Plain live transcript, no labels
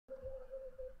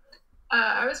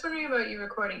I was wondering about you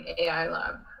recording AI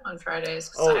Lab on Fridays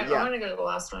because Oh I yeah, want to go to the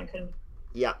last one. I couldn't.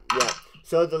 yeah.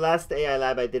 So the last AI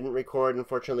lab I didn't record,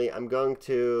 unfortunately. I'm going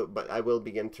to, but I will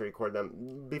begin to record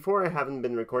them. Before I haven't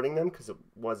been recording them because it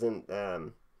wasn't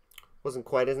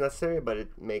quite as necessary, but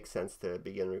it makes sense to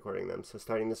begin recording them. So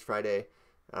starting this Friday,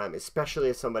 especially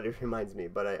if somebody reminds me,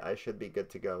 but I should be good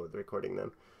to go with recording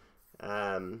them.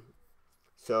 Um,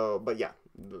 but yeah,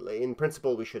 in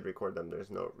principle, we should record them. There's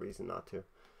no reason not to.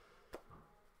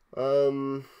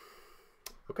 Um,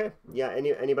 okay, yeah.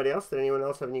 Anybody else? Did anyone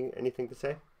else have anything to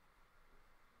say?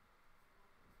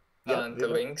 Yeah, The Viva?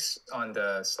 links on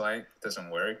the slide doesn't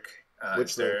work.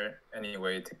 Which Is link? there any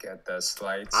way to get the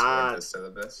slides or Ah, the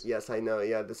syllabus? yes, I know.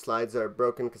 Yeah, the slides are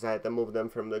broken because I had to move them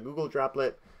from the Google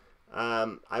Droplet.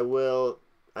 I will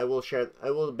share.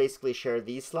 I will basically share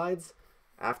these slides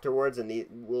afterwards, and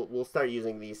we'll start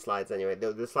using these slides anyway.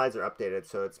 The slides are updated,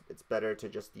 so it's better to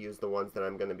just use the ones that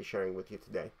I'm going to be sharing with you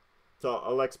today. So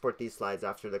I'll export these slides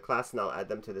after the class, and I'll add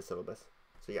them to the syllabus.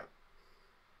 So yeah.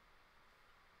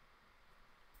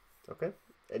 Okay.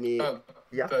 Any? Oh,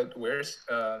 Yeah. but where's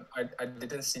I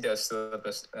didn't see the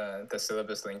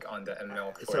syllabus link on the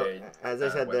So ML4A as I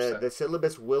said, website. the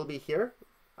syllabus will be here,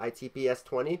 ITPS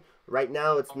 20. Right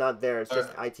now it's not there. It's just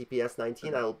ITPS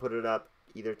 19. I will put it up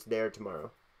either today or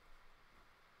tomorrow.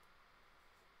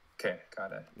 Okay,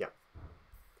 got it. Yeah.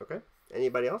 Okay.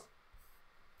 Anybody else?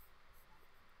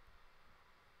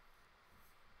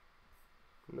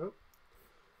 No.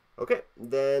 Okay.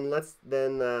 Then let's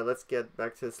get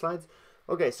back to the slides.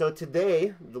 Okay, so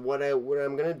today what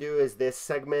I'm gonna do is this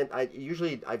segment.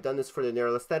 I've done this for the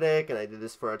neural aesthetic, and I did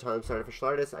this for autonomous artificial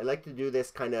artists. I like to do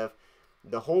this kind of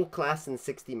the whole class in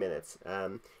 60 minutes.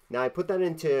 Now I put that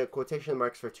into quotation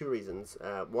marks for two reasons.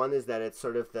 One is that it's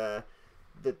sort of the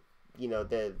you know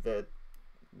the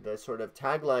sort of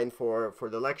tagline for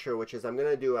the lecture, which is I'm going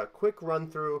to do a quick run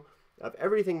through of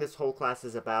everything this whole class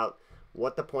is about,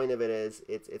 what the point of it is.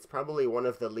 It's probably one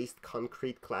of the least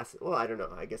concrete classes. Well, I don't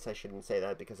know. I guess I shouldn't say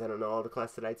that because I don't know all the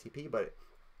classes at ITP, but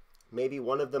maybe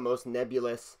one of the most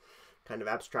nebulous kind of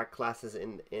abstract classes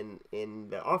in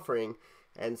the offering.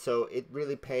 And so it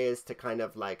really pays to kind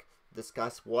of like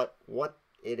discuss what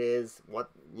it is,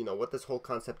 what this whole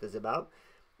concept is about,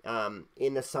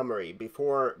 in a summary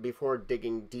before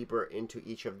digging deeper into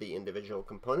each of the individual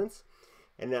components.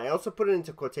 And I also put it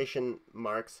into quotation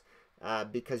marks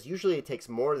because usually it takes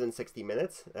more than 60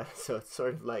 minutes. So it's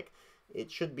sort of like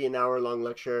it should be an hour-long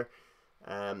lecture.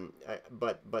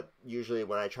 But usually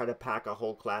when I try to pack a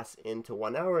whole class into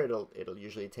 1 hour, it'll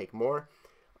usually take more.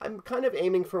 I'm kind of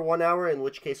aiming for 1 hour, in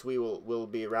which case we'll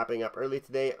be wrapping up early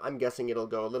today. I'm guessing it'll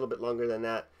go a little bit longer than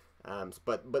that.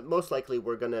 But most likely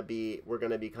we're gonna be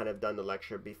kind of done the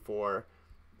lecture before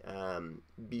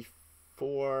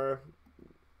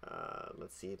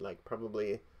let's see, like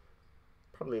probably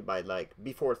by like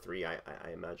before 3, I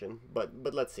imagine. But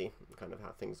let's see kind of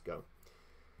how things go.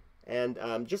 And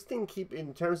just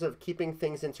in terms of keeping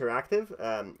things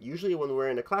interactive, usually when we're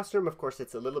in a classroom, of course,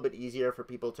 it's a little bit easier for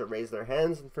people to raise their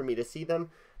hands and for me to see them.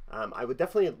 I would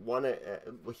definitely want to,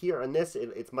 here on this,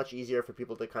 it's much easier for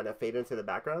people to kind of fade into the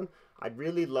background. I'd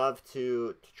really love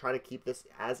to try to keep this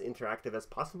as interactive as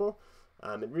possible.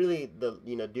 It really,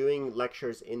 doing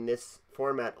lectures in this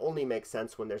format only makes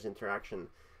sense when there's interaction.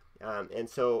 And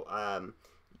so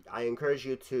I encourage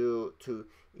you to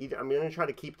either, I'm going to try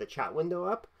to keep the chat window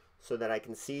up so that I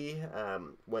can see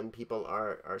when people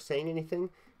are saying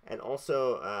anything, and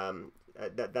also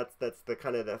that's the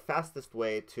kind of the fastest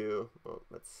way to, well,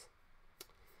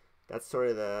 that's sort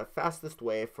of the fastest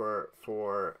way for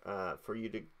you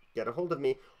to get a hold of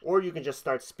me. Or you can just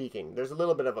start speaking. There's a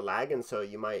little bit of a lag, and so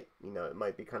you might, it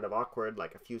might be kind of awkward,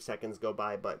 like a few seconds go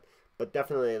by, but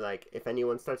definitely, like, if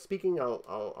anyone starts speaking,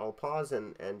 I'll pause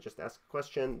and just ask a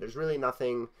question. There's really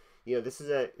nothing, this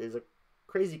is a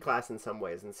crazy class in some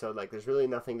ways, and so like there's really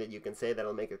nothing that you can say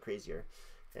that'll make it crazier.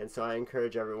 And so I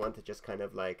encourage everyone to just kind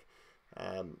of like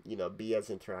be as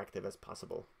interactive as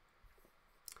possible.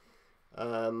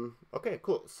 Okay,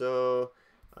 cool. So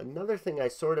another thing I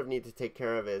sort of need to take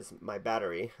care of is my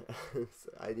battery.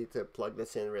 I need to plug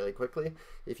this in really quickly.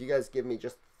 If you guys give me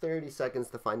just 30 seconds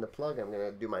to find the plug, I'm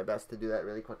gonna do my best to do that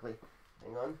really quickly.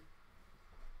 Hang on.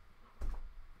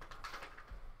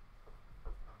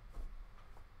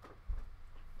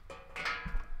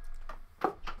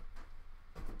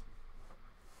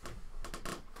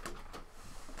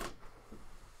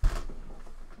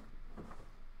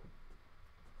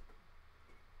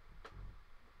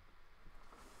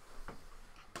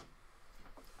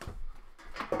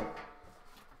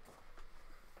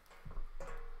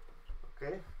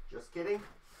 Okay, just kidding.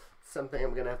 something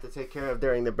I'm gonna have to take care of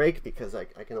during the break because I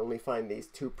can only find these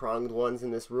two-pronged ones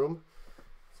in this room.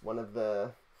 It's one of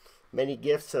the many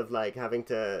gifts of like having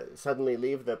to suddenly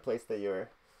leave the place that you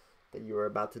were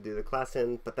about to do the class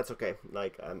in, but that's okay.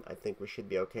 Like I think we should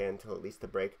be okay until at least the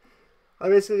break.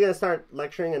 I'm basically gonna start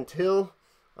lecturing until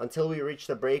we reach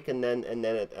the break, and then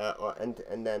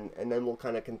we'll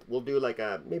kind of we'll do like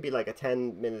maybe like a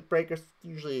 10-minute break, or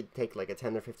usually take like a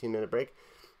 10 or 15-minute break,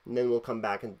 and then we'll come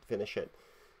back and finish it.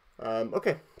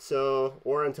 Okay, so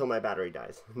or until my battery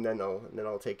dies, and then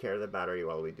I'll take care of the battery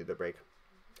while we do the break.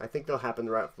 I think they'll happen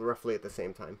roughly at the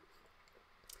same time.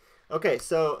 Okay,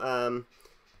 so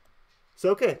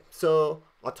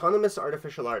autonomous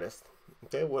artificial artist.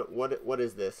 Okay, what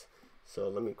is this? So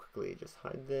let me quickly just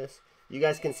hide this. You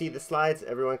guys can see the slides.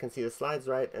 Everyone can see the slides,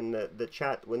 right? And the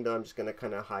chat window, I'm just going to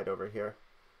kind of hide over here.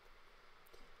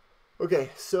 Okay,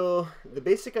 so the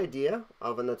basic idea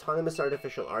of an autonomous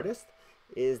artificial artist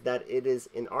is that it is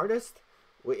an artist.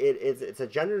 It's a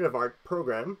generative art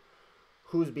program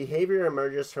whose behavior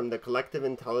emerges from the collective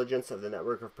intelligence of the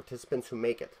network of participants who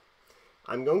make it.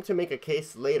 I'm going to make a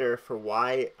case later for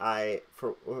why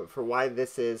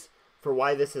this is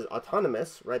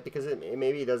autonomous, right? Because it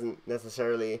maybe doesn't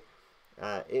necessarily,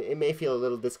 it may feel a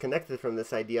little disconnected from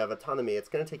this idea of autonomy. It's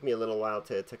going to take me a little while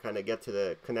to kind of get to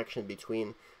the connection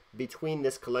between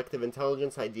this collective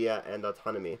intelligence idea and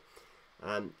autonomy.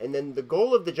 And then the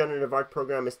goal of the generative art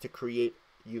program is to create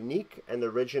unique and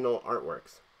original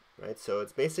artworks, right? So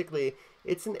it's basically,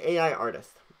 it's an AI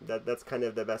artist. That's kind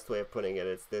of the best way of putting it.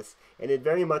 It's this, and it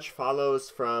very much follows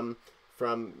from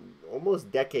almost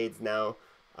decades now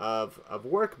of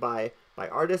work by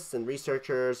artists and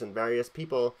researchers and various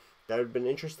people that have been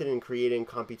interested in creating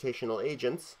computational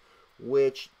agents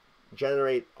which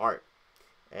generate art.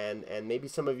 And maybe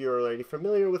some of you are already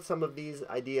familiar with some of these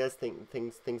ideas.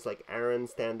 Things like Aaron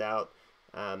stand out.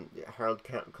 Harold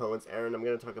Cohen's Aaron. I'm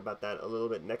going to talk about that a little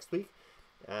bit next week.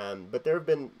 But there have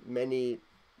been many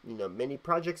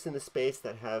projects in the space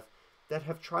that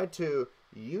have tried to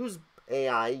use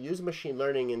AI, use machine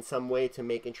learning in some way to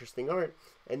make interesting art,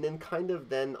 and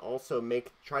then also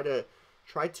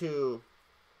try to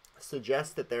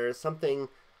suggest that there is something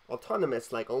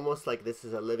autonomous, like almost like this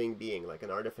is a living being, like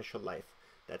an artificial life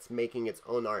that's making its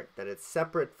own art, that it's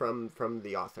separate from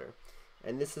the author.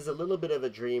 And this is a little bit of a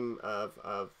dream of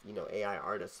AI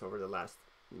artists over the last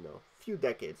few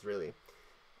decades, really.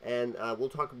 And we'll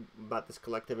talk about this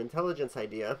collective intelligence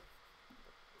idea.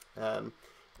 And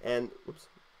then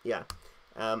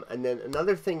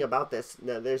another thing about this,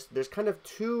 now there's kind of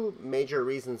two major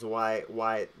reasons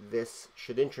why this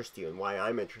should interest you and why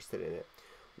I'm interested in it.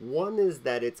 One is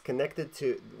that it's connected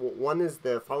to, one is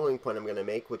the following point I'm going to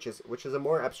make, which is a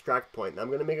more abstract point. I'm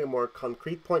going to make a more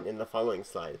concrete point in the following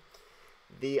slide.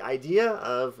 The idea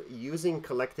of using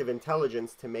collective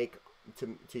intelligence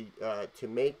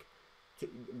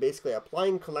basically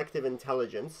applying collective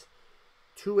intelligence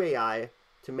to AI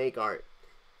to make art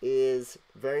is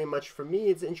very much, for me,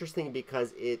 it's interesting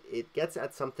because it gets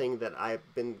at something that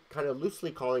I've been kind of loosely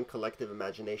calling collective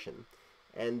imagination.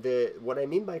 And what I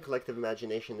mean by collective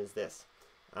imagination is this.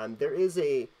 There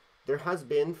has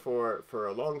been for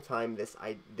a long time this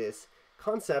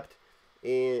concept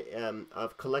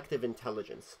of collective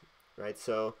intelligence, right?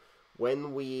 So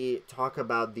when we talk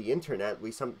about the internet,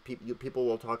 people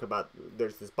will talk about,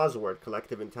 there's this buzzword,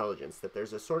 collective intelligence, that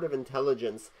there's a sort of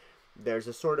intelligence, there's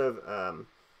a sort of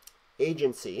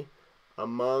agency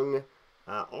among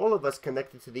all of us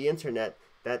connected to the internet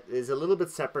that is a little bit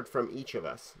separate from each of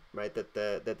us, right? That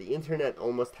the internet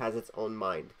almost has its own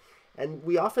mind. And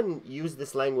we often use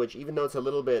this language, even though it's a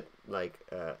little bit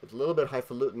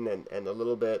highfalutin and a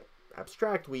little bit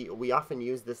abstract. We often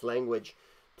use this language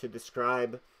to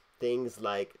describe things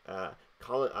like a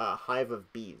hive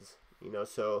of bees.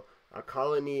 So a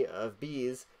colony of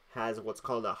bees has what's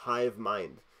called a hive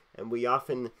mind, and we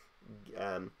often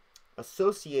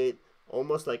associate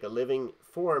almost like a living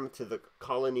form to the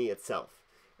colony itself.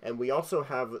 And we also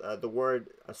have the word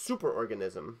a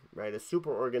superorganism, right? A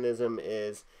superorganism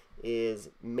is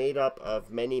made up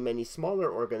of many smaller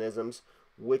organisms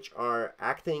which are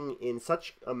acting in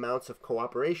such amounts of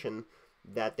cooperation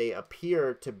that they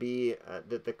appear to be,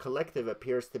 that the collective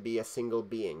appears to be a single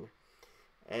being.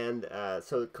 And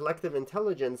so collective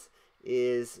intelligence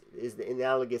is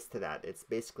analogous to that. It's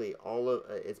basically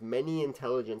it's many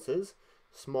intelligences,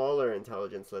 smaller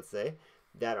intelligence, let's say,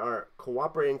 that are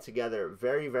cooperating together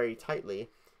very tightly,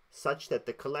 such that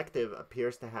the collective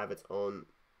appears to have its own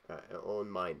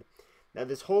mind. Now,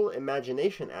 this whole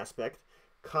imagination aspect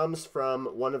comes from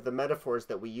one of the metaphors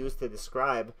that we use to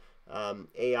describe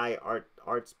AI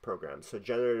arts programs. So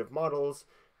generative models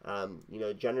you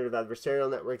know, generative adversarial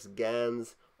networks,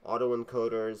 GANs,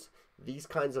 autoencoders, these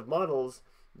kinds of models,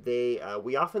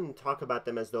 we often talk about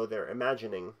them as though they're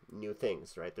imagining new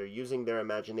things, right? They're using their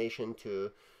imagination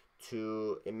to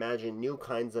imagine new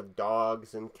kinds of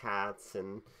dogs and cats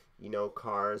and, you know,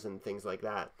 cars and things like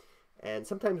that. And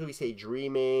sometimes we say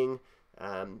dreaming,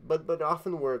 but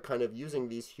often we're kind of using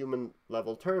these human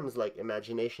level terms like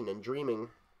imagination and dreaming.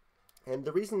 And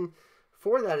the reason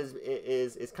for that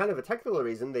is kind of a technical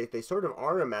reason. They sort of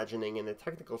are imagining in a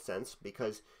technical sense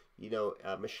because, you know,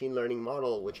 a machine learning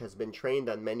model which has been trained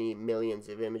on many millions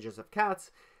of images of cats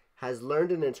has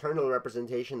learned an internal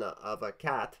representation of a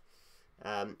cat,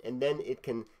 and then it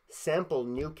can sample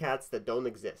new cats that don't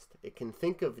exist. It can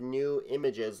think of new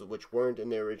images which weren't in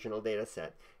the original data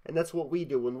set. And that's what we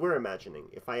do when we're imagining.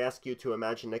 If I ask you to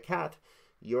imagine a cat,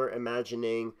 you're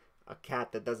imagining a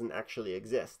cat that doesn't actually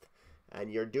exist.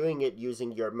 And you're doing it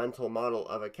using your mental model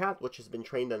of a cat, which has been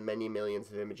trained on many millions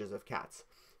of images of cats.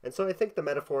 And so I think the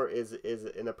metaphor is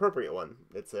an appropriate one.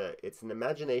 It's an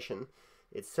imagination.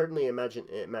 It's certainly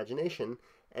imagination.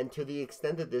 And to the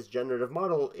extent that this generative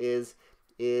model is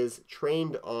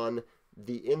trained on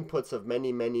the inputs of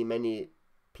many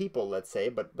people, let's say,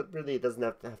 but really it doesn't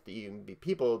have to even be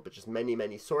people, but just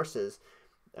many sources.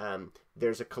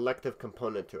 There's a collective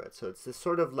component to it. So it's this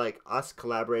sort of like us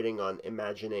collaborating on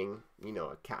imagining, you know,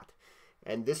 a cat.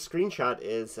 And this screenshot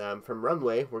is from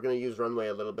Runway. We're going to use Runway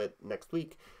a little bit next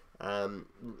week.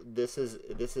 This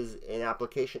is an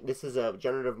application. This is a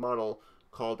generative model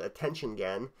called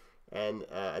AttentionGAN. And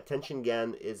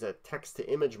AttentionGAN is a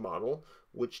text-to-image model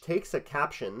which takes a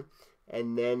caption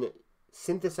and then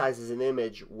synthesizes an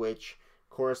image which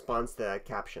corresponds to that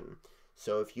caption.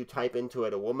 So if you type into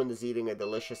it, "a woman is eating a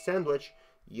delicious sandwich,"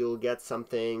 you'll get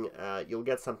something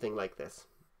like this,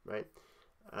 right?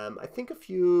 I think a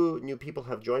few new people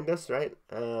have joined us, right?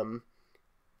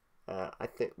 I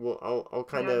think I'll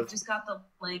kind of just got the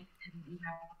link.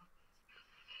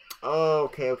 Oh,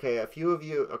 okay. A few of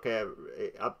you, okay.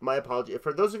 My apology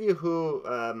for those of you who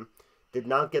did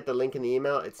not get the link in the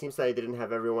email. It seems that I didn't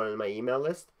have everyone in my email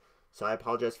list, so I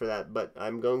apologize for that. But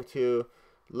I'm gonna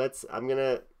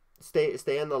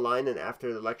stay on the line, and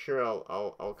after the lecture,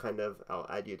 I'll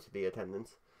add you to the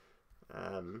attendance.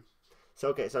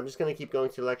 So I'm just gonna keep going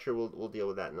to the lecture. We'll deal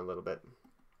with that in a little bit.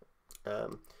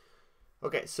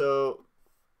 Okay, so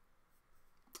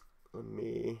let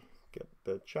me get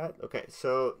the chat. Okay,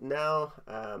 so now,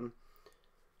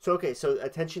 so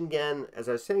AttentionGAN, as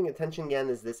I was saying, AttentionGAN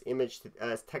is this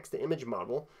text-to-image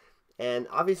model, and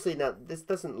obviously now this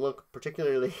doesn't look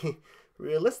particularly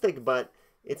realistic, but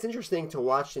it's interesting to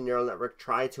watch the neural network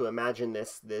try to imagine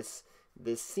this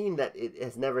scene that it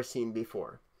has never seen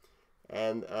before.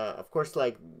 And of course,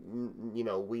 like, you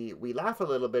know, we laugh a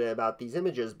little bit about these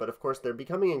images, but of course they're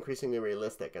becoming increasingly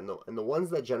realistic, and the ones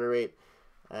that generate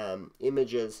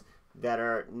images that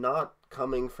are not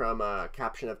coming from a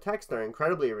caption of text are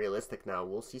incredibly realistic now.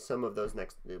 We'll see some of those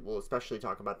we'll especially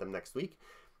talk about them next week.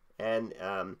 And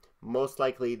most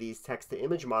likely these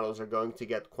text-to-image models are going to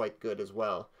get quite good as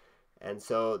well. And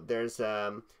so there's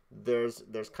kind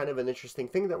of an interesting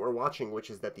thing that we're watching, which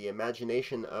is that the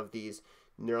imagination of these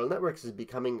neural networks is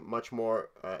becoming much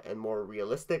more and more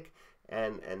realistic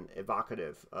and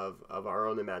evocative of our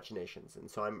own imaginations. And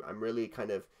so I'm really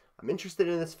I'm interested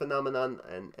in this phenomenon,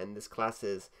 and this class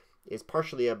is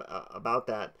partially about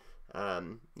that.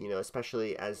 You know,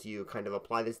 especially as you kind of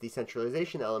apply this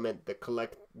decentralization element, the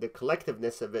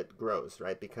collectiveness of it grows,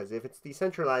 right? Because if it's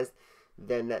decentralized,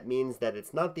 then that means that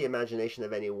it's not the imagination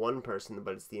of any one person,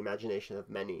 but it's the imagination of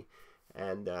many.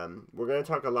 And we're going to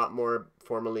talk a lot more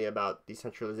formally about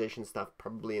decentralization stuff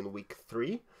probably in week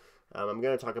 3. I'm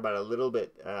going to talk about it a little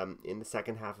bit in the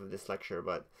second half of this lecture,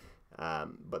 but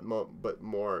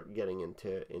more getting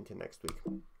into next week.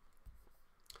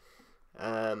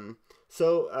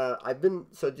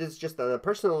 Just on a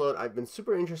personal note, I've been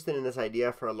super interested in this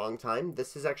idea for a long time.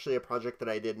 This is actually a project that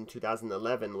I did in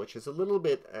 2011, which is a little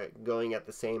bit going at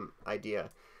the same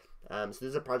idea. So this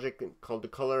is a project called The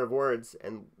Color of Words,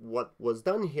 and what was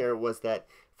done here was that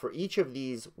for each of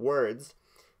these words,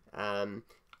 I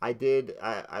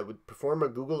would perform a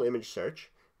Google image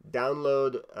search,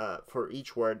 download for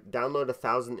each word, download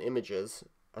 1,000 images,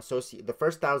 the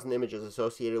first 1,000 images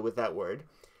associated with that word,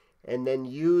 and then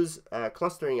use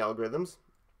clustering algorithms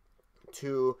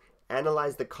to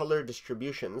analyze the color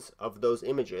distributions of those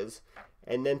images,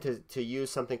 and then to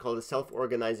use something called a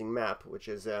self-organizing map, which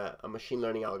is a machine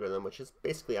learning algorithm, which is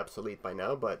basically obsolete by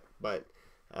now, but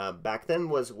back then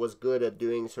was good at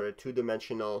doing sort of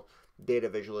two-dimensional data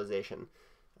visualization.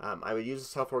 I would use a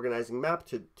self-organizing map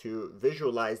to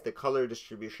visualize the color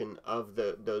distribution of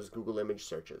those Google image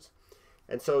searches.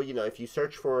 And so, if you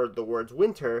search for the words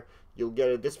winter, you'll get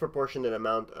a disproportionate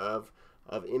amount of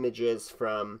images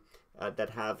from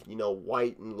that have,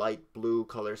 white and light blue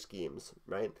color schemes,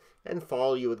 right? And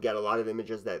fall, you would get a lot of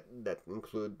images that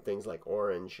include things like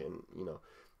orange and,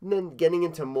 and then getting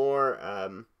into more,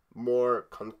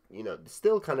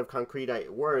 still kind of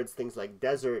concrete words, things like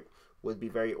desert would be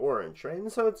very orange, right?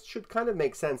 And so it should kind of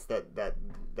make sense that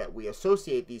we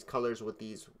associate these colors with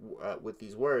these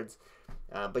words.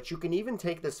 But you can even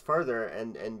take this further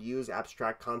and use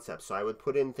abstract concepts. So I would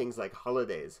put in things like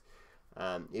holidays.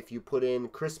 If you put in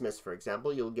Christmas, for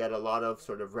example, you'll get a lot of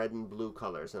sort of red and blue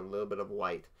colors and a little bit of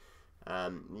white.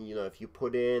 If you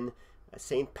put in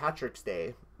St. Patrick's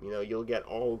Day, you'll get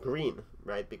all green,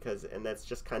 right? And that's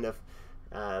just kind of,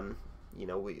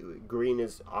 green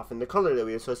is often the color that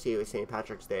we associate with St.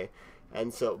 Patrick's Day.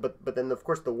 And so, but then of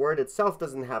course the word itself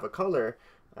doesn't have a color.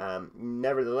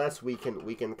 Nevertheless, we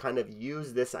can kind of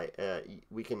use this.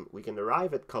 We can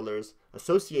arrive at colors,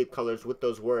 associate colors with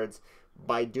those words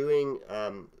by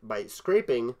by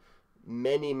scraping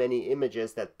many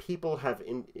images that people have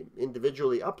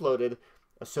individually uploaded,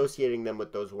 associating them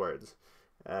with those words.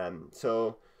 And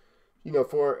so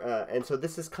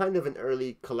this is kind of an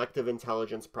early collective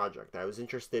intelligence project. I was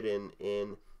interested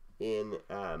in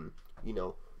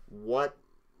what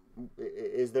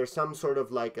is there some sort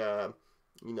of like a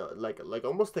like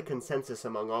almost a consensus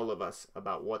among all of us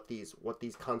about what these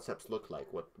concepts look like,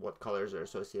 what colors are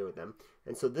associated with them.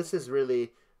 And so this is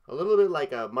really a little bit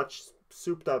like a much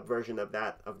souped up version of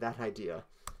that idea.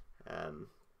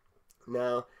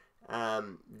 Now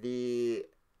the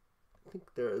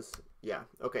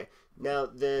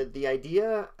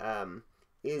idea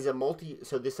is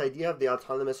so this idea of the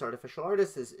autonomous artificial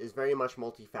artist is very much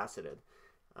multifaceted.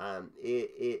 And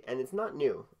it's not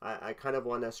new. I kind of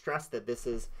want to stress that this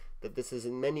is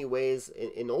in many ways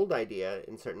an old idea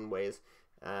in certain ways.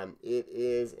 It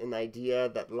is an idea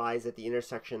that lies at the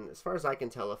intersection, as far as I can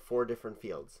tell, of 4 different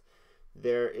fields.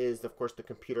 There is, of course, the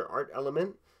computer art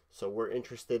element. So we're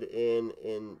interested in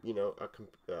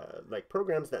like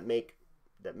programs that make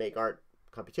art,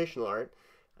 computational art.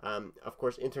 Of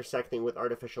course, intersecting with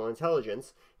artificial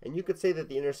intelligence. And you could say that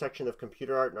the intersection of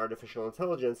computer art and artificial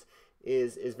intelligence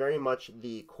is very much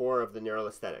the core of the neural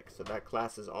aesthetic. So that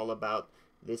class is all about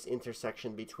this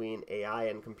intersection between AI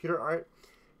and computer art.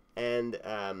 And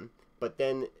but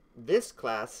then this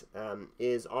class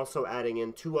is also adding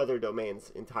in 2 other domains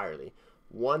entirely.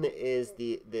 One is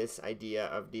this idea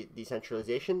of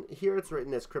decentralization. Here it's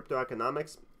written as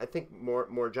cryptoeconomics. I think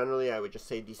more generally I would just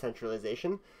say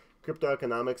decentralization.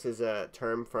 Cryptoeconomics is a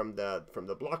term from the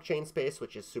blockchain space,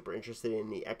 which is super interested in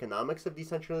the economics of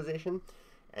decentralization,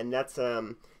 and that's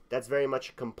very much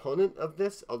a component of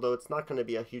this, although it's not going to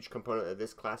be a huge component of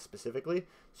this class specifically.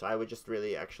 So I would just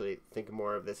really actually think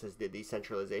more of this as the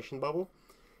decentralization bubble,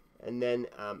 and then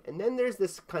there's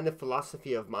this kind of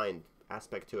philosophy of mind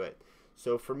aspect to it.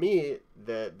 So for me,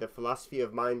 the philosophy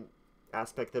of mind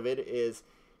aspect of it is,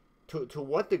 to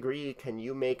what degree can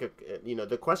you make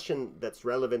the question that's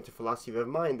relevant to philosophy of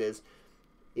mind is,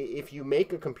 if you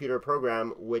make a computer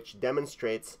program which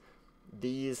demonstrates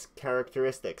these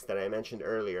characteristics that I mentioned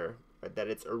earlier, that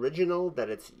it's original, that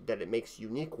it makes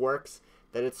unique works,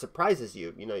 that it surprises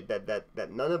you, that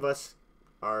none of us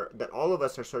are, that all of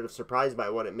us are sort of surprised by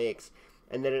what it makes,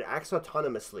 and that it acts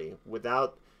autonomously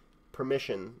without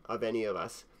permission of any of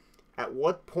us, at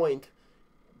what point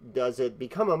does it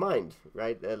become a mind,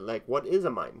 right? Like, what is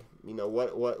a mind?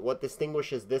 What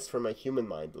distinguishes this from a human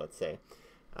mind, let's say?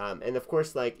 And of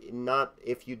course, like,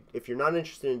 if you're not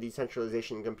interested in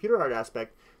decentralization and computer art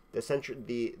aspect, this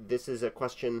is a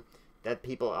question that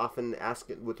people often ask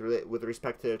with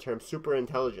respect to the term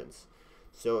superintelligence.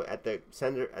 So at the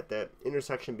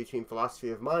intersection between philosophy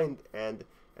of mind and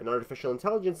artificial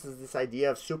intelligence is this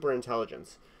idea of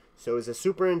superintelligence. So is a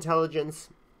superintelligence,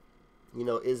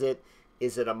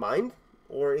 is it a mind,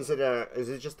 or is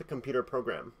it just a computer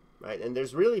program, right? And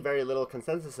there's really very little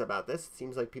consensus about this. It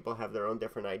seems like people have their own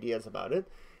different ideas about it.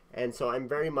 And so I'm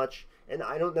very much, and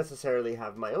I don't necessarily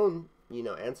have my own,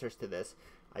 answers to this.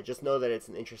 I just know that it's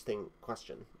an interesting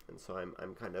question. And so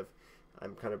I'm kind of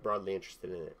broadly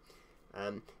interested in it.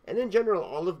 And in general,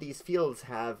 all of these fields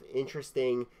have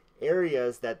interesting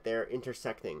areas that they're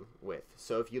intersecting with.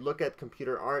 So if you look at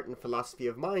computer art and philosophy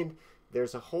of mind,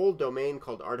 there's a whole domain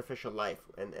called artificial life,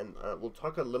 and we'll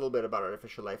talk a little bit about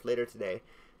artificial life later today,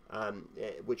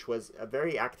 which was a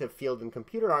very active field in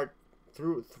computer art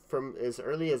from as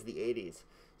early as the 80s.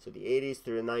 So the 80s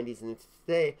through the 90s and into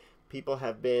today, people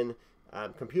have been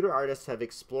computer artists have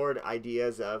explored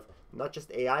ideas of not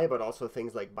just AI, but also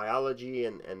things like biology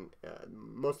and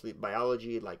mostly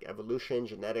biology, like evolution,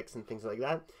 genetics, and things like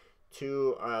that,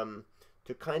 to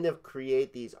kind of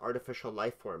create these artificial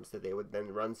life forms that they would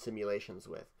then run simulations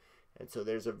with. And so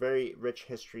there's a very rich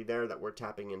history there that we're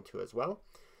tapping into as well.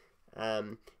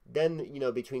 Then, you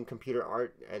know, between computer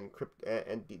art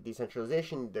and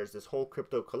decentralization, there's this whole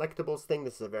crypto collectibles thing.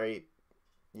 This is a very,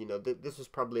 you know, this was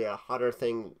probably a hotter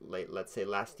thing, like, let's say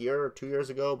last year or 2 years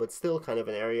ago, but still kind of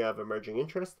an area of emerging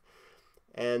interest.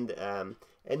 And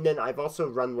then I've also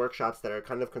run workshops that are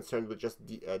kind of concerned with just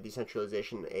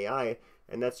decentralization AI,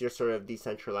 and that's your sort of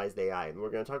decentralized AI. And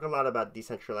we're going to talk a lot about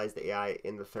decentralized AI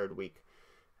in the third week.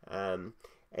 And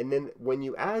then when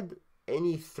you add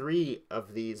any three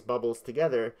of these bubbles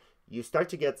together, you start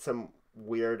to get some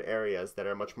weird areas that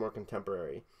are much more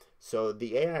contemporary. So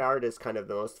the AI art is kind of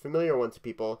the most familiar one to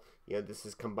people. You know, this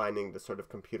is combining the sort of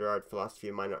computer art philosophy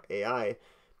of mind AI.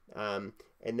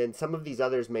 And then some of these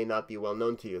others may not be well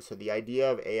known to you. So the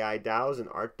idea of AI DAOs and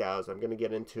art DAOs, I'm going to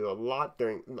get into a lot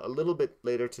a little bit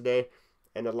later today,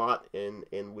 and a lot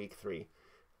in week 3.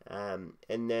 And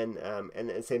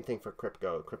same thing for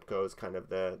Crypto. Crypto is kind of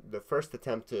the first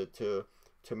attempt to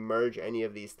merge any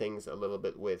of these things a little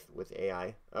bit with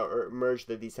AI, or merge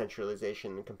the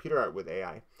decentralization and computer art with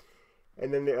AI.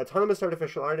 And then the autonomous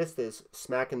artificial artist is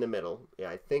smack in the middle. Yeah,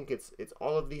 I think it's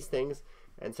all of these things.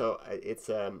 And so it's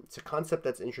a concept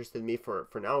that's interested me for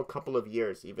now a couple of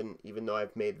years, even though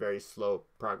I've made very slow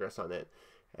progress on it.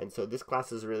 And so this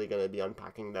class is really going to be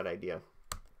unpacking that idea.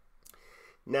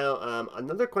 Now,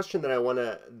 another question that I want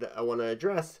to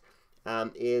address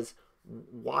is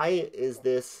why is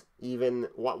this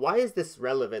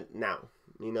relevant now?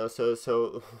 You know,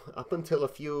 so up until a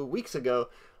few weeks ago,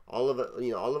 all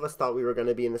of us thought we were going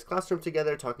to be in this classroom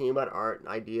together talking about art and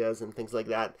ideas and things like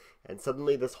that, and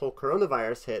suddenly this whole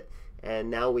coronavirus hit, and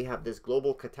now we have this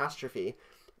global catastrophe.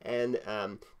 And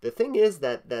the thing is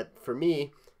that for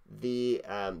me,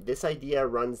 this idea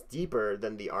runs deeper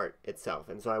than the art itself,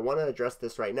 and so I want to address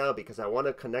this right now because I want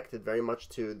to connect it very much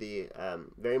to the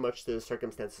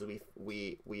circumstances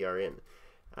we are in.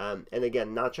 And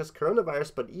again, not just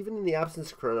coronavirus, but even in the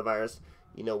absence of coronavirus,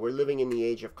 you know, we're living in the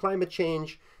age of climate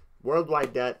change,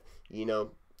 worldwide debt, you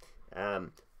know,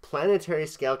 planetary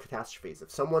scale catastrophes. If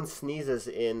someone sneezes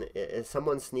in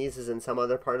some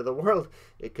other part of the world,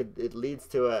 it leads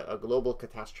to a global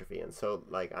catastrophe. And so,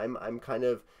 like, I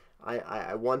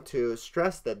want to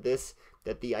stress that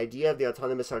the idea of the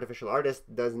autonomous artificial artist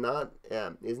is not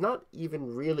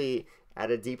even really at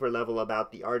a deeper level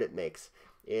about the art it makes.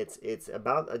 It's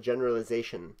about a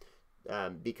generalization.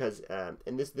 Because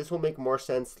and this will make more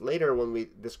sense later when we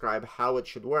describe how it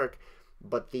should work,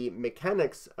 but the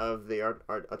mechanics of the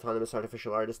autonomous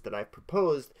artificial artist that I've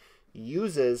proposed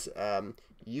uses a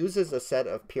set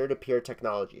of peer-to-peer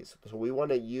technologies. So we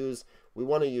want to use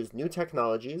new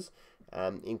technologies,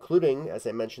 including, as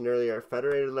I mentioned earlier,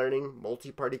 federated learning,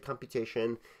 multi-party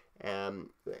computation,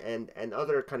 and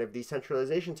other kind of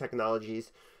decentralization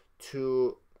technologies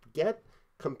to get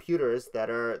computers that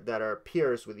are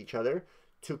peers with each other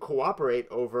to cooperate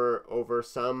over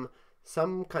some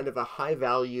kind of a high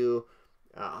value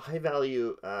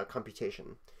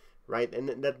computation, right?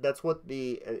 And that's what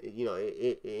the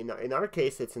in our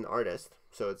case it's an artist,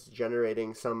 so it's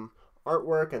generating some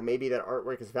artwork, and maybe that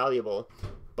artwork is valuable,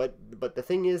 but the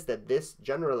thing is that this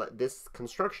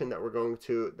construction that we're going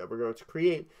to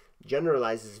create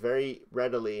generalizes very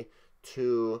readily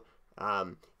to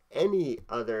any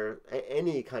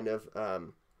kind of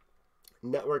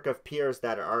network of peers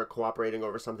that are cooperating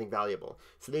over something valuable.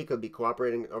 So they could be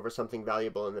cooperating over something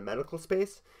valuable in the medical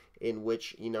space, in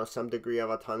which, you know, some degree of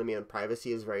autonomy and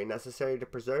privacy is very necessary to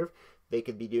preserve. They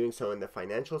could be doing so in the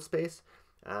financial space.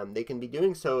 They can be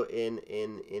doing so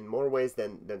in more ways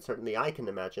than certainly I can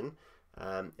imagine.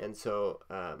 And so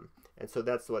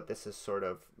that's what this is sort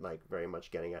of like very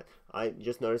much getting at. I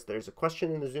just noticed there's a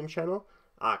question in the Zoom channel.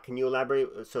 Can you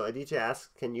elaborate? So Aditya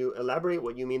asks, can you elaborate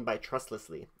what you mean by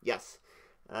trustlessly? Yes.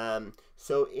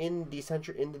 So in the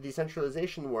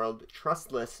decentralization world,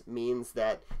 trustless means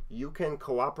that you can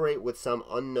cooperate with some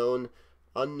unknown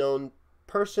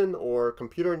person or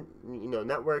computer, you know,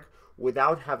 network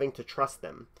without having to trust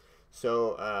them.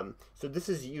 So so this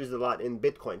is used a lot in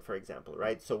Bitcoin, for example,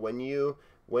 right? So when you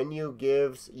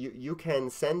you can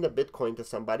send a Bitcoin to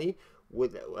somebody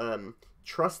with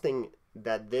trusting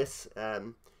that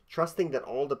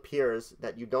all the peers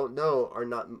that you don't know are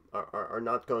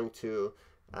not going to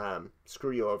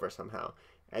screw you over somehow.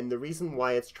 And the reason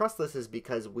why it's trustless is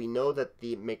because we know that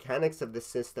the mechanics of the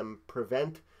system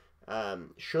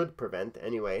should prevent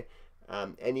anyway,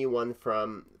 anyone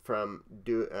from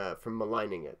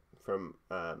maligning it.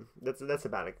 That's a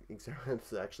bad example.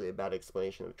 That's actually a bad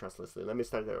explanation of trustlessly. Let me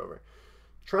start that over.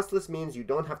 Trustless means you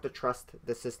don't have to trust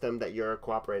the system that you're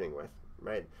cooperating with,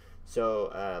 right?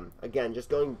 So again, just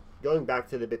going back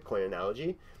to the Bitcoin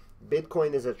analogy,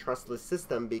 Bitcoin is a trustless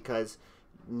system because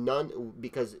by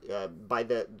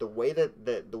the way that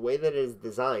it is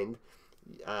designed,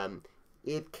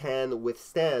 it can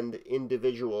withstand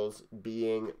individuals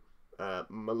being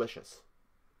malicious,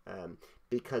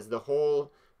 because the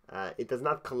whole it does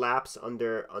not collapse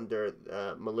under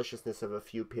maliciousness of a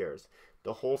few peers.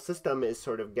 The whole system is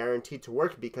sort of guaranteed to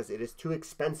work because it is too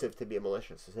expensive to be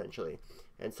malicious, essentially,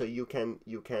 and so you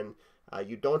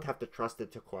don't have to trust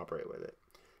it to cooperate with it.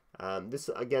 This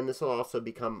will also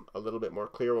become a little bit more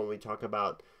clear when we talk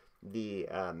about the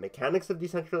mechanics of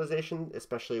decentralization,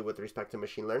 especially with respect to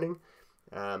machine learning,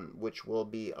 which will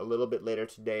be a little bit later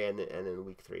today and in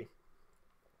week 3.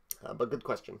 But good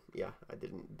question. Yeah, I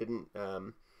didn't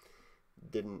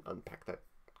unpack that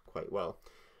quite well.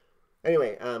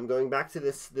 Anyway, going back to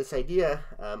this idea,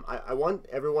 I want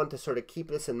everyone to sort of keep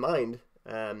this in mind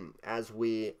as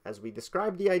we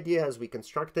describe the idea, as we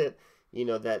construct it. You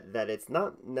know, that it's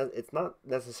not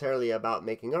necessarily about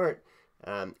making art.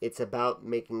 It's about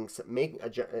making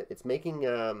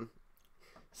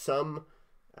some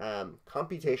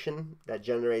computation that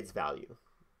generates value,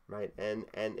 right? And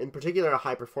in particular, a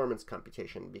high performance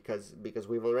computation, because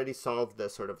we've already solved the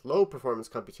sort of low performance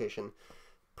computation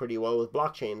pretty well with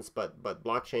blockchains, but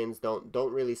blockchains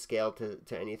don't really scale to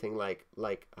anything like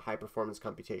high performance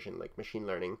computation, like machine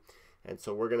learning. And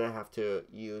so we're going to have to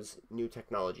use new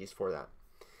technologies for that.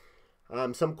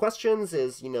 Some questions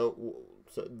is,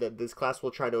 so that this class will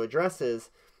try to address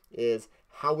is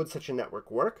how would such a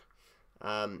network work?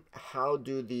 How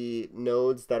do the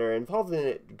nodes that are involved in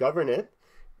it govern it?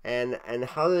 And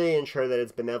how do they ensure that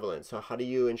it's benevolent? So how do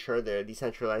you ensure that a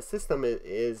decentralized system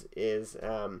is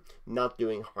not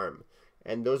doing harm?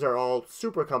 And those are all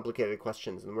super complicated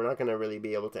questions, and we're not going to really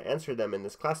be able to answer them in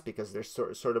this class because they're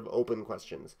sort of open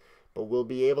questions. But we'll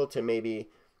be able to maybe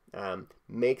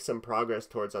make some progress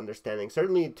towards understanding,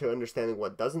 certainly to understanding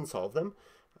what doesn't solve them,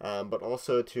 but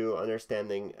also to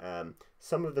understanding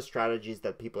some of the strategies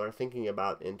that people are thinking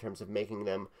about in terms of making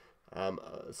them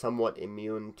somewhat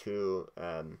immune to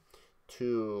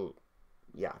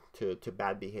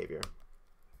bad behavior.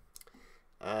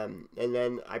 And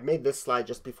then I made this slide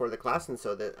just before the class, and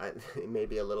so that it may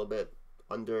be a little bit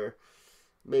undercooked,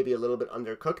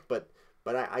 but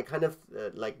I kind of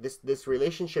like this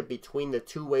relationship between the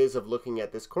two ways of looking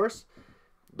at this course.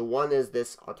 The one is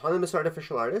this autonomous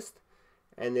artificial artist,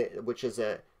 and which is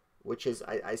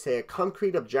I say a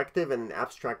concrete objective and an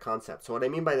abstract concept. So what I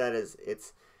mean by that is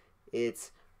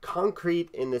it's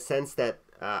concrete in the sense that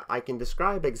I can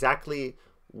describe exactly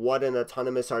what an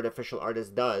autonomous artificial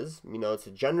artist does. It's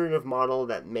a generative model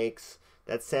that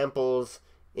samples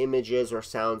images or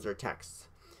sounds or texts.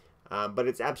 But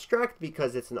it's abstract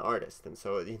because it's an artist, and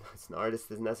so it's an artist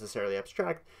is necessarily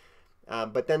abstract.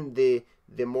 But then the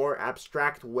more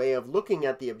abstract way of looking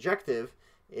at the objective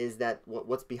is that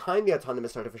what's behind the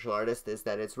autonomous artificial artist is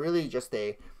that it's really just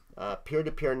a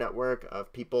peer-to-peer network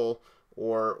of people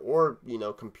or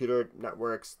computer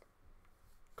networks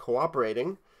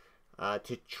cooperating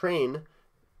to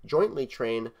jointly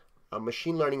train a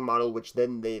machine learning model, which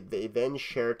then they then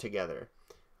share together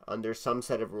under some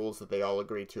set of rules that they all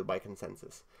agree to by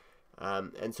consensus.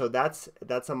 And so that's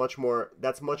much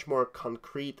more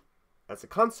concrete as a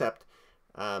concept.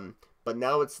 But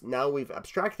now we've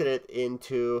abstracted it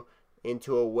into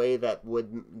a way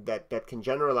that can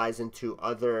generalize into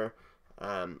other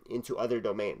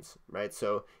domains, right?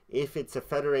 So if it's a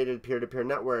federated peer-to-peer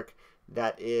network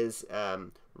that is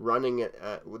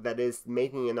that is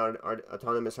making an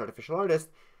autonomous artificial artist,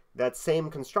 that same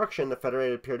construction, the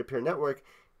federated peer-to-peer network,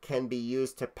 can be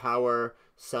used to power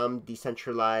some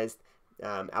decentralized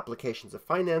applications of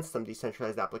finance, some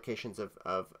decentralized applications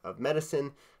of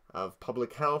medicine, of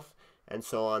public health, and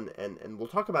so on. And we'll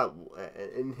talk about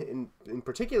in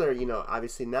particular,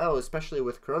 obviously now, especially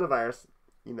with coronavirus,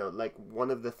 like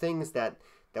one of the things that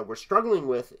we're struggling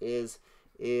with is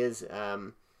there's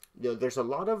a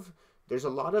lot of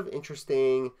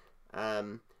interesting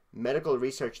medical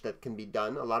research that can be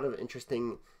done, a lot of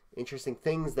interesting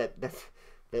things that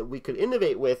we could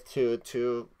innovate with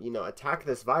to attack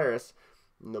this virus,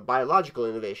 biological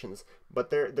innovations, but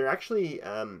they're actually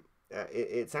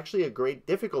it's actually a great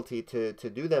difficulty to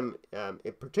do them,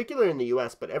 in particular in the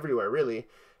US, but everywhere really,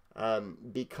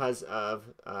 because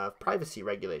of privacy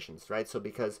regulations, right? So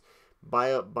because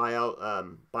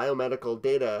biomedical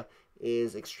data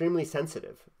is extremely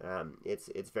sensitive.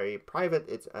 It's very private.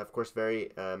 It's of course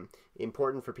very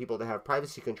important for people to have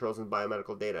privacy controls in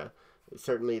biomedical data.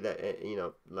 Certainly that, you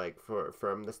know, like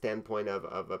from the standpoint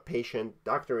of a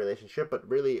patient-doctor relationship, but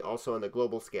really also on a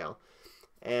global scale.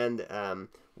 And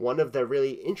one of the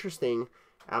really interesting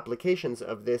applications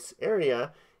of this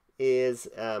area is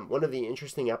one of the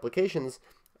interesting applications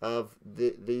of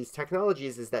these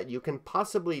technologies is that you can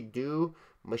possibly do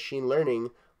machine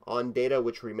learning on data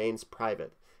which remains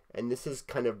private. And this is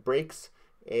kind of breaks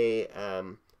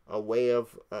a way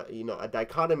of, you know, a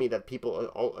dichotomy that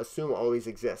people assume always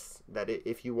exists, that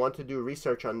if you want to do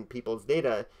research on people's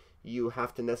data, you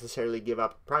have to necessarily give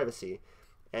up privacy.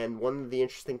 And one of the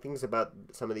interesting things about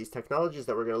some of these technologies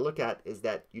that we're going to look at is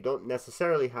that you don't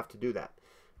necessarily have to do that.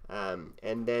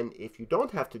 And then if you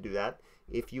don't have to do that,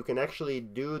 if you can actually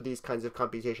do these kinds of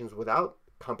computations without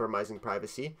compromising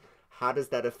privacy, how does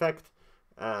that affect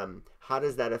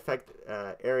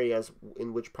areas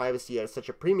in which privacy has such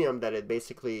a premium that it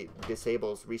basically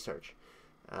disables research?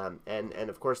 And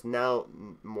of course now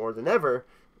more than ever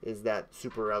is that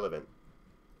super relevant.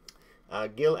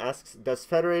 Gil asks, does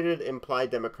federated imply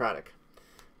democratic?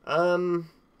 I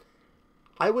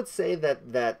would say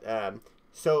that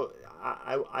so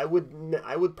I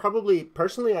would probably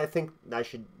personally, I think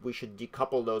we should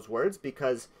decouple those words,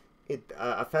 because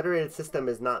a federated system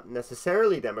is not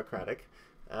necessarily democratic,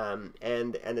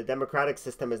 and a democratic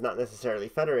system is not necessarily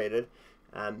federated.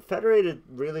 Federated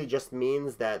really just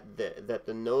means that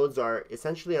the nodes are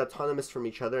essentially autonomous from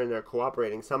each other and they're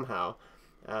cooperating somehow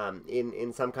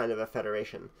in some kind of a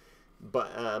federation.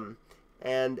 But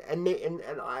and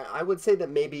I would say that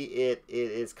maybe it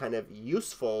is kind of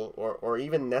useful or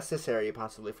even necessary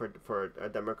possibly for a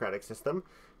democratic system,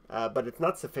 but it's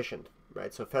not sufficient,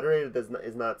 right? So federated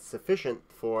is not sufficient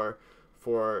for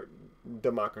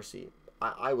democracy,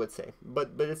 I would say.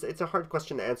 But it's a hard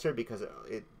question to answer, because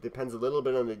it depends a little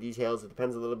bit on the details. It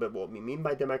depends a little bit what we mean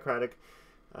by democratic.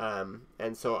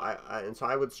 And so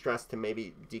I would stress to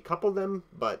maybe decouple them,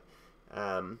 but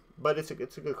it's a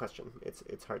good question.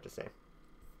 It's hard to say.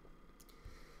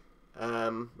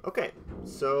 Okay,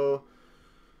 so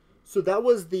that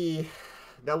was the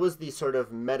sort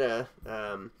of meta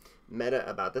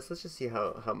about this. Let's just see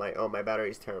how my battery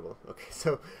is terrible. Okay,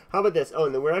 so how about this? Oh,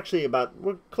 and then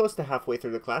we're close to halfway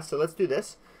through the class, so let's do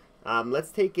this.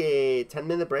 Let's take a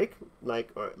 10-minute break,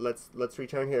 or let's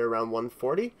return here around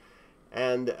 1:40.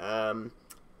 And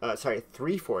sorry,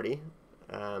 3:40.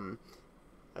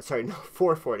 Sorry, no,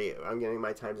 4:40. I'm getting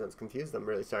my time zones confused. I'm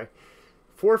really sorry.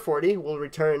 4:40, we'll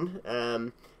return.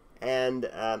 And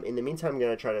in the meantime, I'm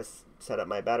gonna try to set up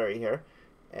my battery here,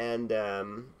 and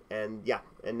yeah,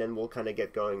 and then we'll kind of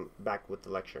get going back with the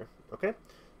lecture. Okay,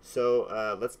 so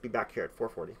let's be back here at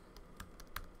 4:40.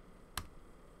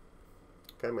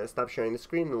 Okay, I'm gonna stop sharing the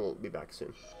screen, and we'll be back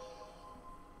soon.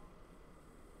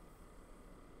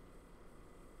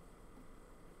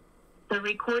 The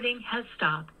recording has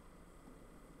stopped.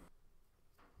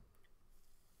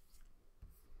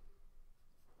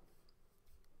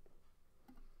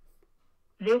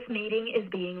 This meeting is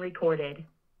being recorded.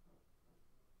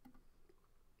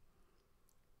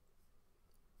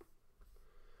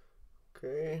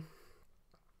 Okay.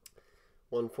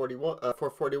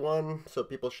 4:41. So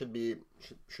people should be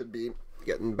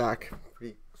getting back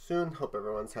pretty soon. Hope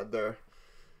everyone's had their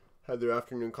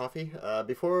afternoon coffee.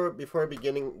 Before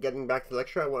getting back to the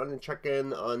lecture, I wanted to check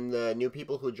in on the new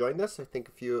people who joined us. I think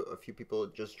a few people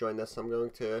just joined us. So I'm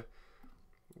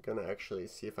gonna actually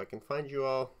see if I can find you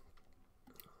all.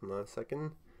 Hold on a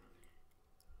second.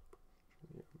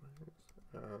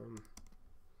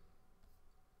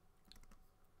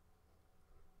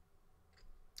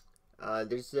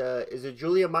 Is it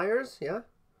Julia Myers? Yeah.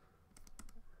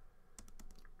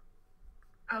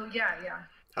 Oh yeah.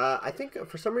 I think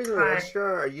for some reason the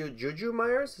registrar, are you Juju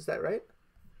Myers? Is that right?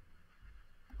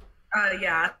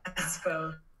 Yeah, that's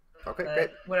both. Okay, great.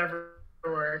 Whatever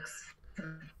works.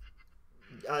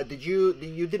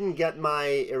 You didn't get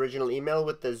my original email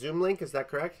with the Zoom link? Is that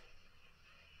correct?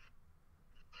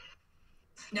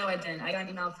 No, I didn't. I got an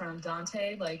email from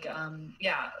Dante.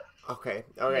 Yeah. Okay.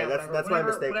 Yeah, that's my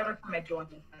mistake. Whatever time I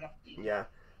joined. Yeah,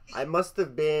 I must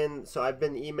have been. So I've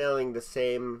been emailing the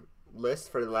same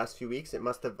list for the last few weeks. It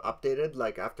must have updated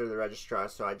after the registrar,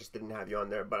 so I just didn't have you on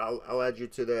there. But I'll add you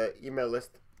to the email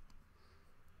list.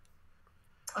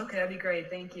 Okay, that'd be great.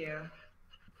 Thank you.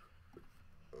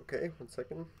 Okay, 1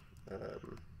 second.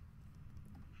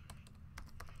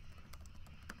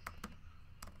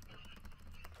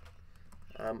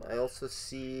 I also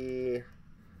see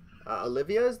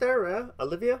Olivia is there, yeah?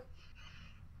 Olivia?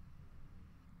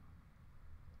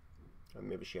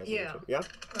 maybe she has. Yeah. Yeah.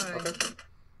 Fine. Okay.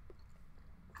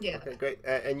 Yeah. Okay, great.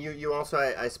 And you also,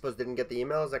 I suppose, didn't get the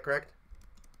email. Is that correct?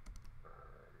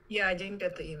 Yeah, I didn't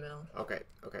get the email. Okay.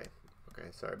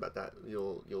 Sorry about that.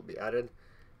 You'll be added.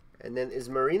 And then is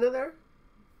Marina there?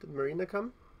 Did Marina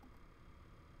come?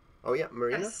 Oh yeah,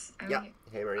 Marina. Yes, Yeah.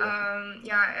 Hey, Marina.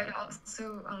 Yeah, I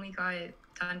also only got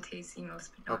Dante's emails,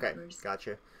 but not Okay, yours.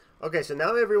 gotcha. Okay, so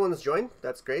now everyone's joined.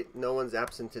 That's great. No one's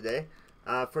absent today.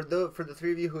 For the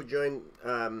three of you who joined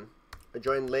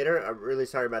later, I'm really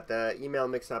sorry about the email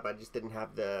mix-up. I just didn't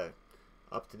have the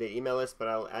up-to-date email list, but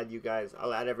I'll add you guys.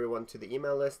 I'll add everyone to the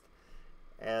email list,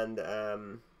 and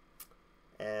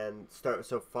start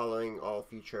following all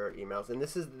future emails. And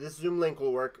this Zoom link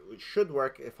will work. It should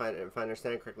work if I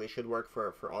understand correctly. Should work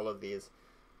for all of these,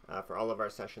 for all of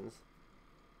our sessions.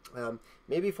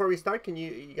 Maybe before we start, can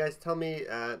you guys tell me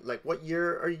like what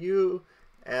year are you?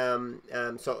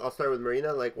 So I'll start with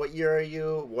Marina. Like, what year are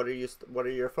you? What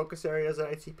are your focus areas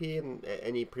at ITP, and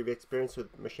any previous experience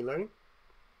with machine learning?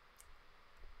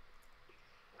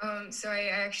 So I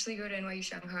actually go to NYU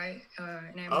Shanghai,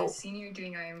 and I'm Oh. a senior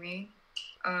doing IMA.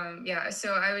 Yeah,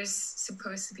 so I was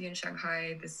supposed to be in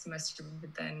Shanghai this semester,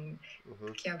 but then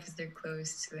campus they're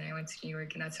closed, so then I went to New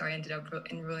York, and that's how I ended up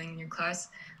enrolling in your class.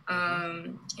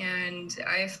 And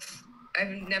I've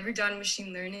never done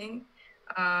machine learning,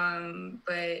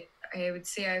 but I would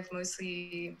say I've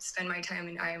mostly spent my time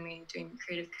in IMA doing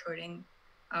creative coding,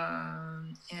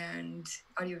 and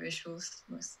audiovisuals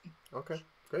mostly. Okay,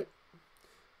 great,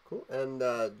 cool. And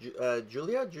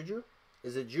Julia, Juju,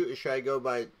 is it should I go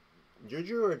by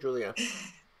Juju or Julia?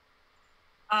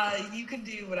 You can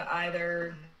do what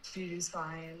either. Juju's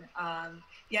fine.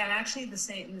 Yeah, I'm actually in the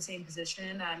same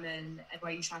position. I'm in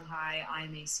NYU Shanghai.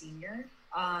 I'm a senior.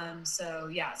 So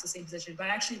yeah, it's the same position. But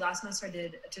actually, last semester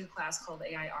I took a class called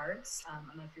AI Arts. I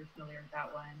don't know if you're familiar with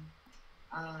that one.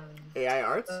 AI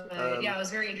Arts? Yeah, it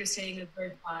was very interesting. It was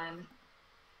very fun.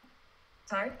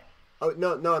 Sorry? Oh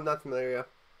no, I'm not familiar.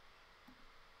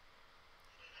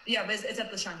 Yeah, but it's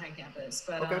at the Shanghai campus.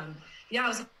 But Okay. yeah, it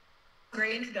was a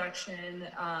great introduction,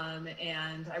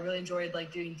 and I really enjoyed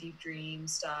like doing deep dream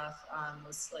stuff.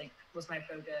 Was my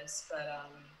focus, but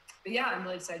yeah, I'm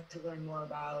really excited to learn more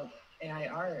about AI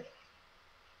art.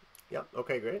 Yep.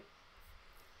 Okay, great.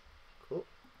 Cool.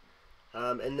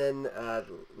 And then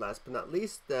last but not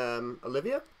least,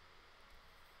 Olivia.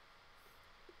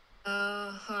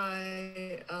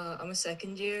 Hi. I'm a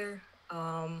second year.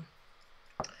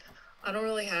 I don't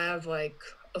really have like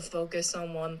a focus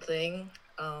on one thing.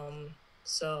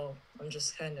 So I'm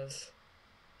just kind of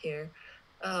here.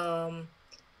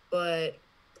 But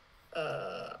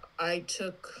I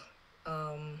took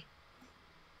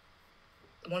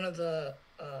one of the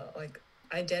like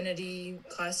identity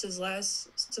classes last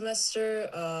semester,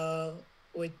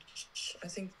 which I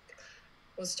think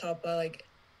was taught by like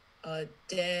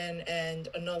Dan and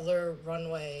another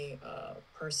runway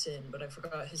person, but I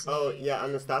forgot his name. Oh yeah,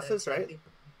 and Anastasis, that's right? the-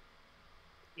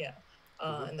 Yeah.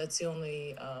 And that's the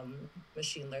only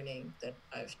machine learning that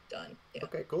I've done. Yeah.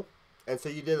 Okay, cool. And so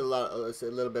you did a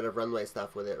little bit of runway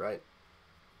stuff with it, right?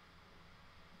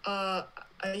 I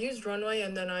used runway,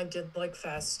 and then I did like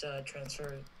fast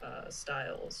transfer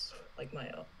styles, like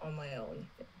on my own.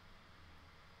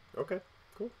 Okay,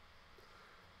 cool.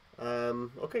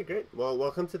 Okay, great. Well,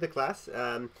 welcome to the class.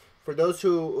 For those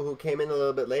who came in a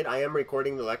little bit late, I am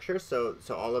recording the lecture, so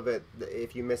all of it,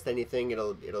 if you missed anything,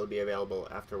 it'll be available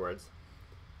afterwards.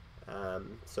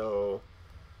 So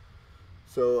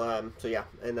yeah,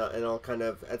 and I'll kind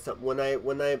of when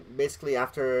I basically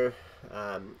after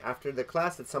the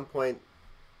class at some point,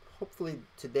 hopefully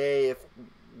today, if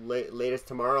latest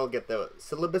tomorrow, I'll get the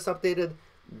syllabus updated,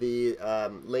 the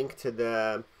link to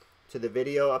the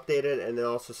video updated, and then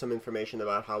also some information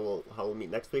about how we'll meet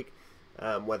next week,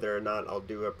 whether or not I'll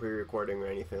do a pre-recording or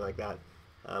anything like that.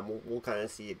 We'll kind of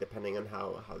see depending on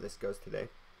how this goes today.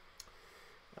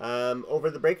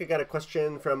 Over the break, I got a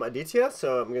question from Aditya,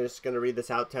 so I'm just going to read this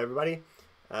out to everybody.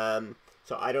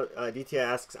 So Aditya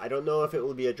asks, I don't know if it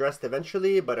will be addressed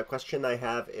eventually, but a question I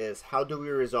have is, how do we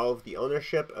resolve the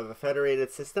ownership of a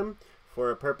federated system for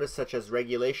a purpose such as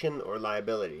regulation or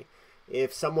liability?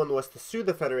 If someone was to sue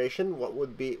the federation, what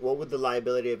would the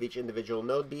liability of each individual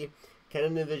node be? Can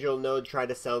an individual node try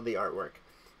to sell the artwork?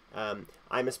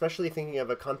 I'm especially thinking of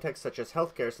a context such as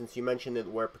healthcare, since you mentioned it,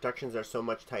 where protections are so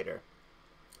much tighter.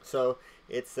 So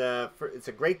it's a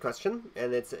great question,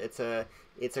 and it's a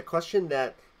question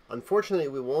that unfortunately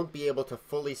we won't be able to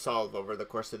fully solve over the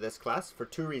course of this class for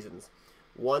two reasons.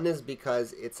 One is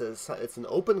because it's an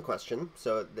open question,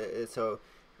 so there's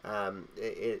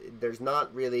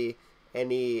not really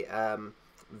any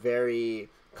very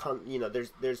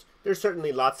there's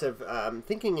certainly lots of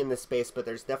thinking in this space, but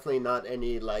there's definitely not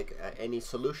any any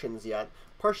solutions yet.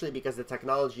 Partially because the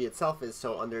technology itself is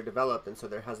so underdeveloped, and so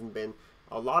there hasn't been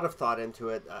a lot of thought into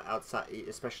it outside,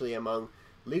 especially among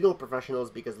legal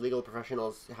professionals, because legal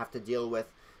professionals have to deal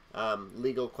with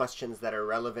legal questions that are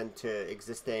relevant to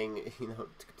existing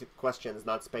to questions,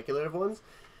 not speculative ones.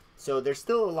 So there's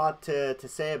still a lot to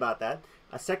say about that.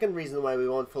 A second reason why we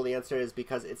won't fully answer is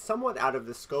because it's somewhat out of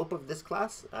the scope of this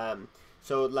class.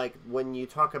 So like when you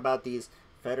talk about these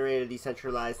federated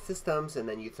decentralized systems and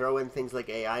then you throw in things like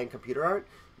AI and computer art,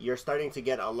 you're starting to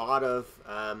get a lot of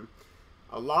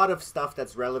stuff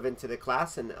that's relevant to the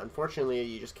class, and unfortunately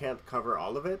you just can't cover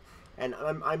all of it. And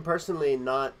I'm personally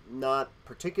not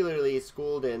particularly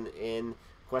schooled in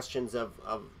questions of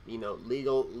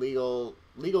legal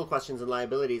questions and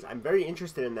liabilities. I'm very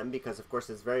interested in them because of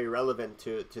course it's very relevant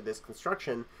to this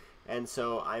construction, and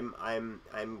so I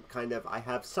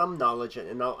have some knowledge,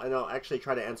 and I'll actually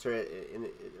try to answer it in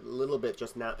a little bit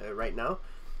just now right now.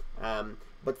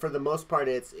 But for the most part,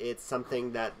 it's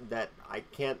something that I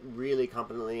can't really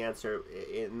competently answer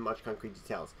in much concrete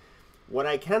details. What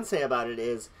I can say about it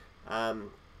is,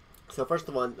 so first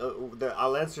of all,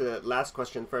 I'll answer the last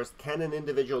question first. Can an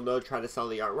individual node try to sell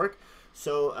the artwork?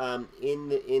 So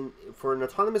for an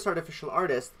autonomous artificial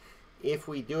artist, if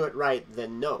we do it right,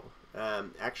 then no.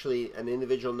 Actually, an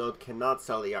individual node cannot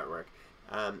sell the artwork,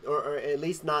 or at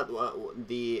least not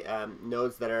the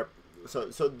nodes that are. So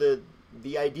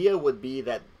the idea would be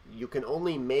that you can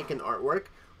only make an artwork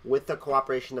with the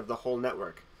cooperation of the whole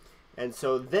network, and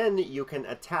so then you can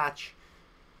attach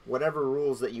whatever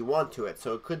rules that you want to it.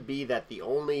 So it could be that the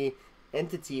only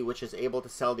entity which is able to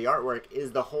sell the artwork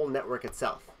is the whole network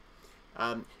itself.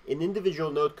 An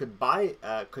individual node could buy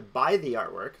the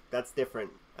artwork. That's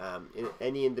different.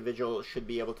 Any individual should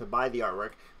be able to buy the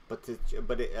artwork,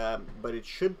 but it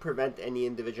should prevent any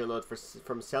individual node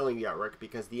from selling the artwork,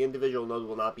 because the individual node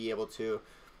will not be able to,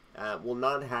 will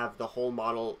not have the whole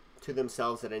model to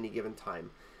themselves at any given time,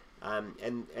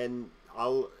 and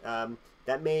I'll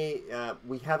that may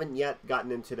we haven't yet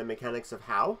gotten into the mechanics of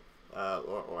how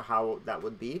or how that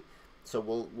would be, so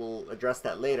we'll address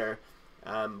that later.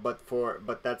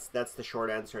 But that's the short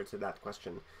answer to that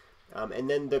question. And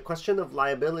then the question of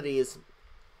liabilities,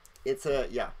 it's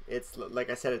like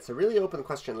I said, it's a really open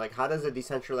question. Like, how does a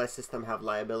decentralized system have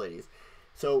liabilities?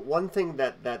 So one thing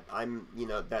that I'm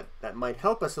that might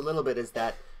help us a little bit is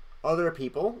that other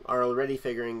people are already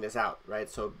figuring this out, right?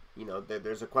 So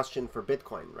there's a question for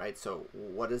Bitcoin, right? So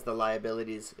what is the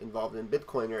liabilities involved in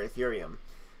Bitcoin or Ethereum?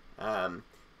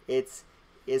 It's,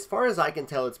 as far as I can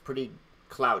tell, it's pretty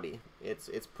cloudy.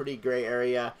 It's pretty gray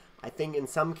area. I think in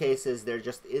some cases there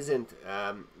just isn't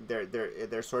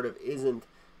there sort of isn't.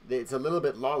 It's a little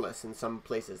bit lawless in some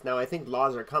places. Now I think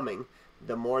laws are coming.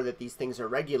 The more that these things are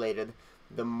regulated,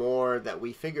 the more that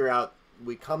we figure out,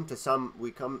 we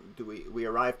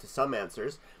arrive to some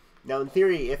answers. Now in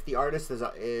theory, if this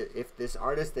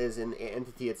artist is an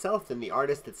entity itself, then the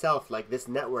artist itself, like this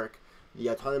network, the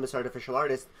autonomous artificial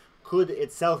artist, could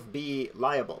itself be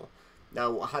liable.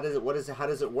 Now, how does it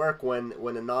work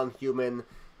when a non-human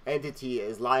entity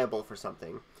is liable for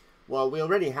something? Well, we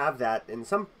already have that to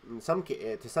some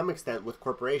extent with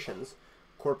corporations.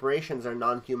 Corporations are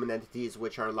non-human entities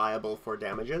which are liable for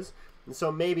damages, and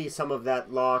so maybe some of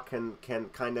that law can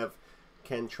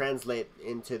translate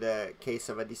into the case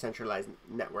of a decentralized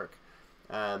network,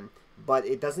 but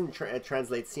it doesn't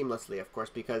translate seamlessly, of course,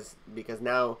 because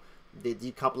now the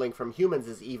decoupling from humans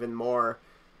is even more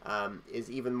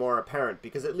apparent,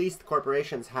 because at least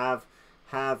corporations have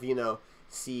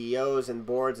CEOs and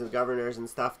boards and governors and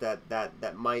stuff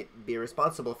that might be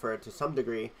responsible for it to some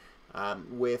degree.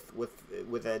 With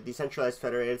a decentralized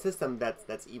federated system,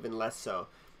 that's even less so,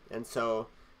 and so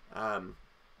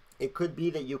it could be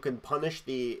that you can punish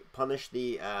the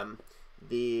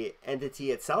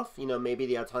entity itself. Maybe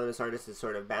the autonomous artist is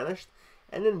sort of banished,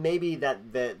 and then maybe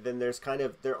then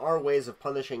there are ways of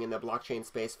punishing in the blockchain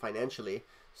space financially.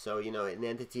 So an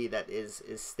entity that is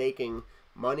staking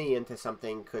money into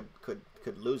something could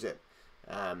lose it,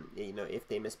 if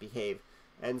they misbehave.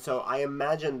 And so I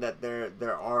imagine that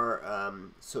there are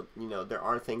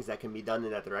things that can be done in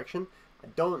that direction. I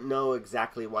don't know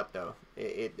exactly what though.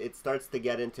 It starts to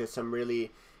get into some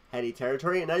really heady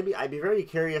territory, and I'd be very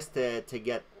curious to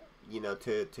get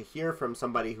to hear from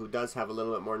somebody who does have a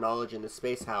little bit more knowledge in the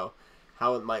space how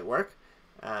it might work,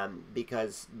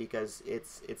 because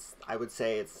it's I would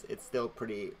say it's still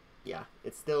pretty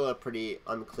it's still a pretty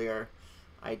unclear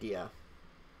idea.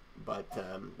 But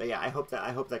yeah, I hope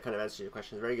that kind of answers your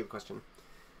question. It's a very good question.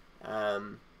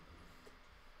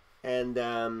 And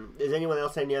is anyone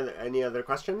else any other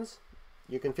questions?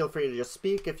 You can feel free to just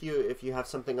speak if you have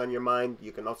something on your mind.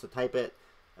 You can also type it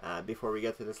before we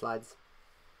get to the slides.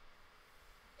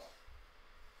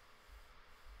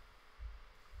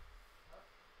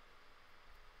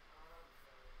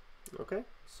 Okay,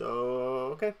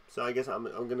 so I guess I'm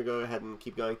gonna go ahead and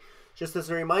keep going. Just as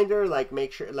a reminder, like,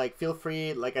 make sure, like, feel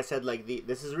free, like I said, like,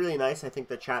 this is really nice. I think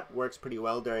the chat works pretty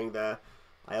well during the,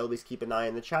 I always keep an eye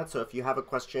on the chat. So if you have a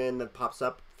question that pops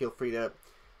up, feel free to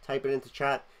type it into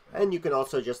chat. And you can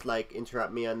also just, like,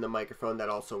 interrupt me on the microphone. That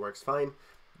also works fine.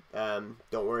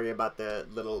 Don't worry about the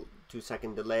little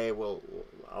 2-second delay.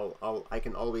 I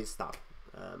can always stop.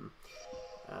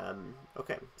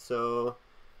 Okay, so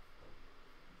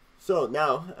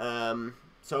now,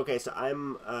 okay, so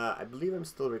I believe I'm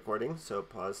still recording, so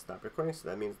pause, stop recording, so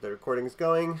that means the recording is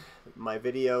going, my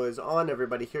video is on,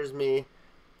 everybody hears me,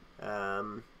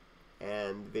 and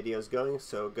video is going,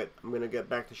 so good. I'm going to get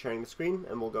back to sharing the screen,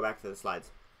 and we'll go back to the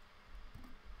slides.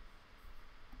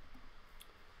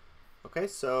 Okay,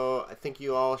 so I think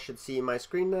you all should see my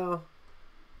screen now.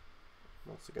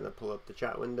 I'm also going to pull up the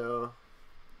chat window.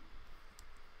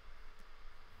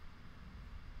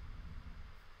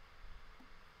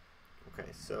 Okay,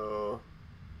 so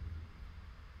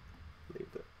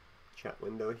leave the chat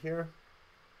window here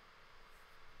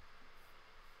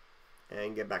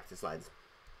and get back to slides.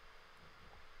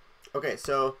 Okay,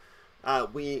 so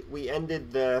we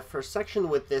ended the first section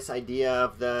with this idea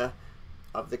of the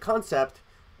concept,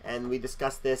 and we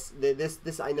discussed this.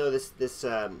 I know this is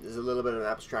a little bit of an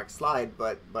abstract slide,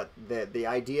 but the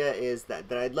idea is that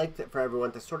I'd like for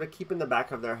everyone to sort of keep in the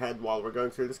back of their head while we're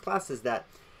going through this class is that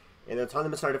an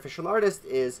autonomous artificial artist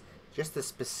is just a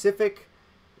specific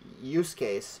use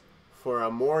case for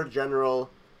a more general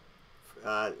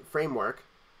framework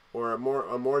or a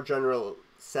more general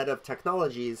set of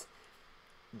technologies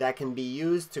that can be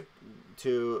used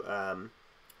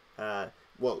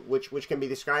which can be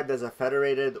described as a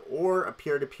federated or a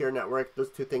peer-to-peer network. Those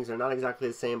two things are not exactly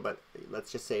the same, but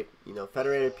let's just say,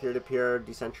 federated, peer-to-peer,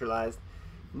 decentralized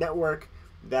network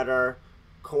that are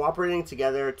cooperating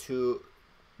together to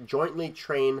jointly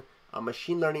train a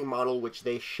machine learning model which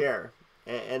they share,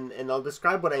 and I'll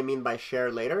describe what I mean by share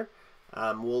later.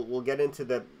 We'll get into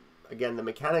the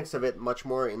mechanics of it much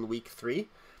more in week 3,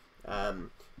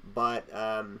 but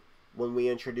when we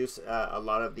introduce a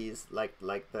lot of these like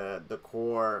the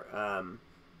core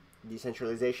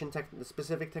decentralization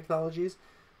specific technologies,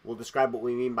 we'll describe what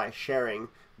we mean by sharing,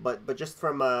 but just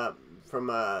from a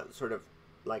sort of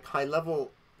like high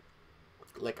level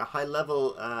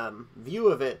view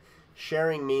of it,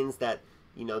 sharing means that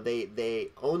they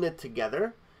own it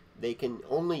together, they can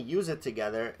only use it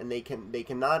together, and they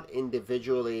cannot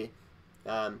individually,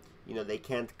 they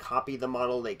can't copy the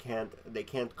model, they can't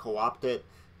co-opt it.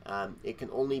 It can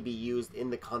only be used in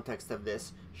the context of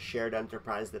this shared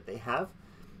enterprise that they have,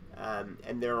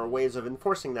 and there are ways of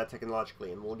enforcing that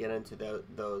technologically, and we'll get into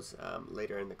those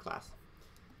later in the class.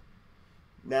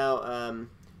 Now,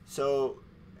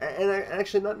 and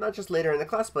actually not just later in the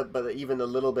class, but even a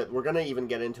little bit. We're going to even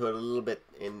get into it a little bit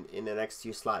in the next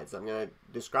few slides. I'm going to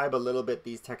describe a little bit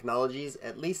these technologies,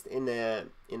 at least in a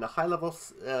high level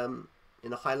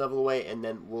way, and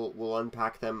then we'll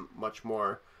unpack them much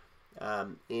more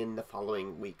in the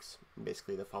following weeks,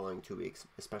 basically the following 2 weeks,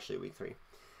 especially week 3.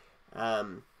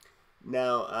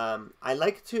 Now, I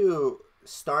like to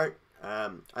start.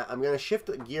 I'm going to shift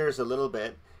gears a little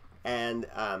bit and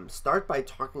start by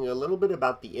talking a little bit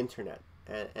about the internet.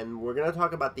 And we're going to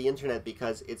talk about the internet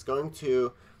because it's going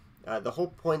to, the whole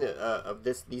point of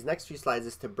these next few slides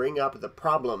is to bring up the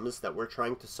problems that we're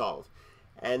trying to solve.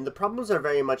 And the problems are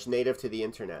very much native to the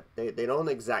internet. They don't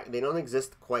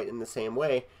exist quite in the same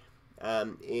way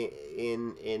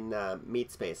in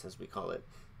meat space, as we call it.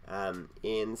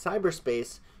 In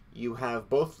cyberspace, you have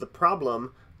both the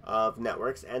problem of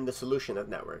networks and the solution of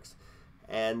networks.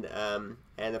 And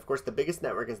of course, the biggest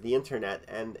network is the internet.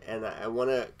 And I want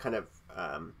to kind of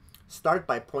start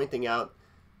by pointing out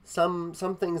some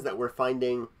things that we're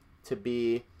finding to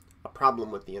be a problem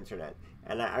with the internet.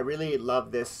 And I really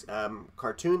love this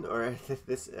cartoon, or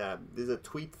this is a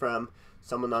tweet from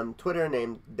someone on Twitter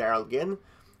named Daryl Ginn,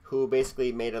 who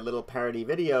basically made a little parody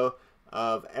video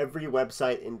of every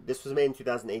website. This was made in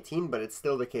 2018, but it's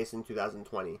still the case in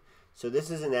 2020. So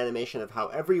this is an animation of how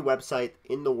every website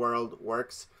in the world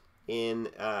works in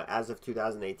as of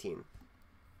 2018.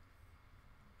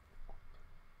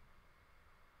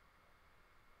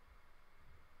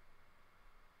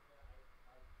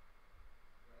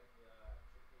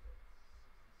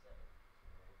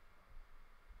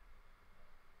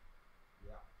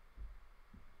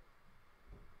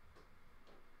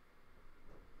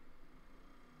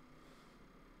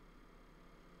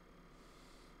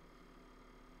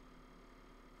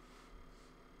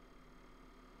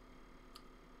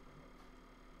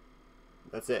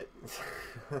 That's it.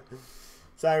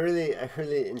 So I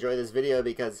really enjoy this video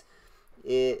because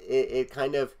it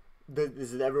kind of,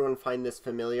 does everyone find this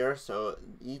familiar? So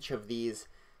each of these,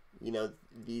 you know,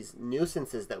 these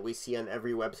nuisances that we see on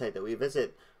every website that we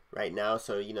visit right now.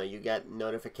 So, you know, you get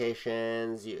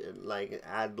notifications, you like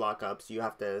ad block-ups, you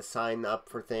have to sign up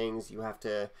for things, you have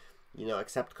to, you know,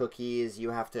 accept cookies,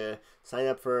 you have to sign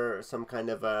up for some kind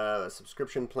of a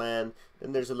subscription plan,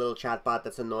 then there's a little chat bot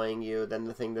that's annoying you, then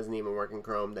the thing doesn't even work in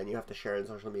Chrome, then you have to share it in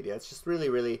social media. It's just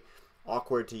really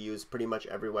awkward to use pretty much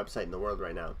every website in the world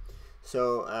right now.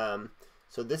 So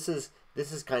so this is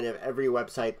kind of every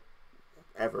website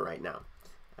ever right now.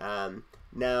 Well,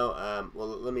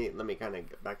 let me kind of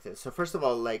get back to this. So first of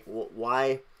all, like,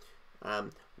 why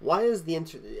is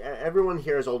the everyone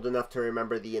here is old enough to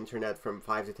remember the internet from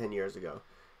 5 to 10 years ago.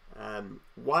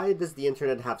 Why does the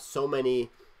internet have so many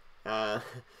why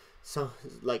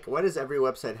does every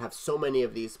website have so many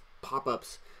of these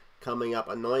pop-ups coming up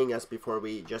annoying us before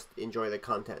we just enjoy the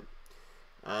content?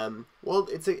 Well,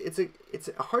 it's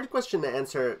a hard question to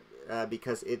answer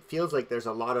because it feels like there's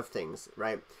a lot of things,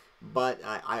 right? But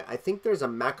I think there's a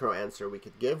macro answer we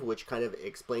could give which kind of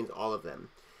explains all of them.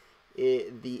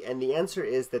 The answer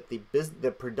is that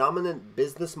the predominant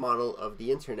business model of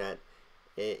the internet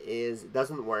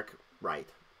doesn't work right,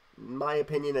 in my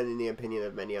opinion and in the opinion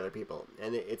of many other people,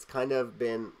 and it's kind of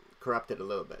been corrupted a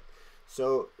little bit.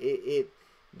 So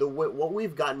what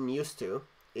we've gotten used to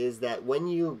is that when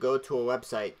you go to a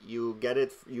website, you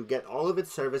get all of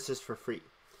its services for free,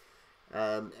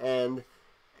 and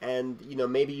you know,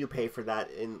 maybe you pay for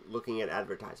that in looking at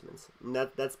advertisements. And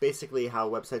that's basically how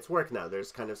websites work now.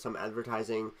 There's kind of some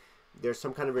advertising, there's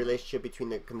some kind of relationship between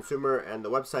the consumer and the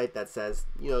website that says,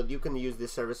 you know, you can use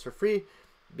this service for free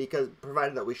because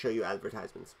provided that we show you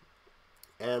advertisements.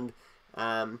 And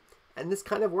this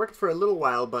kind of worked for a little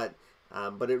while, but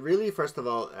it really, first of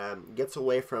all, gets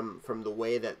away from the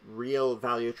way that real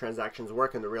value transactions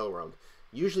work in the real world.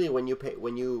 Usually when you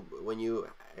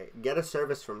get a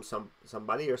service from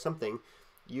somebody or something,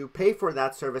 you pay for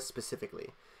that service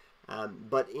specifically.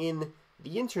 But in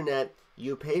the internet,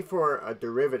 you pay for a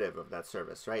derivative of that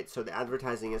service, right? So the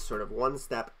advertising is sort of one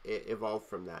step evolved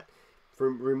from that,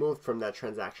 removed from that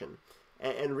transaction.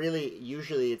 And really,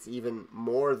 usually it's even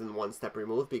more than one step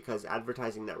removed because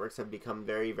advertising networks have become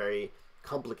very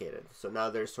complicated. So now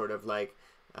there's sort of like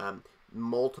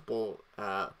multiple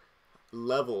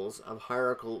levels of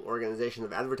hierarchical organization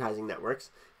of advertising networks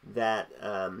that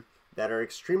are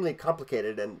extremely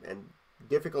complicated and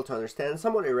difficult to understand, and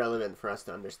somewhat irrelevant for us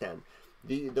to understand.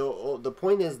 The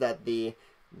point is that the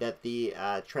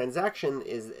transaction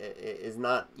is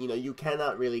not, you know, you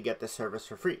cannot really get the service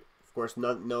for free. Of course,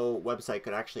 no website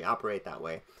could actually operate that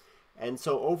way. And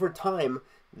so over time,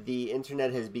 the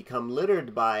internet has become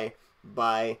littered by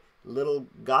little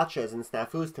gotchas and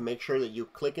snafus to make sure that you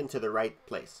click into the right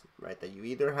place, right? That you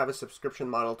either have a subscription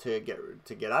model to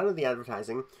get out of the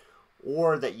advertising,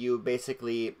 or that you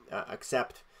basically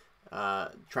accept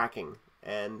tracking.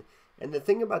 And the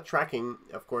thing about tracking,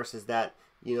 of course, is that,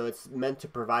 you know, it's meant to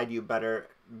provide you better,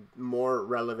 more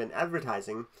relevant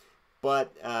advertising,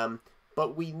 but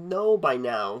we know by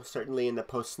now, certainly in the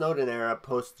post-Snowden era,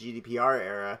 post-GDPR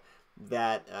era,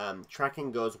 that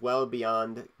tracking goes well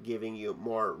beyond giving you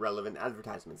more relevant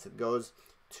advertisements. It goes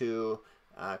to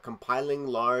compiling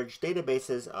large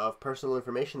databases of personal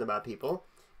information about people,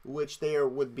 which they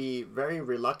would be very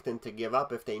reluctant to give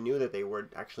up if they knew that they were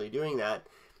actually doing that,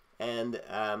 and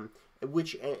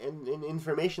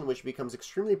information which becomes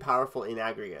extremely powerful in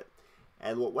aggregate.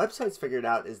 And what websites figured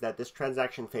out is that this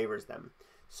transaction favors them.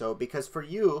 So because for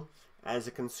you as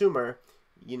a consumer,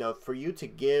 you know, for you to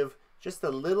give just a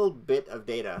little bit of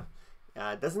data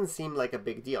doesn't seem like a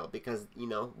big deal, because, you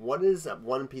know, what is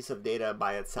one piece of data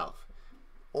by itself?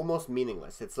 Almost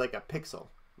meaningless. It's like a pixel.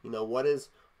 You know, what is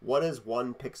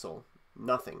one pixel?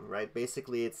 Nothing, right?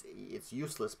 Basically, it's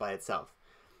useless by itself.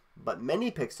 But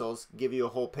many pixels give you a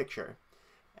whole picture,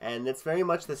 and it's very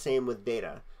much the same with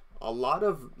data. A lot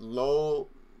of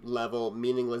low-level,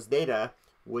 meaningless data,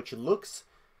 which looks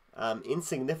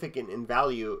insignificant in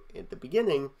value at the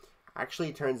beginning,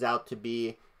 actually turns out to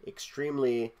be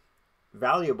extremely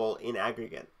valuable in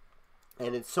aggregate.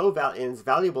 And it's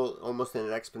valuable almost in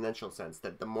an exponential sense,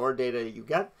 that the more data you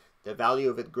get, the value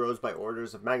of it grows by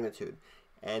orders of magnitude,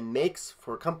 and makes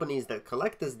for companies that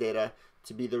collect this data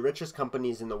to be the richest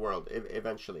companies in the world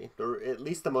eventually, or at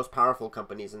least the most powerful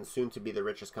companies, and soon to be the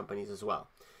richest companies as well.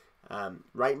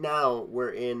 Right now,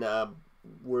 we're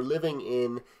living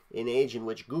in an age in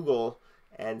which Google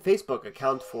and Facebook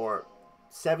account for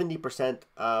 70%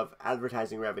 of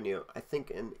advertising revenue, I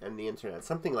think, in the internet,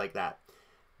 something like that.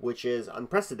 which is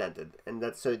unprecedented. And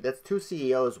that's two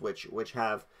CEOs which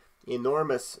have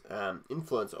enormous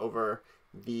influence over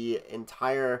the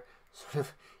entire sort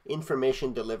of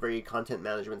information delivery, content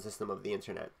management system of the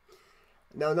internet.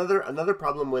 Now, another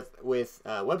problem with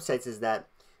websites is that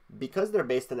because they're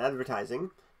based on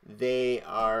advertising, they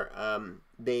are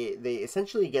they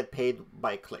essentially get paid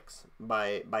by clicks,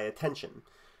 by attention.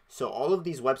 So all of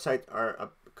these websites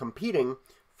are competing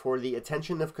for the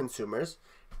attention of consumers,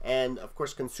 and of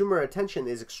course, consumer attention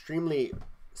is extremely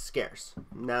scarce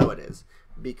nowadays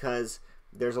because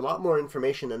there's a lot more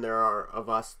information than there are of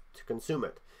us to consume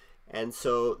it. And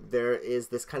so there is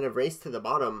this kind of race to the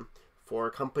bottom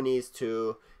for companies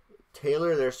to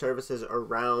tailor their services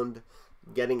around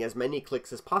getting as many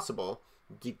clicks as possible.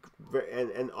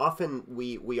 And often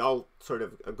we all sort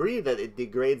of agree that it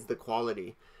degrades the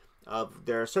quality of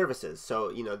their services. So,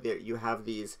 you know, there you have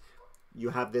this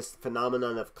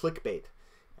phenomenon of clickbait,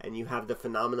 and you have the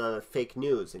phenomenon of fake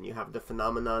news, and you have the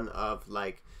phenomenon of,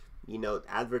 like, you know,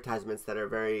 advertisements that are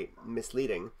very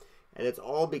misleading. And it's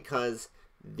all because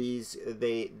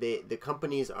the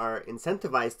companies are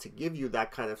incentivized to give you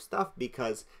that kind of stuff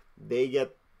because they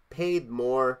get paid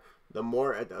more the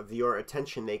more of your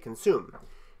attention they consume.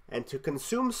 And to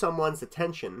consume someone's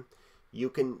attention, you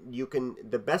can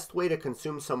the best way to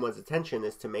consume someone's attention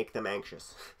is to make them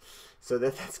anxious. So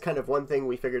that's kind of one thing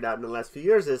we figured out in the last few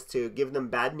years, is to give them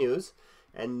bad news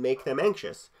and make them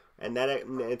anxious. And that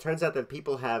it turns out that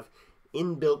people have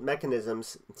inbuilt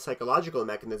mechanisms, psychological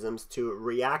mechanisms, to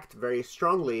react very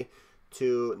strongly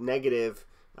to negative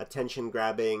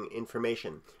attention-grabbing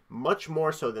information, much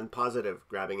more so than positive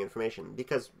grabbing information.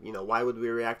 Because, you know, why would we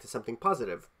react to something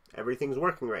positive? Everything's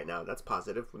working right now. That's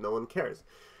positive. No one cares.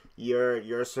 You're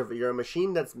a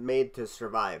machine that's made to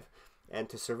survive, and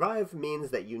to survive means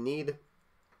that you need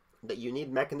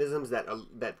mechanisms that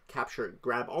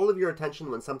grab all of your attention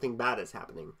when something bad is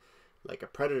happening, like a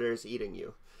predator is eating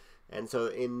you. And so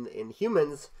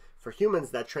for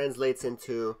humans, that translates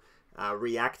into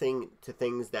reacting to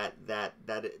things that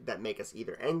make us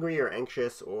either angry or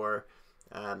anxious, or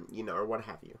or what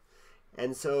have you.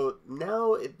 And so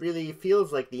now it really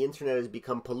feels like the internet has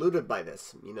become polluted by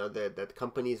this. You know, that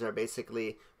companies are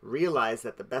basically realize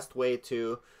that the best way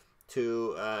to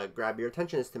grab your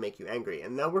attention is to make you angry.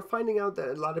 And now we're finding out that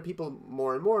a lot of people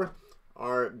more and more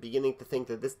are beginning to think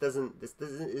that this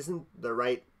isn't the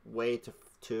right way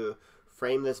to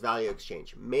frame this value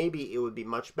exchange. Maybe it would be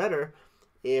much better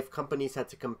if companies had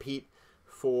to compete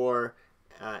for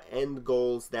end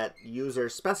goals that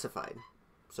users specified.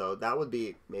 So that would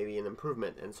be maybe an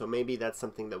improvement, and so maybe that's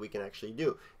something that we can actually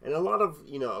do. And a lot of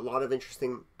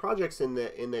interesting projects in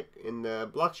the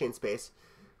blockchain space,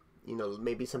 you know,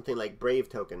 maybe something like Brave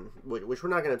Token, which we're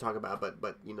not going to talk about,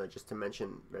 but you know, just to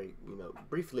mention very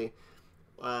briefly,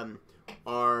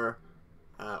 or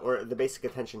the basic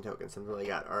attention token, something like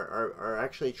that, are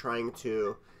actually trying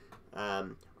to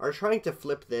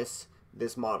flip this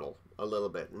model a little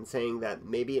bit, and saying that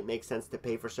maybe it makes sense to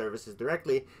pay for services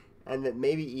directly, and that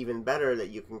maybe even better that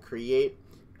you can create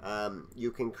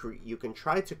you can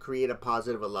try to create a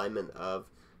positive alignment of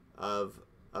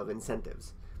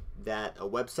incentives, that a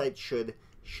website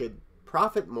should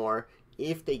profit more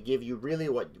if they give you really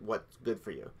what's good for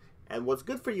you. And what's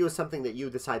good for you is something that you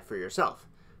decide for yourself.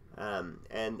 And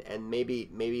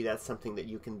maybe that's something that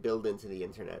you can build into the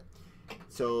internet.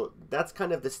 So that's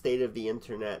kind of the state of the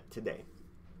internet today.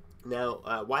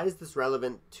 Now, why is this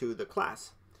relevant to the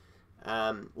class?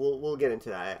 We'll get into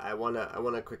that. I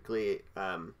wanna quickly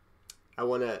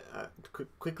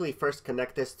quickly first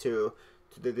connect this to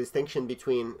the distinction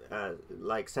between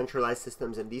like centralized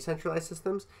systems and decentralized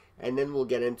systems, and then we'll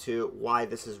get into why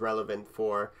this is relevant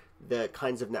for the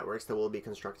kinds of networks that we'll be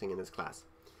constructing in this class.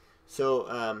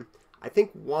 So I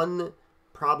think one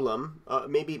problem,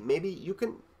 maybe you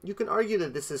can argue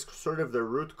that this is sort of the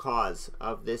root cause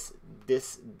of this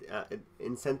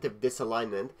incentive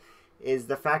disalignment, is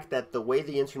the fact that the way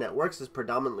the internet works is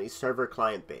predominantly server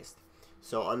client based.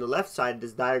 So on the left side,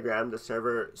 this diagram, the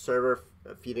server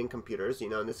feeding computers, you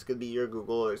know, and this could be your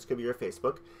Google or this could be your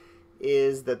Facebook,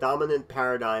 is the dominant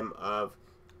paradigm of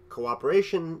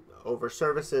cooperation over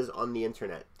services on the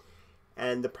internet.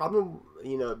 And the problem,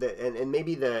 you know, that and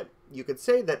maybe you could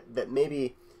say that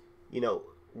maybe, you know,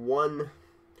 one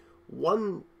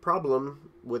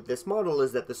problem with this model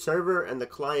is that the server and the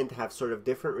client have sort of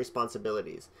different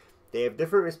responsibilities. They have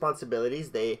different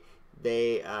responsibilities. They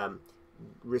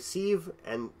receive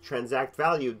and transact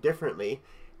value differently,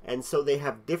 and so they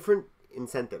have different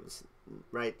incentives,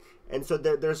 right? And so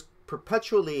there's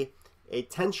perpetually a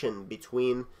tension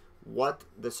between what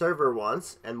the server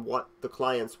wants and what the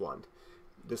clients want.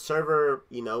 the server,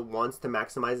 wants to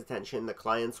maximize attention. The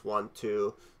clients want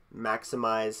to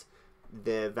maximize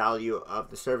the value of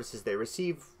the services they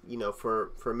receive,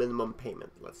 for minimum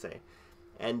payment, let's say.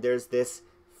 And there's this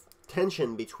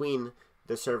tension between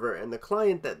the server and the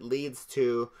client that leads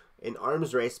to an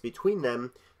arms race between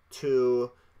them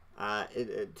to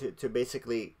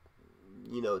basically,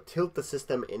 tilt the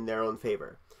system in their own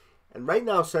favor. And right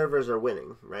now, servers are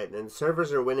winning, right? And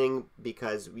servers are winning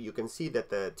because you can see that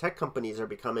the tech companies are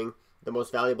becoming the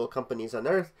most valuable companies on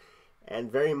earth,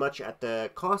 and very much at the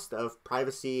cost of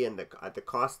privacy and at the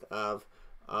cost of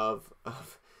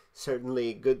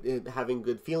certainly having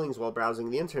good feelings while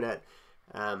browsing the internet,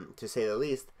 to say the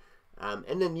least.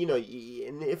 And then,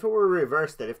 if it were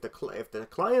reversed, that if the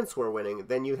clients were winning,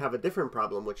 then you'd have a different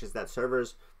problem, which is that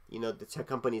servers, the tech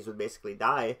companies would basically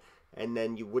die, and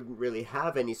then you wouldn't really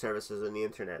have any services on the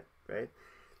internet, right?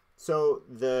 So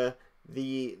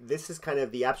this is kind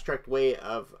of the abstract way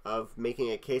of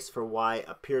making a case for why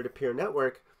a peer-to-peer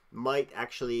network might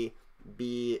actually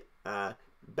be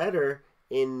better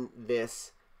in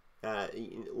this.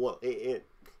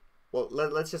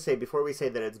 Let's just say, before we say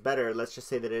that it's better, let's just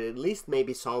say that it at least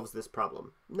maybe solves this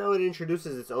problem. Now it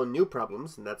introduces its own new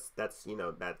problems, and that's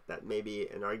that may be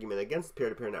an argument against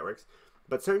peer-to-peer networks,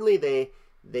 but certainly they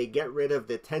get rid of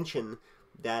the tension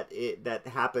that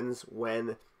happens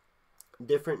when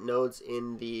different nodes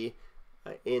in the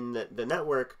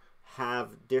network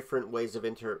have different ways of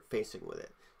interfacing with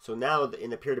it. So now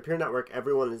in a peer-to-peer network,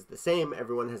 everyone is the same.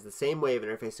 Everyone has the same way of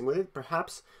interfacing with it.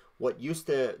 Perhaps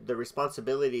the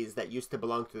responsibilities that used to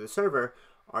belong to the server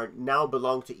are now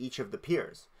belong to each of the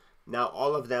peers. Now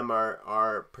all of them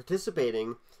are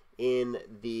participating in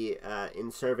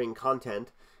in serving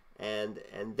content, and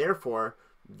therefore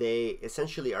they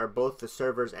essentially are both the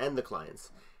servers and the clients,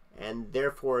 and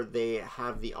therefore they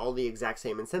have all the exact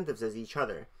same incentives as each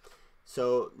other.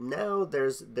 So now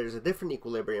there's a different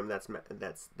equilibrium that's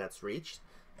reached,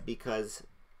 because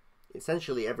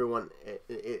essentially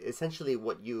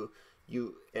what you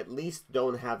at least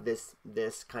don't have this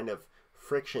kind of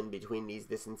friction between these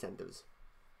disincentives.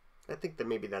 I think that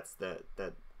maybe that's the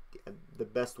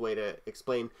best way to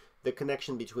explain the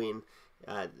connection between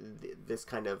this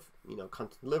kind of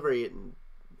content delivery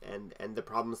and the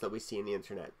problems that we see in the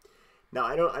internet. Now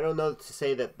I don't know to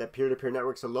say that peer-to-peer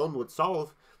networks alone would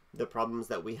solve the problems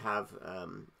that we have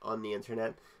on the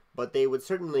internet, but they would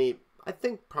certainly, I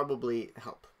think, probably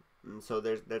help. And so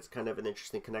that's kind of an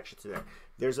interesting connection to there.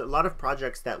 There's a lot of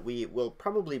projects that we will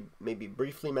probably maybe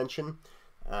briefly mention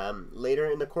later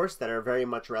in the course that are very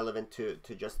much relevant to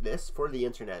just this for the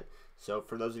internet. So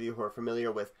for those of you who are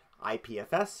familiar with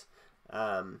IPFS,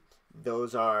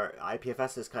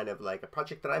 IPFS is kind of like a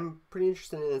project that I'm pretty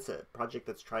interested in. It's a project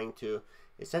that's trying to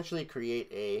essentially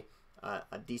create a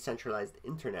decentralized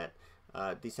internet,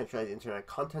 decentralized internet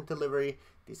content delivery,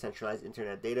 decentralized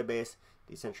internet database,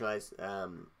 decentralized,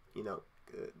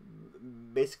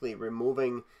 basically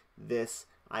removing this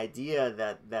idea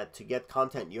that to get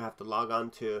content you have to log on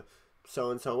to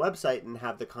so-and-so website and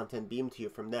have the content beamed to you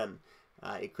from them.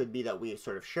 It could be that we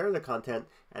sort of share the content,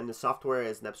 and the software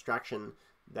is an abstraction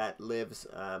that lives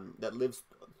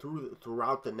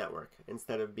throughout the network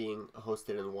instead of being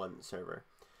hosted in one server.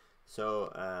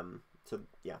 So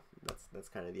yeah, that's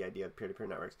kind of the idea of peer-to-peer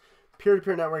networks.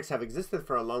 Peer-to-peer networks have existed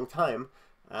for a long time.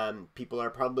 People are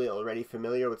probably already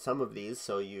familiar with some of these.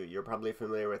 So you're probably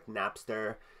familiar with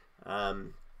Napster.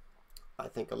 I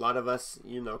think a lot of us,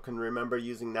 can remember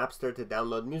using Napster to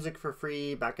download music for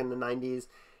free back in the 90s,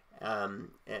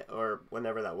 or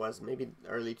whenever that was, maybe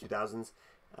early 2000s.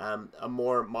 A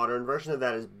more modern version of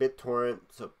that is BitTorrent.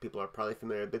 So people are probably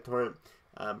familiar with BitTorrent.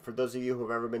 For those of you who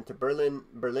have ever been to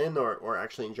Berlin, or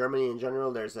actually in Germany in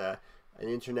general, there's an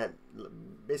internet,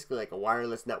 basically like a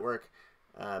wireless network.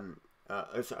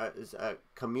 It's a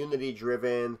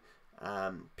community-driven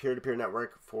peer-to-peer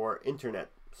network for internet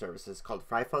services called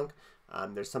Freifunk.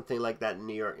 There's something like that in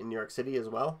New York City as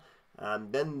well.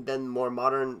 Then more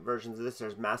modern versions of this,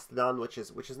 there's Mastodon, which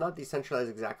is not decentralized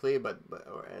exactly, but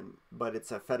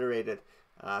it's a federated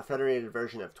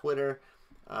version of Twitter.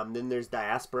 Then there's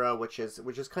Diaspora, which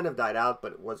is kind of died out,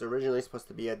 but was originally supposed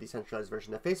to be a decentralized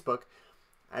version of Facebook.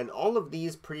 And all of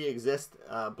these pre-exist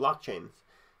blockchains.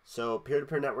 So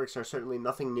peer-to-peer networks are certainly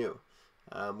nothing new.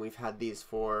 We've had these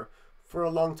for a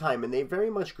long time, and they very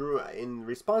much grew in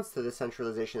response to the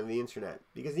centralization of the internet,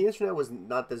 because the internet was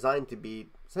not designed to be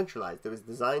centralized. It was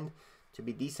designed to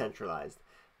be decentralized.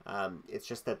 It's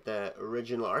just that the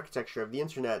original architecture of the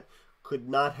internet could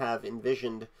not have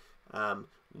envisioned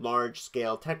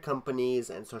large-scale tech companies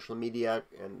and social media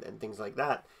and things like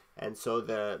that. And so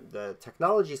the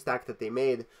technology stack that they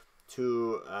made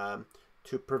to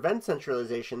to prevent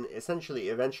centralization essentially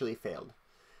eventually failed.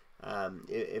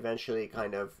 Eventually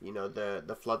kind of, you know,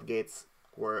 the floodgates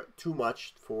were too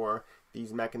much for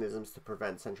these mechanisms to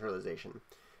prevent centralization.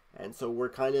 And so we're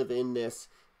kind of in this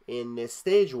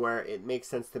stage where it makes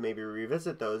sense to maybe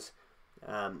revisit those,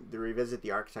 revisit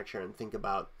the architecture and think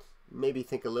a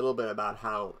little bit about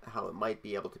how it might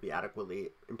be able to be adequately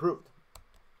improved.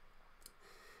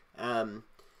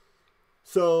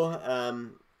 So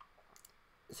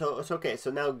okay.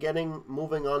 So now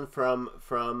moving on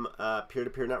from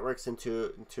peer-to-peer networks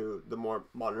into the more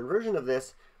modern version of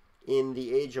this, in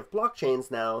the age of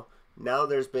blockchains now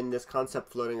there's been this concept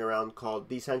floating around called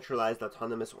decentralized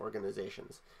autonomous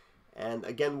organizations. And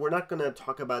again, we're not going to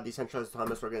talk about decentralized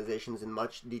autonomous organizations in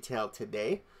much detail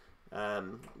today.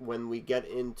 When we get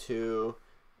into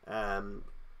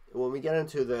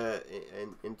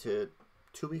into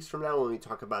 2 weeks from now, when we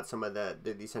talk about some of the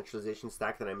decentralization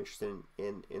stack that I'm interested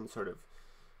in sort of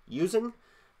using,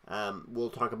 we'll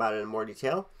talk about it in more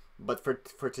detail. But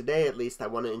for today, at least, I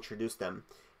want to introduce them.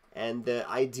 And the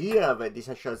idea of a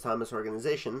decentralized autonomous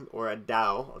organization, or a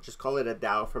DAO, I'll just call it a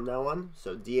DAO from now on,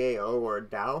 so DAO or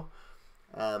DAO.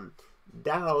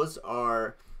 DAOs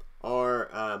are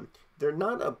they're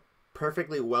not a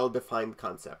perfectly well-defined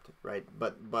concept, right?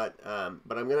 But I'm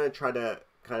going to try to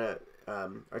kind of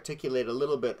articulate a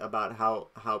little bit about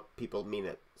how people mean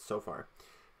it so far.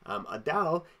 A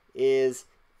DAO is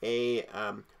a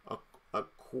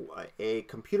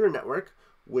computer network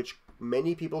which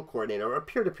many people coordinate over, a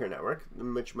peer-to-peer network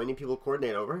which many people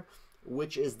coordinate over,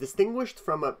 which is distinguished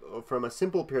from a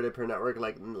simple peer-to-peer network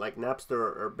like Napster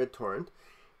or BitTorrent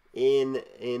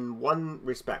in one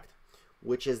respect,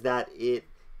 which is that it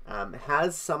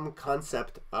has some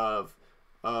concept of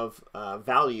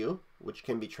value which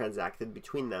can be transacted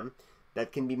between them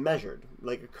that can be measured,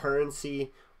 like a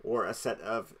currency or a set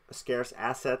of scarce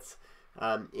assets.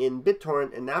 In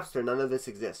BitTorrent and Napster, none of this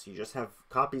exists. You just have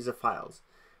copies of files.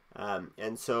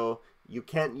 And so you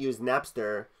can't use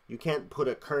Napster, you can't put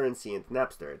a currency into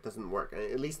Napster. It doesn't work,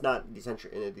 at least not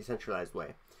in a decentralized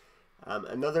way.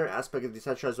 Another aspect of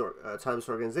decentralized autonomous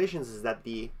organizations is that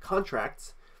the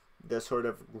contracts, the sort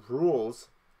of rules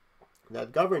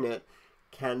that govern it,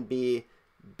 can be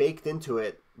baked into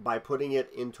it by putting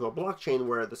it into a blockchain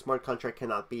where the smart contract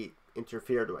cannot be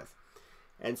interfered with.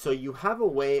 And so you have a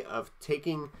way of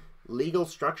taking legal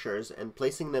structures and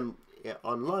placing them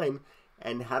online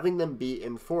and having them be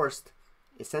enforced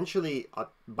essentially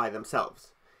by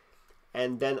themselves,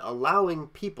 and then allowing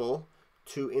people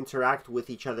to interact with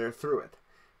each other through it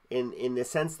in the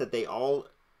sense that they all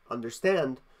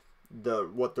understand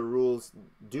what the rules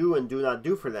do and do not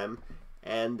do for them,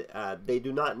 and they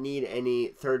do not need any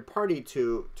third party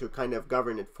to kind of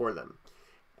govern it for them.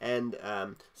 And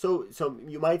so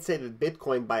you might say that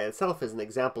Bitcoin by itself is an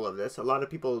example of this. A lot of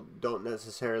people don't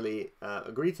necessarily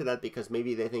agree to that because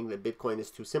maybe they think that Bitcoin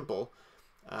is too simple.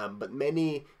 But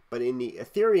in the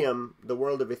Ethereum, the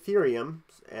world of Ethereum,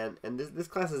 and this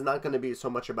class is not going to be so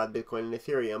much about Bitcoin and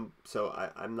Ethereum, so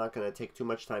I'm not going to take too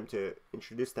much time to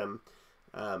introduce them.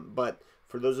 But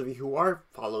for those of you who are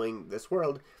following this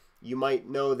world, you might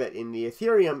know that in the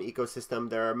Ethereum ecosystem,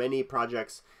 there are many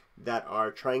projects that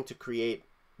are trying to create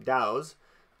DAOs,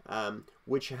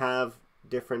 which have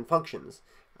different functions.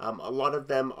 A lot of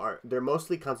them they're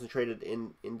mostly concentrated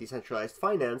in decentralized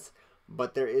finance,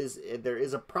 but there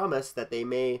is a promise that they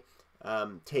may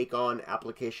take on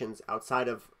applications outside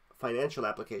of financial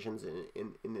applications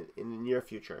in the near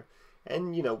future.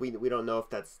 And you know, we don't know if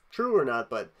that's true or not,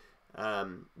 but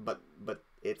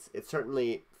it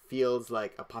certainly feels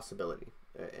like a possibility,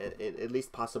 at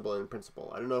least possible in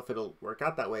principle. I don't know if it'll work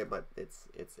out that way, but it's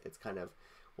kind of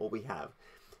what we have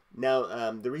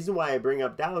now. The reason why I bring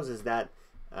up DAOs is that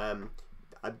a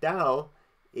DAO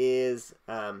is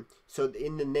so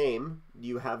in the name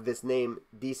you have this name,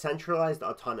 decentralized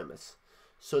autonomous.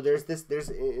 So there's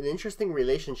an interesting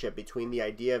relationship between the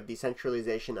idea of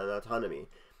decentralization and autonomy,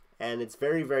 and it's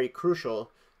very, very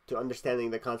crucial to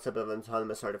understanding the concept of an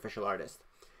autonomous artificial artist.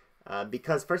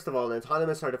 Because first of all, an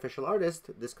autonomous artificial artist,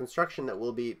 this construction that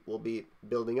we'll be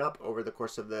building up over the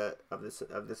course of the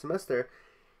semester,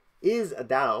 is a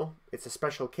DAO. It's a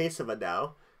special case of a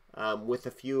DAO with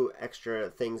a few extra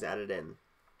things added in.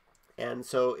 And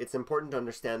so it's important to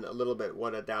understand a little bit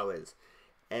what a DAO is.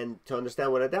 And to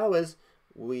understand what a DAO is,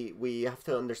 we have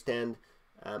to understand.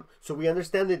 So we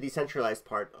understand the decentralized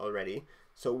part already.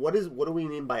 So what do we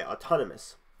mean by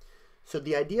autonomous? So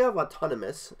the idea of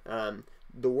autonomous,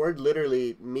 the word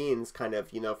literally means kind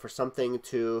of, you know, for something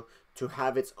to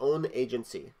have its own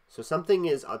agency. So something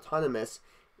is autonomous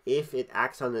if it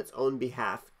acts on its own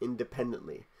behalf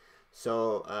independently.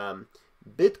 So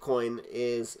Bitcoin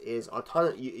is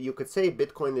autonomous. You could say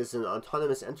Bitcoin is an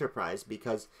autonomous enterprise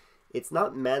because it's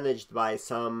not managed by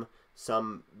some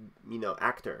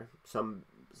actor, it's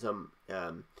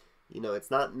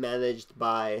not managed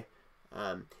by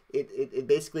it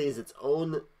basically is its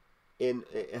own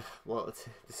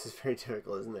this is very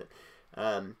difficult, isn't it?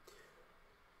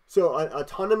 So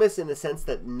autonomous in the sense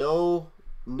that no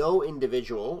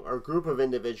individual or group of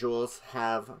individuals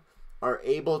are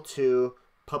able to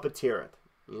puppeteer it,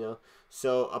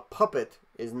 So a puppet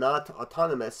is not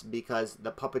autonomous because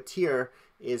the puppeteer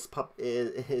is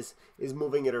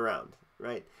moving it around,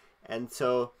 right? And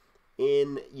so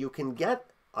you can get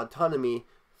autonomy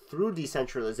through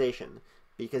decentralization,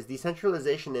 because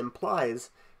decentralization implies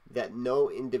that no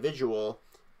individual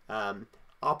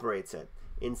operates it.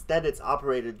 Instead, it's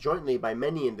operated jointly by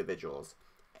many individuals,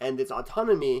 and its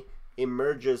autonomy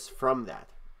emerges from that,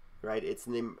 right?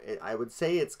 I would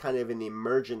say it's kind of an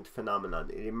emergent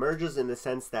phenomenon. It emerges in the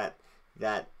sense that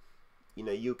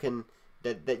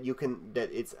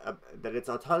its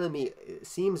autonomy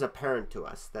seems apparent to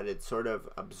us, that it's sort of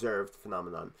observed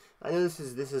phenomenon. I know this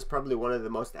is probably one of the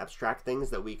most abstract things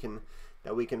that we can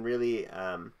really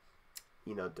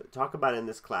talk about in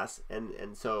this class,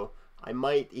 and so I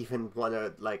might even want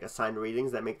to assign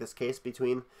readings that make this case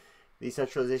between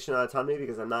decentralization and autonomy,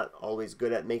 because I'm not always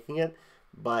good at making it,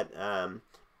 but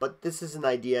this is an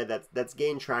idea that's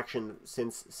gained traction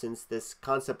since this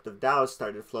concept of DAOs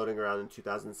started floating around in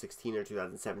 2016 or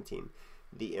 2017.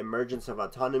 The emergence of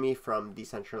autonomy from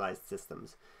decentralized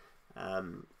systems,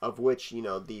 of which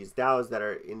these DAOs that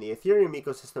are in the Ethereum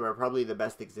ecosystem are probably the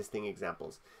best existing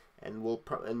examples, and we'll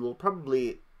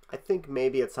probably, I think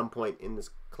maybe at some point in this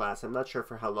class, I'm not sure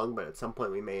for how long, but at some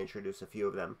point we may introduce a few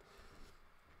of them.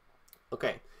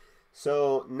 Okay.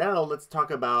 So now let's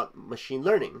talk about machine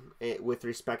learning with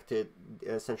respect to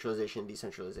centralization and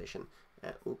decentralization.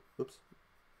 Oops,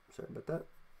 sorry about that.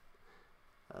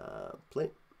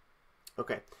 Play.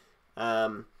 Okay.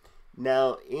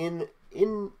 Now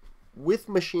with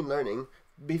machine learning,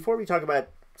 before we talk about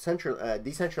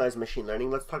decentralized machine learning,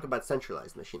 let's talk about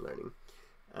centralized machine learning,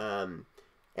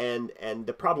 and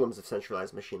the problems of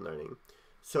centralized machine learning.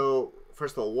 So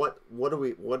first of all,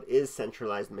 what is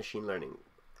centralized machine learning?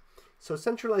 So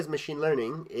centralized machine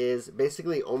learning is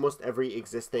basically almost every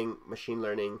existing machine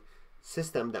learning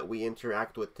system that we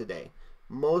interact with today.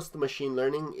 Most machine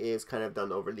learning is kind of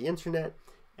done over the internet,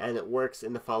 and it works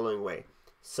in the following way.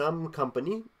 Some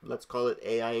company, let's call it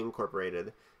AI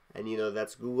Incorporated, and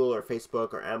that's Google or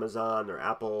Facebook or Amazon or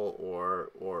Apple or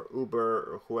Uber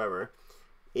or whoever,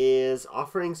 is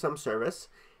offering some service,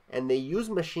 and they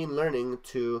use machine learning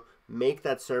to make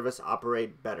that service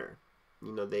operate better.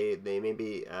 They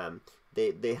maybe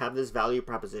they have this value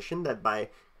proposition that by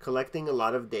collecting a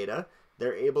lot of data,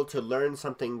 they're able to learn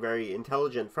something very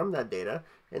intelligent from that data,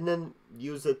 and then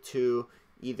use it to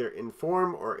either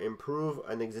inform or improve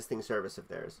an existing service of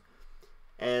theirs.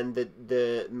 And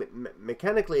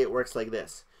mechanically it works like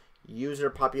this: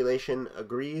 user population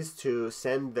agrees to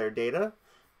send their data.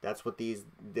 That's what these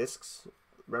disks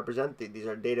represent. These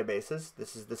are databases.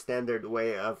 This is the standard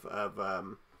way of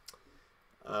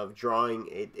drawing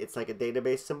it's like a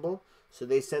database symbol. So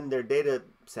they send their data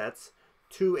sets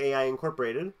to AI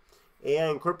Incorporated. AI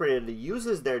Incorporated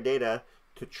uses their data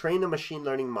to train a machine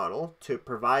learning model to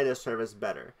provide a service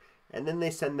better, and then they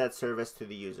send that service to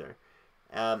the user.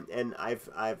 And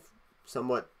I've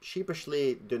somewhat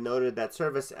sheepishly denoted that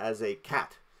service as a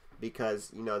cat,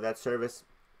 because that service,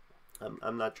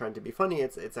 I'm not trying to be funny,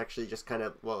 it's actually just kind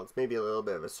of, it's maybe a little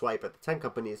bit of a swipe at the 10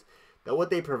 companies, that what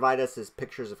they provide us is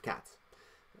pictures of cats.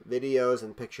 Videos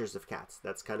and pictures of cats.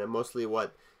 That's kind of mostly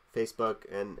what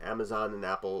Facebook and Amazon and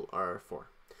Apple are for.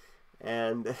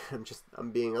 And I'm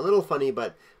being a little funny,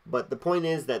 but the point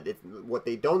is that what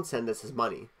they don't send us is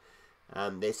money.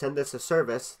 They send us a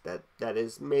service that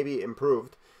is maybe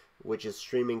improved, which is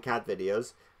streaming cat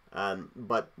videos.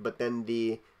 But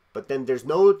then there's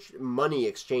no money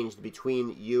exchanged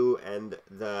between you and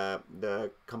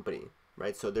the company,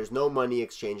 right? So there's no money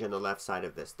exchange on the left side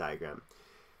of this diagram.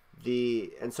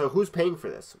 And so who's paying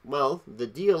for this? Well, the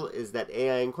deal is that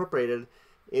AI Incorporated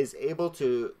is able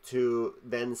to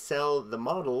then sell the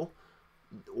model,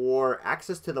 or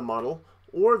access to the model,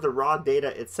 or the raw data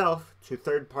itself to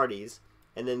third parties,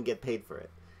 and then get paid for it.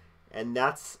 And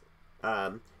that's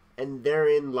and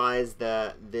therein lies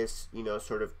this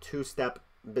sort of two-step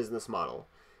business model,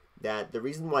 that the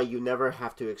reason why you never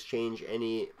have to exchange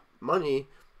any money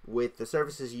with the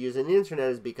services you use on the internet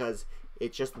is because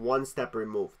it's just one step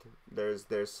removed. There's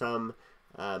some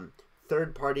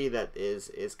third party that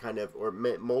is kind of, or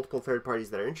multiple third parties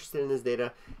that are interested in this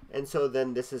data, and so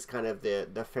then this is kind of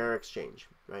the fair exchange,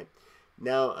 right?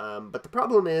 Now, but the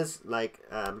problem is like,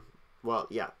 well,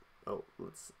 yeah. Oh,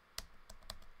 let's.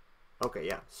 Okay,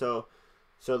 yeah. So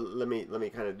let me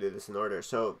kind of do this in order.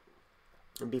 So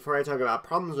before I talk about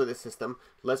problems with this system,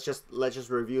 let's just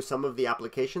review some of the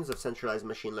applications of centralized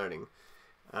machine learning.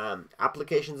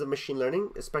 Applications of machine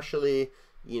learning, especially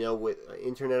with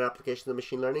internet applications of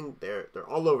machine learning, they're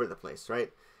all over the place,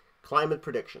 right? Climate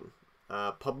prediction,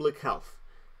 public health.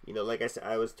 Like I said,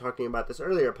 I was talking about this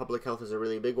earlier. Public health is a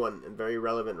really big one and very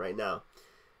relevant right now.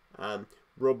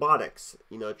 Robotics,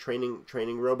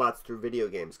 training robots through video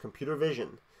games, computer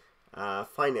vision,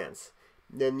 finance.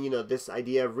 Then, this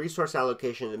idea of resource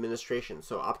allocation and administration,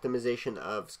 so optimization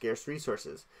of scarce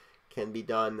resources can be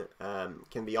done,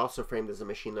 can be also framed as a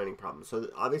machine learning problem. So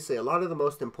obviously a lot of the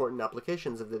most important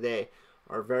applications of the day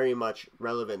are very much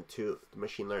relevant to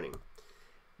machine learning.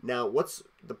 Now,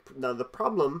 the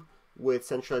problem with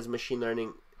centralized machine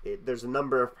learning? There's a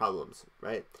number of problems,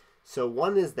 right? So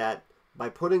one is that by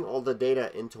putting all the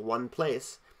data into one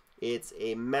place, it's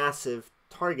a massive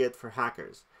target for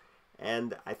hackers.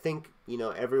 And I think,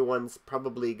 everyone's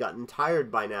probably gotten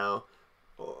tired by now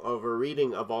of a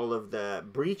reading of all of the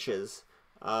breaches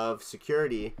of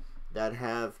security that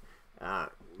have,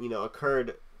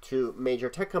 occurred to major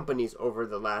tech companies over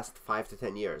the last 5 to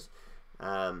 10 years.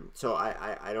 So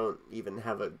I don't even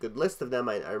have a good list of them.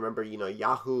 I remember,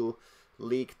 Yahoo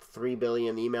leaked 3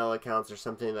 billion email accounts or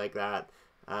something like that.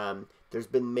 There's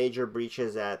been major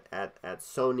breaches at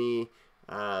Sony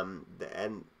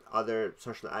and other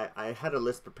social. I had a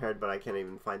list prepared, but I can't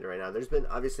even find it right now. There's been,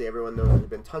 obviously everyone knows there's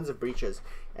been tons of breaches,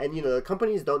 and the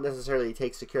companies don't necessarily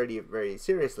take security very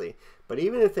seriously. But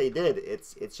even if they did,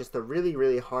 it's just a really,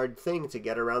 really hard thing to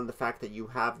get around the fact that you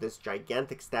have this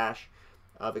gigantic stash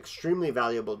of extremely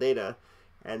valuable data,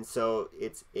 and so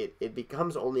it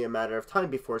becomes only a matter of time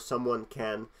before someone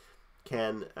can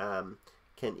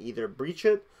either breach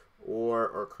it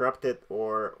or corrupt it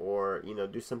or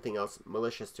do something else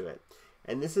malicious to it.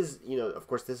 And this is, of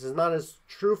course, this is not as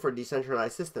true for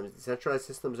decentralized systems. Decentralized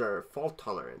systems are fault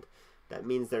tolerant. That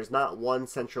means there's not one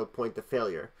central point of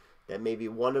failure. That maybe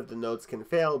one of the nodes can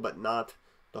fail, but not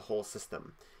the whole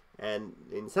system. And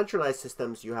in centralized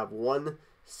systems, you have one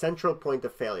central point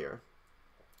of failure.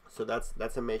 So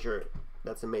that's a major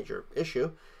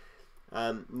issue.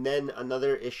 Then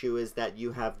another issue is that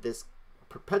you have this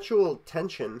perpetual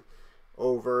tension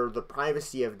over the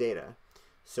privacy of data.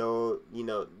 So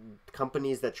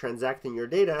companies that transact in your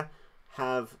data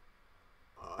are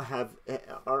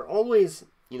always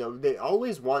they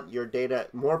always want your data,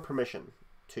 more permission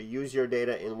to use your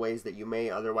data in ways that you may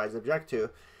otherwise object to.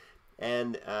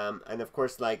 And of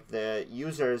course, like, the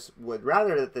users would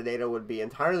rather that the data would be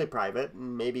entirely private.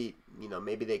 And maybe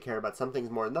they care about some things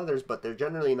more than others, but they're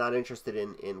generally not interested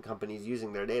in companies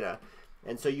using their data.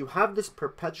 And so you have this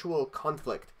perpetual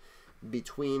conflict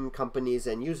between companies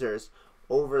and users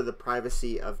over the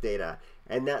privacy of data,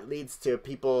 and that leads to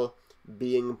people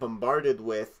being bombarded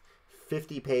with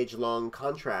 50-page long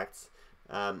contracts,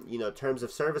 terms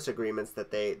of service agreements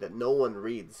that no one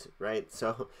reads, right?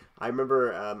 So I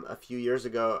remember a few years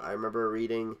ago, I remember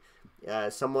reading,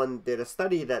 someone did a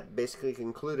study that basically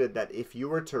concluded that if you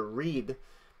were to read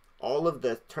all of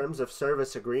the terms of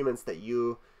service agreements that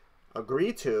you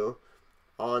agree to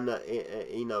on,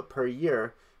 per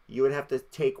year, you would have to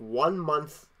take 1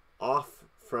 month off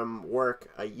from work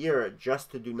a year just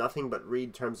to do nothing but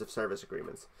read terms of service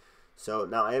agreements. So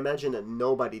now I imagine that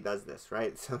nobody does this,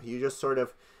 right? So you just sort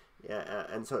of,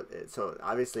 and so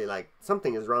obviously, like,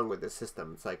 something is wrong with this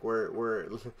system. It's like we're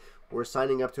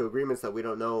signing up to agreements that we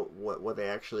don't know what they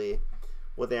actually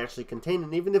contain,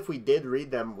 and even if we did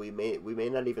read them, we may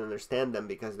not even understand them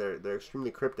because they're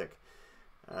extremely cryptic.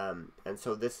 And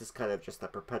so this is kind of just a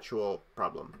perpetual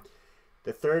problem.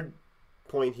 The third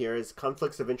point here is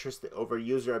conflicts of interest over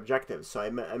user objectives. So I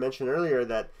mentioned earlier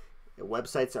that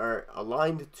websites are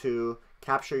aligned to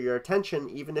capture your attention,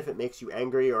 even if it makes you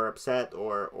angry or upset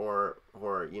or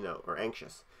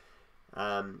anxious.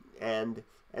 And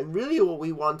really, what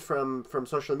we want from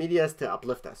social media is to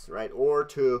uplift us, right? Or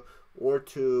to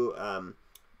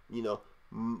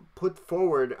put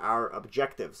forward our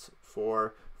objectives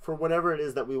for whatever it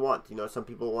is that we want. Some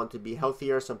people want to be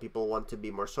healthier, some people want to be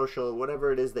more social,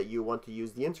 whatever it is that you want to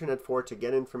use the internet for to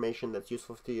get information that's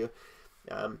useful to you.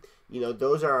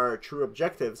 Those are our true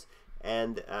objectives,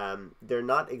 and they're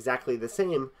not exactly the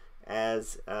same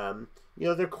as,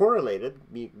 they're correlated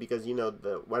because,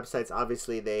 the websites,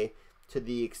 obviously, to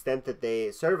the extent that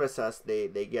they service us, they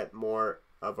get more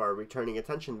of our returning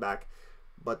attention back.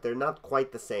 but they're not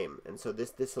quite the same, and so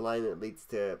this disalignment leads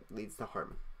to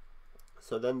harm.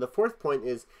 So then the fourth point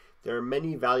is there are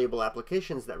many valuable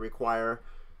applications that require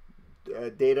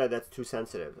data that's too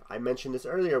sensitive. I mentioned this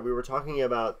earlier. We were talking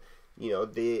about, you know,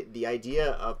 the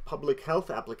idea of public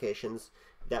health applications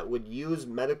that would use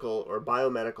medical or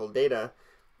biomedical data,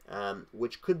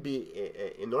 which could be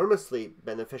enormously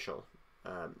beneficial.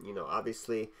 You know,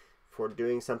 obviously for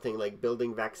doing something like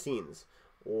building vaccines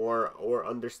or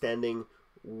understanding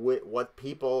what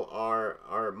people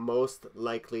are most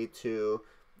likely to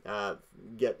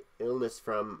get illness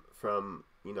from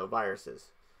you know,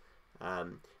 viruses.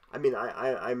 I mean,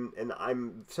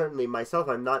 I'm certainly myself,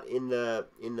 I'm not in the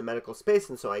medical space,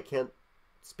 and so I can't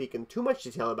speak in too much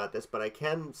detail about this, but I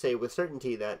can say with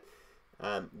certainty that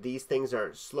these things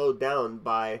are slowed down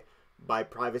by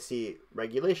privacy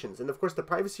regulations. And of course the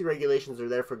privacy regulations are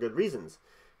there for good reasons.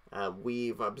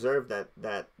 We've observed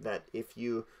that if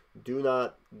you do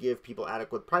not give people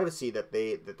adequate privacy, that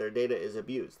their data is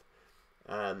abused.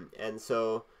 And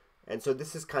so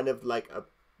this is kind of like a,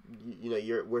 you know,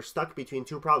 we're stuck between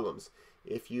two problems.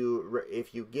 If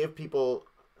you give people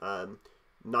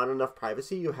not enough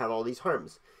privacy, you have all these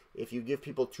harms. If you give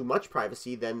people too much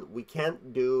privacy, then we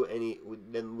can't do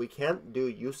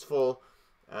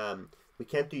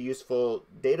useful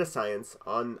data science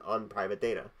on private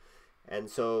data. And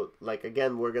so, like,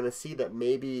 again, we're going to see that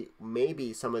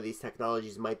maybe some of these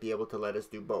technologies might be able to let us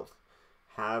do both.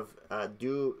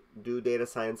 Do data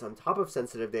science on top of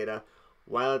sensitive data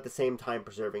while at the same time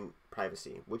preserving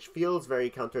privacy, which feels very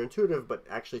counterintuitive, but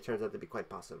actually turns out to be quite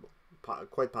possible.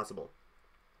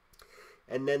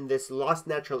 And then this lost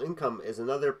natural income is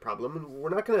another problem. And we're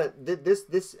not going to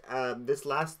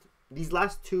these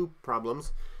last two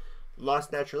problems,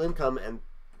 lost natural income and,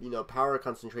 you know, power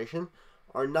concentration,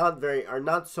 are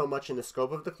not so much in the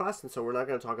scope of the class, and so we're not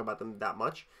going to talk about them that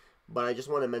much. But I just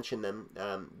want to mention them.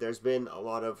 There's been a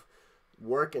lot of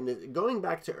work, and going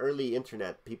back to early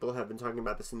internet, people have been talking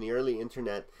about this in the early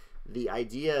internet. The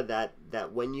idea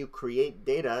that when you create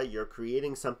data, you're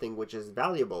creating something which is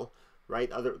valuable,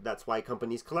 right? That's why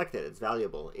companies collect it. It's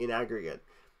valuable in aggregate,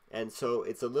 and so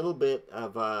it's a little bit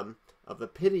of a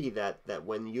pity that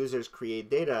when users create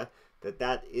data,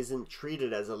 that isn't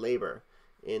treated as a labor,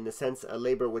 in the sense a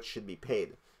labor which should be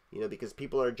paid. You know, because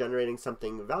people are generating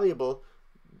something valuable,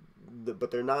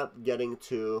 but they're not getting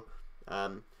to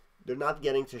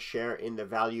share in the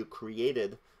value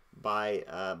created by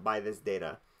this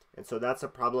data. And so that's a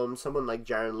problem. Someone like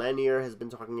Jaron Lanier has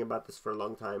been talking about this for a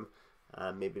long time.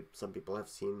 Maybe some people have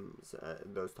seen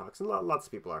those talks, and lots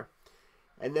of people are.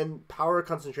 And then power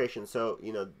concentration. So,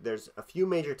 you know, there's a few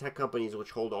major tech companies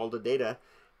which hold all the data,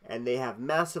 and they have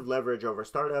massive leverage over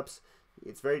startups.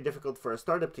 It's very difficult for a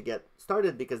startup to get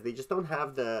started because they just don't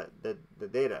have the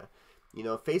data. You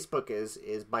know, Facebook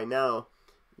is by now,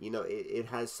 you know, it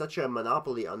has such a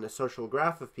monopoly on the social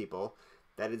graph of people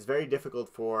that it's very difficult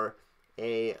for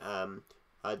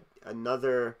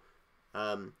another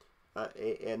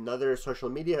social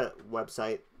media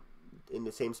website in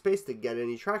the same space to get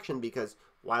any traction, because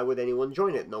why would anyone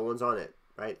join it? No one's on it,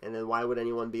 right? And then why would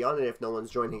anyone be on it if no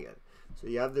one's joining it? So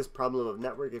you have this problem of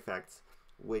network effects,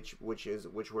 which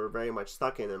we're very much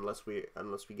stuck in unless we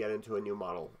get into a new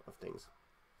model of things.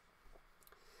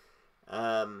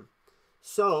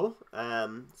 So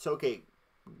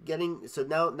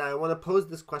now I want to pose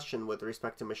this question with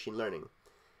respect to machine learning.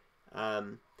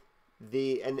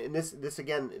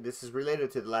 This is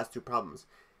related to the last two problems.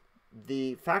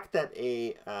 The fact that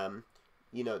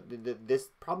this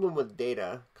problem with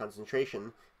data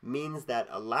concentration means that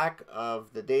a lack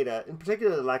of the data, in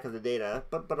particular the lack of the data,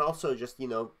 but also just, you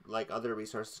know, like other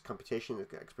resources, computation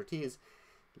expertise,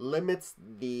 limits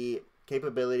the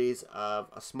capabilities of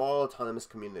a small autonomous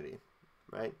community,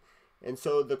 right? And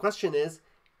so the question is,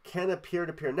 can a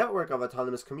peer-to-peer network of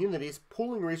autonomous communities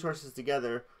pooling resources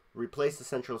together replace the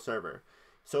central server?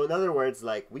 So in other words,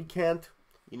 like, we can't,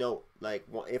 you know, like,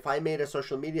 if I made a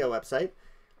social media website,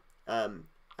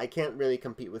 I can't really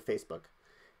compete with Facebook.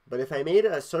 But if I made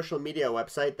a social media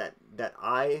website that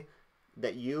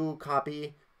you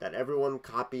copy, that everyone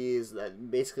copies, that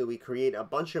basically we create a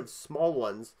bunch of small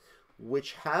ones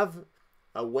which have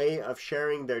a way of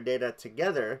sharing their data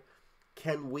together,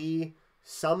 can we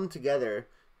sum together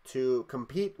to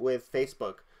compete with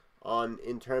Facebook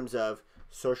in terms of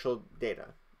social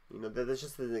data? You know, that's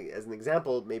just as an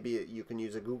example. Maybe you can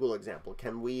use a Google example.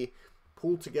 Can we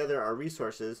pool together our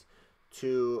resources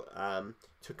to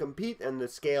compete in the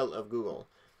scale of Google?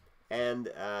 And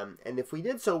if we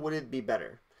did so, would it be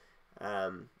better?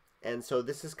 And so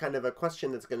this is kind of a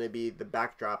question that's going to be the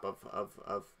backdrop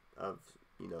of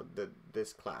you know,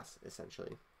 this class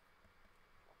essentially.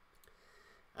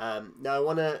 Now I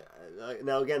want to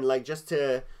now again, like just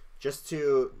to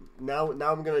now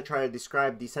I'm going to try to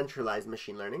describe decentralized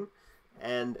machine learning,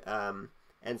 and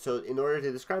so in order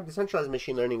to describe decentralized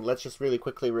machine learning, let's just really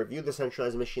quickly review the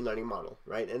centralized machine learning model,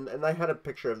 right? And I had a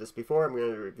picture of this before. I'm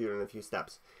going to review it in a few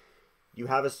steps. You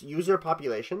have a user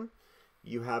population,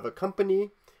 you have a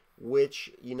company, which,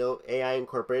 you know, AI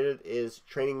Incorporated is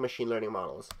training machine learning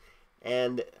models,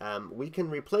 and we can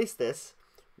replace this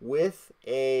with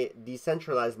a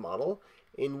decentralized model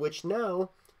in which now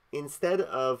instead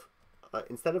of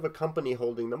a company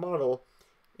holding the model,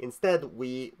 instead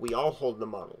we all hold the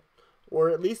model, or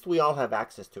at least we all have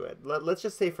access to it. Let's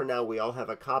just say for now we all have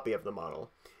a copy of the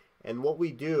model, and what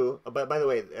we do. But by the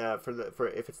way, for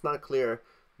if it's not clear,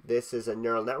 this is a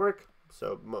neural network.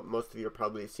 So most of you have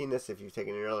probably seen this if you've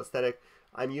taken a neural aesthetic.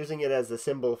 I'm using it as a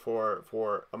symbol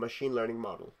for a machine learning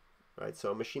model, right?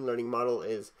 So a machine learning model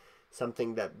is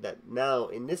something that now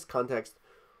in this context,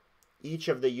 each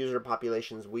of the user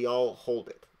populations, we all hold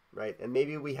it, right? And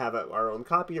maybe we have our own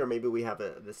copy, or maybe we have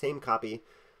the same copy,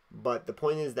 but the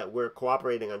point is that we're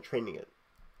cooperating on training it,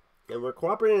 and we're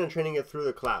cooperating on training it through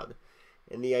the cloud.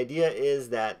 And the idea is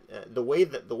that the way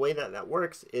that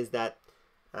works is that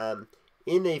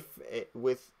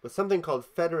with something called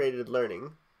federated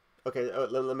learning. Okay,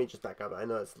 let me just back up. I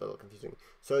know it's a little confusing.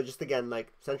 So just again,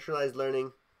 like centralized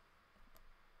learning,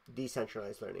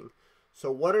 decentralized learning.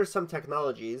 So what are some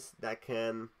technologies that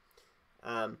can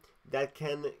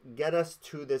get us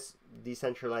to this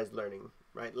decentralized learning,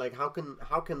 right? Like how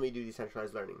can we do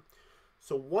decentralized learning?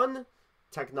 So one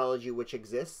technology which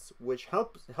exists, which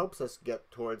helps us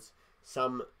get towards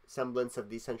some semblance of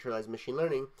decentralized machine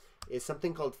learning, is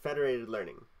something called federated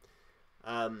learning.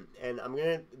 And I'm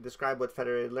going to describe what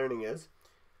federated learning is.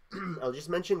 I'll just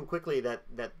mention quickly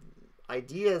that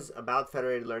ideas about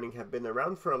federated learning have been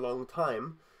around for a long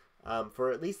time,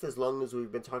 for at least as long as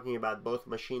we've been talking about both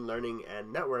machine learning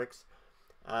and networks.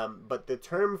 But the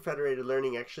term federated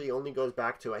learning actually only goes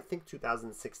back to, I think,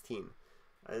 2016,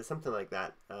 something like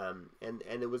that. And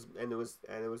it was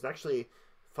actually,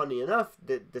 funny enough,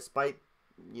 that despite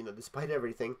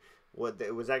everything,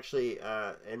 it was actually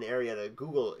an area that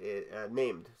Google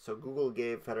named. So Google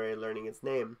gave federated learning its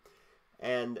name.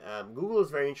 And Google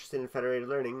is very interested in federated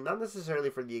learning, not necessarily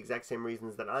for the exact same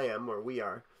reasons that I am or we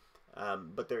are,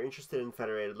 but they're interested in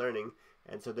federated learning,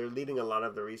 and so they're leading a lot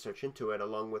of the research into it,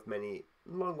 along with many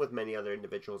other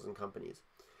individuals and companies.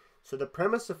 So the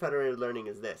premise of federated learning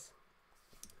is this: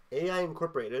 AI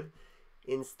Incorporated,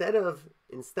 instead of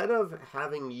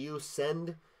having you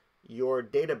send your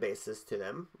databases to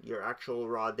them, your actual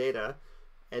raw data,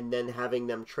 and then having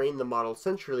them train the model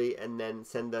centrally and then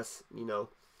send us,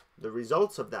 the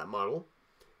results of that model.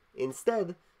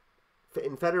 Instead,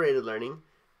 in federated learning,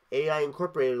 AI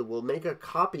Incorporated will make a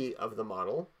copy of the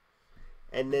model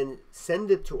and then send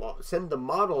the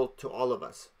model to all of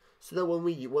us, so that when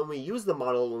we use the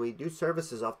model, when we do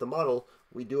services off the model,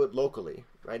 we do it locally,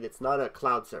 right? It's not a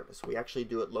cloud service. We actually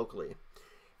do it locally.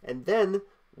 And then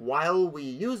while we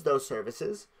use those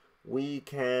services, we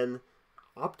can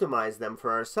optimize them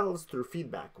for ourselves through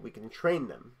feedback. We can train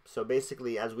them. So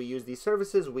basically, as we use these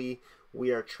services, we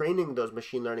are training those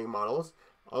machine learning models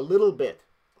a little bit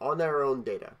on our own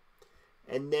data.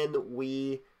 And then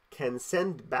we can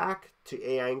send back to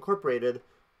AI Incorporated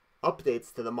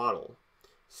updates to the model.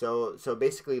 So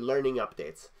basically learning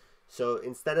updates. So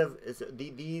instead of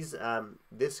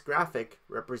this graphic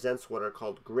represents what are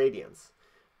called gradients.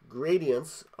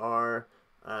 Gradients are,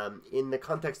 in the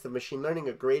context of machine learning,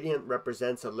 a gradient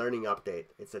represents a learning update.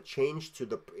 It's a change to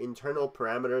the internal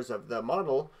parameters of the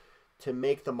model to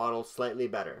make the model slightly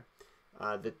better.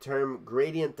 The term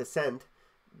gradient descent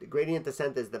is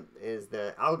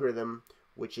the algorithm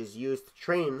which is used to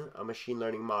train a machine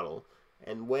learning model.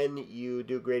 And when you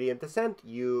do gradient descent,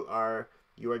 you are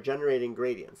generating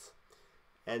gradients.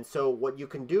 And so what you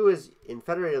can do is, in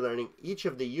federated learning, each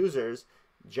of the users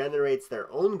generates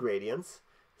their own gradients,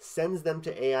 sends them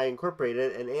to AI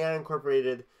Incorporated, and AI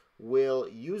Incorporated will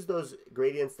use those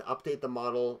gradients to update the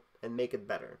model and make it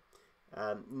better.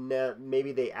 Now,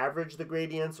 maybe they average the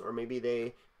gradients, or maybe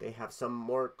they have some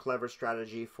more clever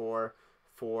strategy for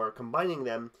combining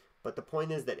them. But the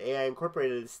point is that AI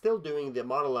Incorporated is still doing the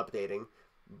model updating,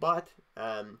 but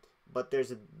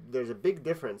there's a big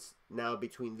difference now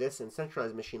between this and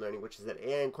centralized machine learning, which is that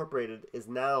AI Incorporated is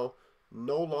now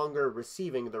no longer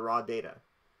receiving the raw data.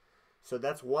 So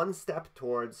that's one step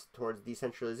towards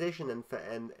decentralization and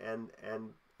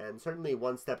certainly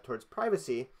one step towards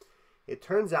privacy. It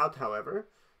turns out, however,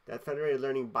 that federated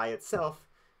learning by itself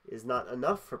is not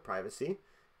enough for privacy,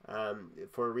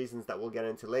 for reasons that we'll get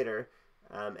into later.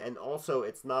 And also,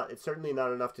 it's certainly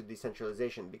not enough to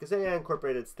decentralization, because AI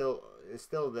Incorporated is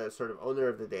still the sort of owner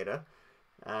of the data.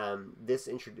 This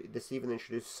even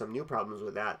introduces some new problems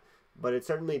with that, but it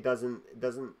certainly doesn't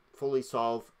fully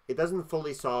solve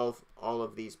all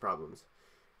of these problems.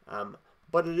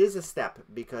 But it is a step,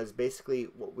 because basically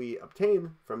what we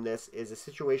obtain from this is a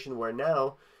situation where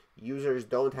now users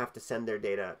don't have to send their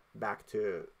data back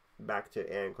to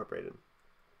AI Incorporated.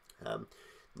 I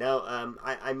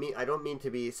don't mean to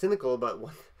be cynical, but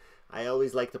I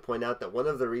always like to point out that one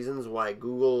of the reasons why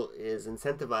Google is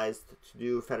incentivized to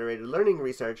do federated learning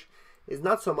research is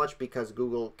not so much because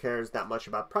Google cares that much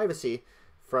about privacy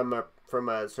from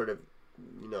a sort of,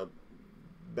 you know,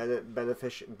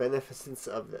 beneficence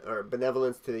of or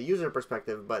benevolence to the user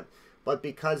perspective, but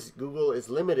because Google is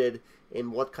limited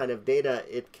in what kind of data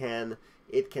it can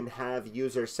have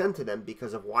users send to them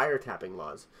because of wiretapping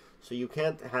laws. So you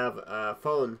can't have a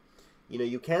phone, you know,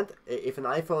 you can't, if an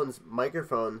iPhone's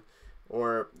microphone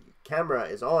or camera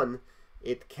is on,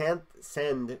 it can't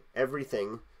send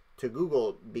everything to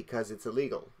Google because it's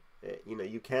illegal. You know,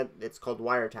 you can't, it's called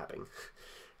wiretapping.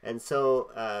 And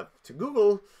so to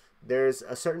Google, there's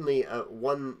certainly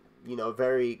one, you know,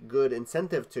 very good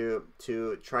incentive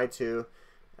to try to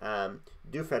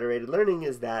do federated learning,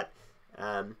 is that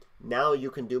now you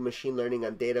can do machine learning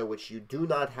on data which you do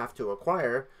not have to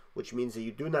acquire, which means that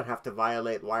you do not have to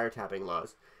violate wiretapping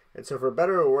laws. And so for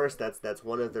better or worse, that's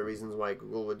one of the reasons why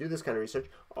Google would do this kind of research.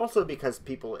 Also because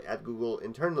people at Google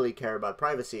internally care about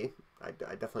privacy. I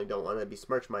definitely don't want to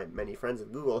besmirch my many friends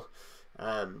at Google.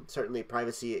 Certainly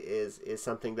privacy is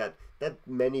something that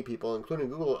many people, including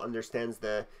Google, understands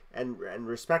and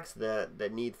respects the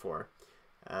need for.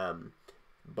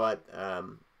 But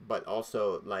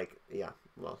also, like, yeah,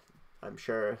 well, I'm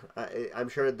sure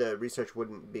the research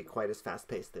wouldn't be quite as fast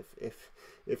paced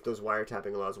if those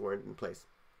wiretapping laws weren't in place.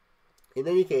 In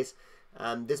any case,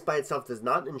 this by itself does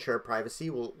not ensure privacy.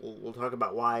 We'll talk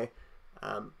about why.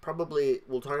 Probably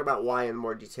we'll talk about why in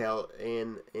more detail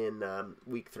in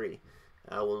week 3,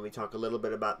 when we talk a little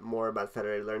bit more about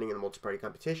federated learning and multi-party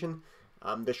computation.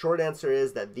 The short answer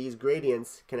is that these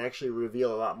gradients can actually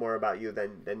reveal a lot more about you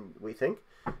than we think.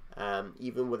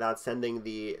 Even without sending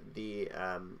the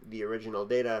original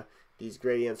data, these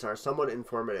gradients are somewhat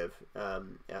informative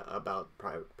about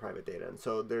private data, and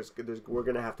so we're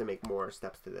going to have to make more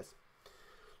steps to this.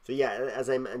 So yeah, as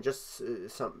I'm just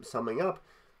summing up,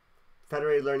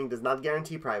 federated learning does not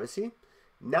guarantee privacy.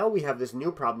 Now we have this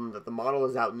new problem that the model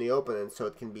is out in the open, and so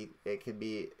it can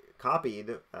be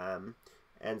copied,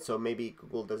 and so maybe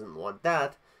Google doesn't want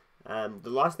that. The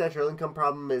lost natural income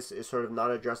problem is sort of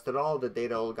not addressed at all. The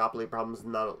data oligopoly problem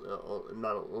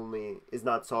is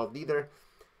not solved either.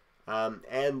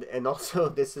 And also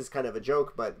this is kind of a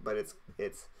joke, but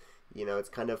it's you know, it's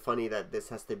kind of funny that this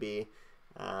has to be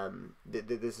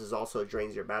this is also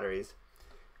drains your batteries.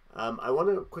 I want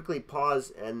to quickly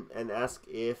pause and ask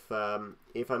if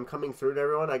I'm coming through to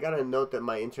everyone. I got a note that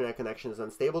my internet connection is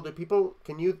unstable. Can people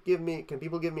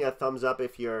give me a thumbs up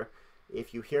if you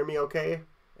hear me okay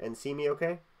and see me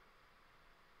okay?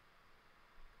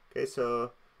 Okay,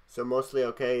 so mostly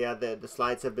okay. Yeah, the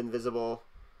slides have been visible.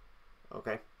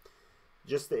 Okay.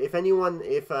 Just if anyone,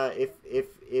 if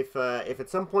at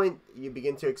some point you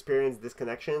begin to experience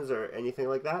disconnections or anything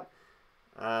like that,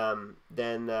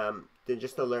 then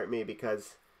just alert me,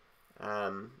 because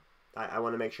I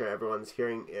want to make sure everyone's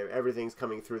hearing, everything's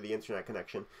coming through the internet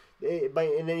connection. But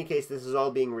in any case, this is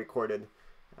all being recorded,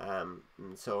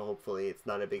 so hopefully it's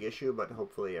not a big issue, but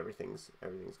hopefully everything's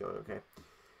going okay.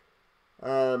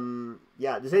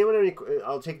 Yeah, does anyone have any?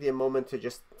 I'll take the moment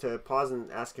to pause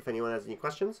and ask if anyone has any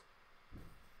questions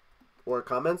or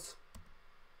comments.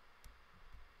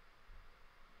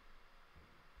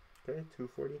 Okay,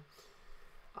 2:40.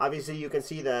 Obviously, you can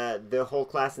see the whole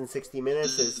class in 60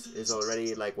 minutes is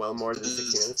already like well more than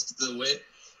 60 minutes. The way.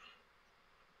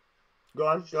 Go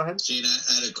ahead. Gene,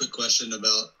 I had a quick question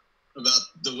about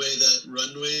the way that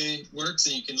Runway works,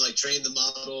 and you can like train the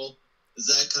model. Is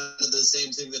that kind of the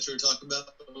same thing that you were talking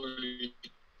about, or you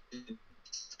can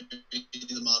train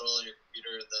the model on your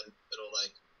computer and then it'll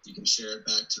like you can share it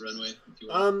back to Runway if you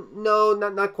want? No,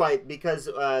 not quite, because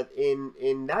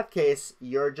in that case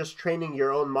you're just training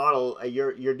your own model.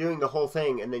 You're doing the whole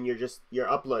thing, and then you're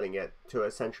uploading it to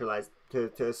a centralized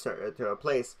to a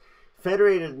place.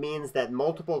 Federated means that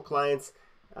multiple clients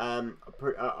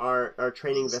are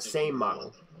training the same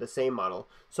model.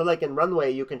 So like in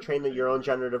Runway, you can train your own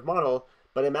generative model,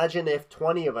 but imagine if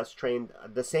 20 of us trained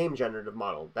the same generative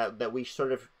model, that we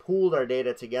sort of pooled our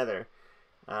data together.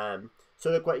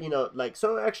 So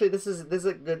so actually this is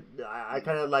a good, I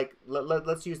kind of like,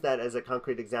 let's use that as a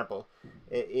concrete example.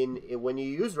 when you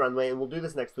use Runway, and we'll do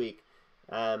this next week.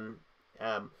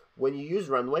 When you use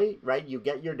Runway, right, you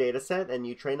get your data set and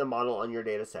you train the model on your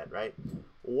data set, right?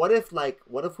 What if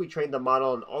we trained the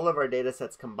model on all of our data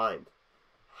sets combined?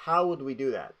 How would we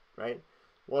do that, right?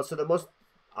 Well, so the most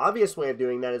obvious way of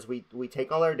doing that is we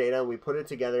take all our data and we put it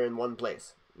together in one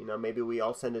place. You know, maybe we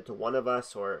all send it to one of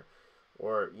us, or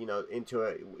you know, into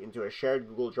a shared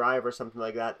Google Drive or something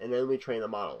like that, and then we train the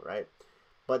model, right?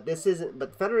 But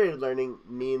federated learning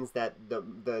means that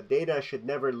the data should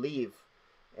never leave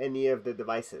any of the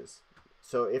devices.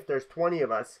 So if there's 20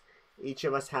 of us, each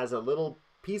of us has a little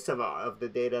piece of the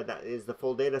data that is the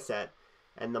full data set,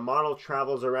 and the model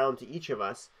travels around to each of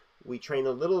us. We train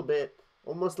a little bit,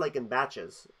 almost like in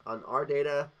batches, on our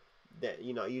data. That,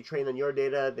 you know, you train on your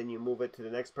data, then you move it to the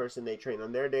next person, they train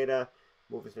on their data,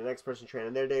 move it to the next person, train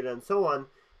on their data, and so on.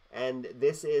 And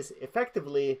this is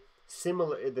effectively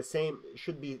similar, the same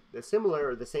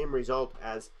result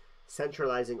as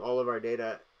centralizing all of our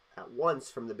data at once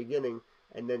from the beginning,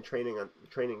 and then training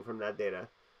from that data.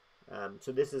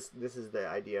 So this is the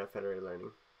idea of federated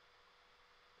learning.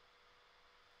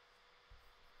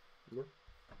 Yeah.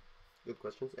 Good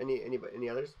questions. Any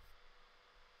others?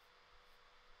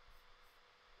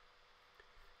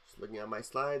 Just looking at my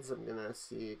slides, I'm gonna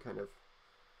see kind of.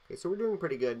 Okay, so we're doing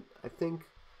pretty good, I think.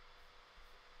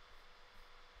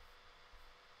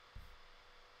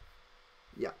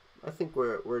 Yeah, I think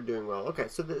we're doing well. Okay,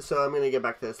 so I'm gonna get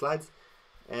back to the slides,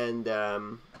 and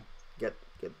get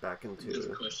back into. There's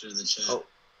a question in the chat.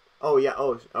 Oh yeah.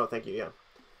 Oh, thank you. Yeah.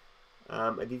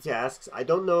 Aditya asks, I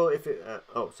don't know if it.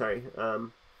 Sorry.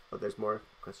 There's more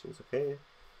questions. Okay.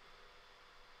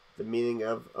 The meaning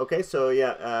of. Okay, so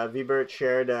yeah, Vibert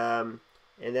shared an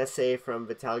essay from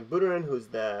Vitalik Buterin, who's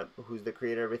the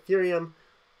creator of Ethereum,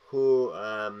 who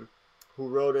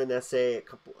wrote an essay a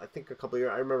couple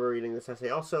years. I remember reading this essay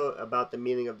also about the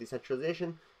meaning of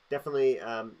decentralization. Definitely,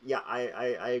 yeah,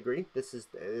 I agree. This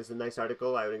is a nice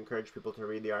article. I would encourage people to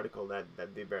read the article that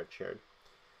Vibert shared.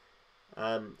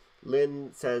 Lynn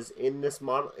says, in this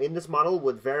model,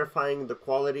 would verifying the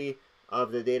quality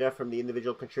of the data from the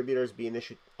individual contributors be an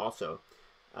issue also?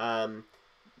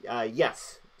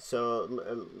 Yes. So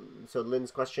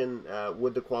Lynn's question,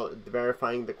 would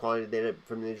verifying the quality of data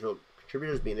from the individual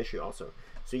contributors be an issue also?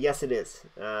 So yes, it is.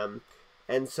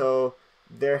 And so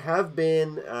there have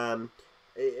been,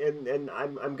 and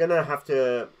I'm gonna have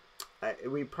to.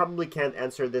 We probably can't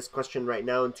answer this question right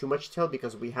now in too much detail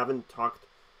because we haven't talked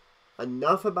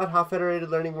enough about how federated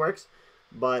learning works,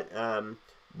 but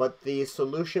the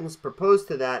solutions proposed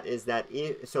to that is that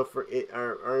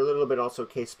are a little bit also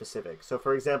case specific. So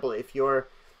for example, if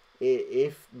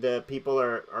the people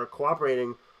are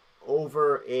cooperating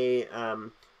over a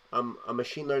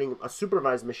machine learning, a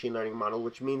supervised machine learning model,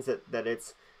 which means that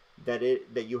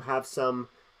you have some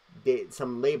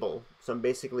label, some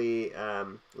basically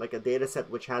like a data set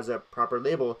which has a proper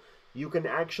label, you can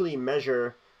actually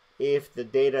measure if the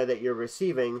data that you're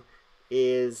receiving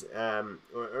is,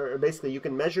 or basically you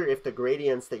can measure if the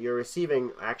gradients that you're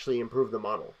receiving actually improve the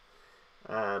model.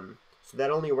 So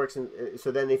that only works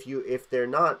so then if they're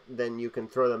not, then you can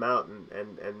throw them out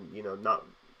and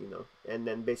and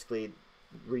then basically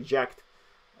reject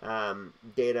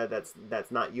data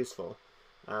that's not useful,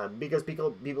 because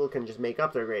people can just make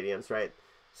up their gradients, right?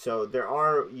 So there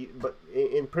are, but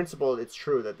in principle, it's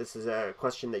true that this is a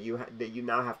question that you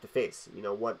now have to face. You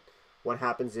know, what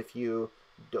happens if you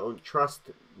don't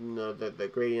trust the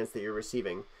gradients that you're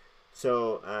receiving?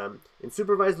 So in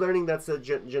supervised learning, that's a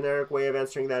generic way of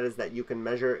answering that, is that you can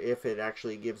measure if it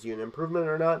actually gives you an improvement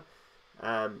or not.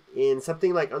 In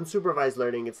something like unsupervised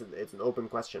learning, it's an open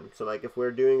question. So like if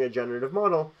we're doing a generative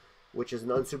model, which is an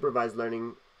unsupervised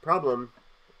learning problem,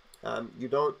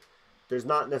 there's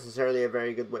not necessarily a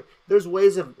very good way. There's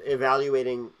ways of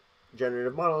evaluating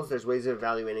generative models. There's ways of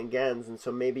evaluating GANs, and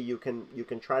so maybe you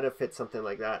can try to fit something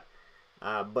like that.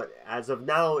 But as of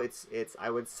now, I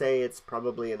would say it's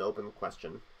probably an open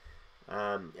question.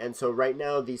 And so right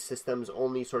now, these systems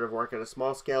only sort of work at a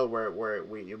small scale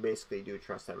where you basically do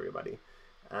trust everybody.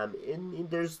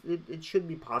 It should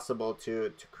be possible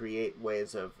to create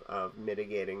ways of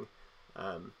mitigating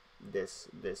this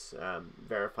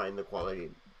verifying the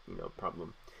quality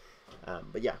problem.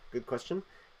 But yeah, good question.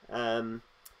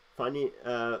 Fanny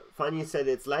said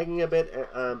it's lagging a bit.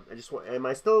 Am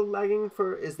I still lagging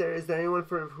is there anyone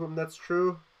for whom that's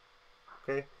true?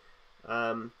 Okay.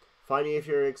 Fanny, if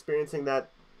you're experiencing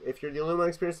that, if you're the only one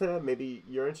experiencing that, maybe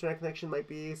your internet connection might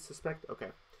be suspect.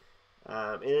 Okay.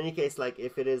 In any case, like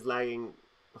if it is lagging,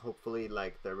 hopefully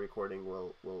like the recording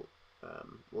will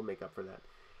make up for that.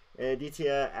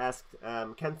 Aditya asked,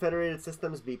 can federated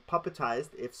systems be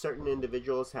puppetized if certain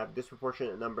individuals have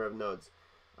disproportionate number of nodes?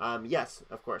 Yes,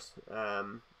 of course.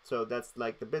 So that's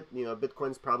like the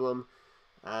Bitcoin's problem.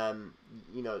 And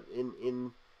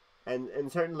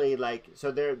certainly, like,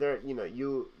 so there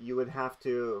you would have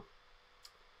to,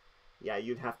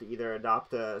 you'd have to either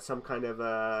adopt some kind of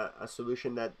a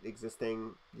solution that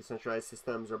existing decentralized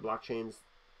systems or blockchains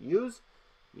use,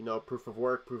 proof of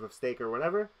work, proof of stake, or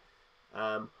whatever.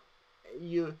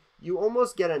 You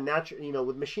almost get a natural,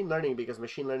 with machine learning, because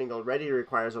machine learning already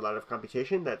requires a lot of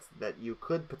computation that you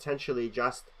could potentially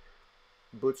just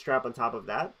bootstrap on top of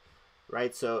that,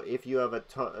 right? So if you have a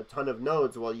ton of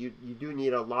nodes, well, you do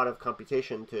need a lot of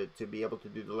computation to be able to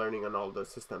do the learning on all of those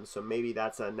systems. So maybe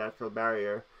that's a natural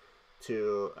barrier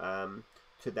to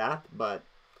that, but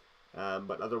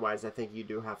otherwise, I think you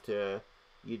do have to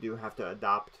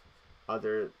adopt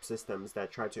other systems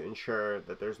that try to ensure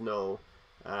that there's no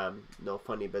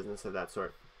funny business of that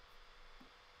sort.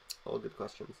 All good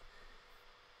questions.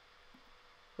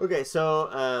 Okay, so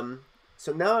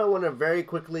now I want to very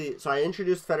quickly. So I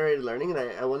introduced federated learning, and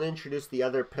I want to introduce the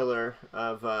other pillar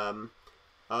of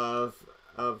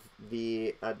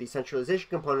the decentralization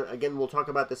component. Again, we'll talk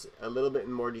about this a little bit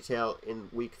in more detail in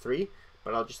week 3,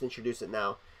 but I'll just introduce it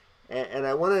now. And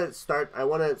I want to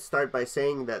start by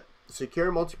saying that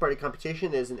secure multi-party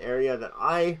computation is an area that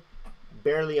I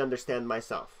barely understand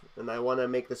myself, and I want to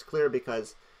make this clear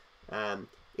because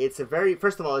it's a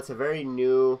very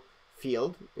new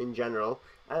field in general.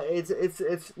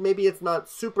 It's maybe it's not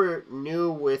super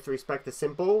new with respect to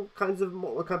simple kinds of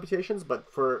computations, but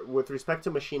with respect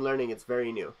to machine learning, it's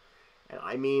very new. And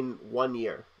I mean 1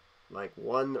 year, like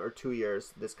 1 or 2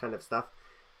 years, this kind of stuff.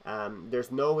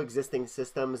 There's no existing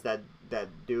systems that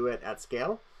do it at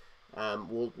scale.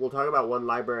 We'll talk about one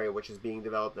library which is being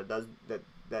developed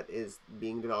that is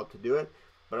being developed to do it,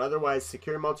 but otherwise,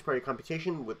 secure multi-party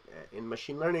computation in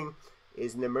machine learning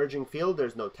is an emerging field.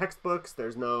 There's no textbooks.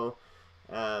 There's no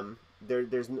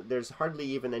there's hardly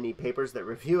even any papers that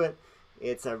review it.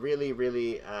 It's a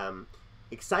really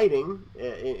exciting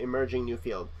emerging new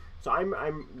field. So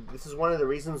this is one of the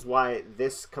reasons why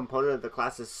this component of the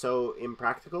class is so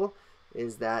impractical,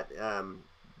 is that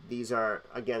these are,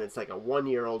 again, it's like a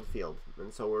 1-year-old field,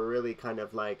 and so we're really kind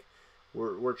of like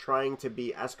we're trying to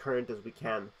be as current as we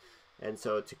can, and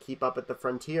so to keep up at the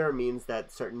frontier means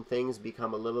that certain things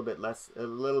become a little bit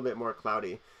more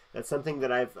cloudy. That's something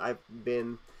that I've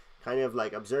been kind of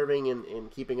like observing in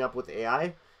keeping up with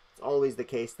AI. It's always the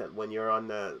case that when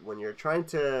you're trying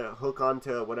to hook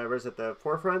onto whatever's at the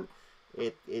forefront,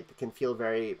 it can feel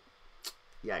very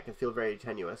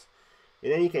tenuous.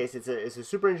 In any case, it's a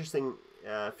super interesting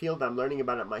field. I'm learning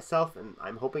about it myself, and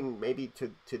I'm hoping maybe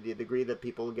to the degree that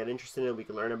people get interested in it, we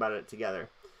can learn about it together.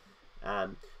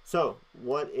 So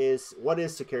what is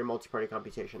secure multi-party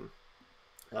computation?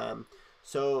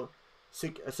 So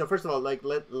first of all,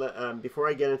 before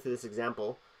I get into this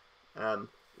example,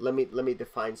 let me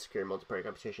define secure multi-party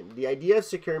computation. The idea of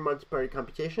secure multi-party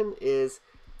computation is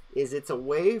it's a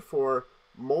way for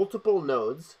multiple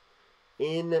nodes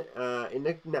in a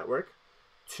network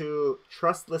to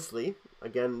trustlessly,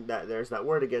 again, there's that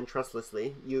word again,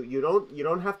 trustlessly. You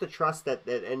don't have to trust that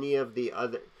any of the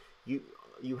other,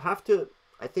 you have to,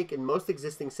 I think in most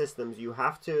existing systems, you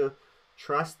have to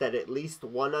trust that at least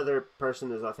one other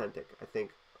person is authentic. I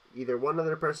think either one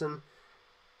other person,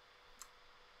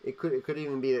 it could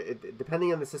even be,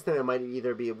 depending on the system, it might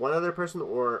either be one other person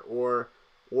or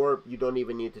you don't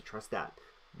even need to trust that.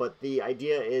 But the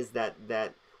idea is that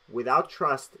without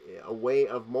trust, a way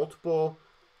of multiple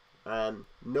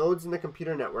nodes in the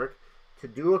computer network to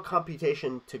do a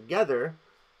computation together,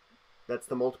 that's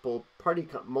the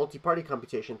multi-party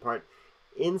computation part,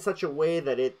 in such a way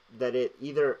that it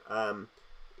either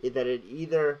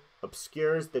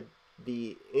obscures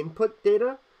the input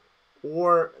data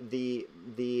or the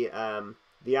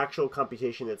actual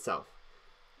computation itself.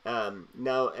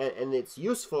 Now, and it's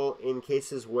useful in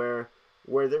cases where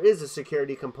there is a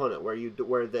security component, where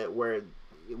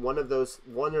one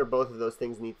or both of those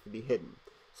things needs to be hidden.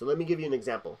 So let me give you an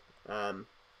example. This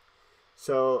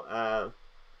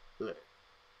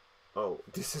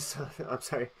is I'm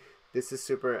sorry. This is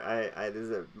super. This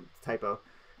is a typo.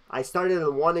 I started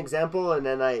in one example and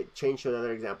then I changed to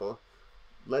another example.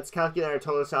 Let's calculate our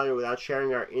total salary without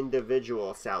sharing our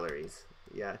individual salaries.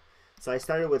 Yeah. So I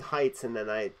started with heights and then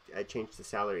I changed to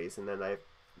salaries, and then I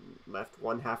left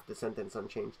one half the sentence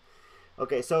unchanged.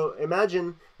 Okay, so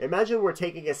imagine we're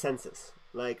taking a census.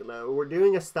 Like, we're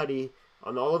doing a study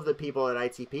on all of the people at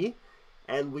ITP,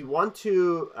 and we want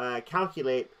to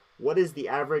calculate what is the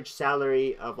average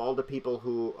salary of all the people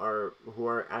who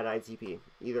are at ITP,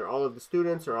 either all of the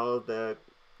students or all of the,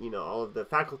 all of the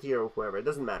faculty or whoever. It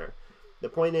doesn't matter. The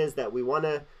point is that we want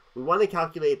to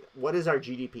calculate what is our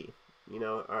GDP,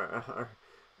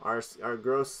 our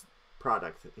gross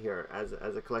product here as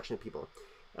a collection of people.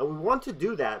 And we want to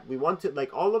do that. We want to,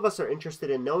 like, all of us are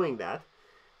interested in knowing that,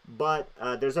 but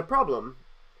there's a problem,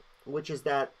 which is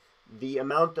that the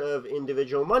amount of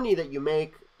individual money that you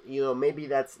make, maybe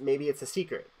it's a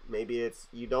secret. Maybe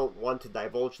you don't want to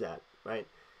divulge that, right?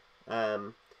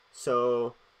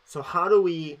 So how do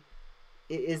we,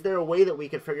 is there a way that we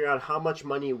could figure out how much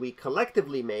money we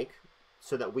collectively make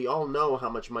so that we all know how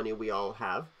much money we all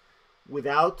have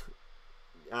without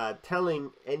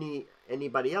telling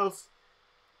anybody else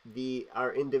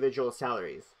our individual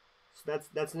salaries? So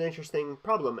that's an interesting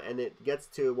problem, and it gets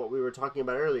to what we were talking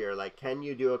about earlier. Like, can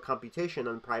you do a computation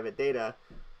on private data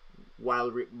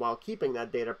while keeping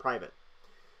that data private?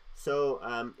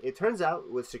 So it turns out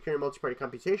with secure multi-party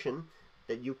computation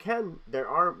that there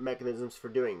are mechanisms for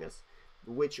doing this,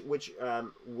 which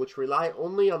rely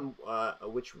only on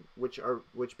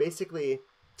which basically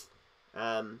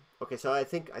okay. So I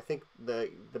think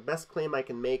the best claim I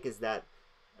can make is that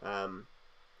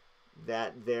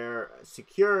that they're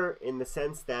secure in the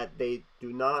sense that they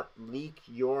do not leak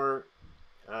your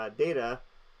data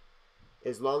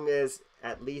as long as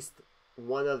at least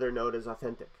one other node is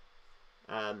authentic.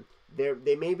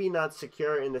 They may be not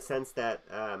secure in the sense that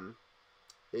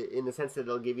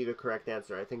they'll give you the correct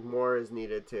answer. I think more is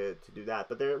needed to do that,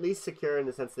 but they're at least secure in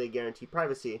the sense they guarantee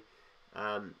privacy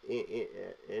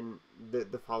in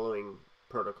the following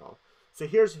protocol. So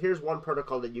here's one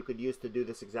protocol that you could use to do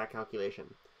this exact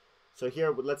calculation. So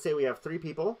here, let's say we have 3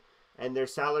 people, and their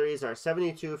salaries are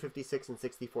 $72, $56, and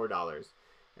 $64.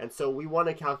 And so we want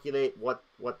to calculate what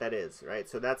that is, right?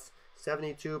 So that's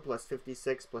 72 plus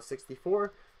 56 plus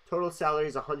 64. Total salary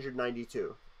is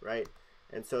 192, right?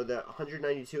 And so the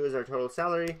 192 is our total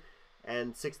salary,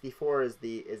 and 64 is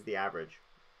the average,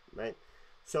 right?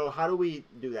 So how do we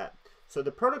do that? So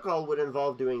the protocol would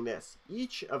involve doing this.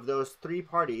 Each of those 3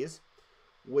 parties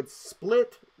would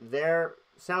split their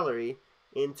salary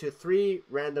into 3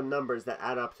 random numbers that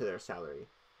add up to their salary,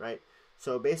 right?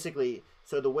 So basically,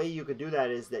 the way you could do that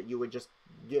is that you would just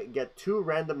get 2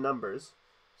 random numbers.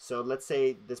 So let's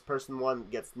say this person 1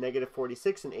 gets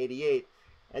 -46 and 88,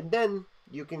 and then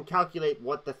you can calculate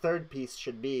what the third piece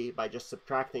should be by just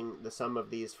subtracting the sum of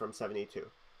these from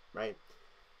 72, right?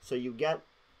 So you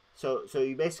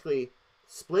basically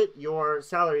split your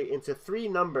salary into 3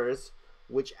 numbers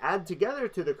which add together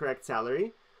to the correct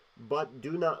salary, but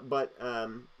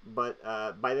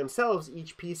by themselves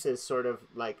each piece is sort of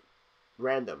like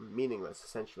random, meaningless,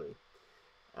 essentially.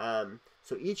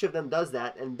 So each of them does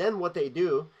that, and then what they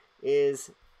do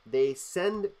is they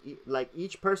send, like,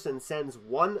 each person sends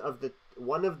one of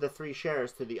the 3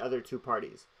 shares to the other 2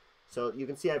 parties. So you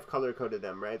can see I've color coded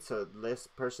them, right? So this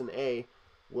person A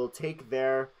will take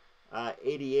their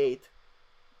 88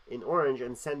 in orange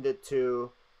and send it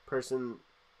to person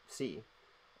C,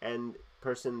 and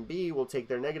person B will take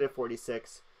their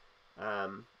 -46.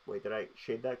 Wait, did I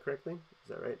shade that correctly? Is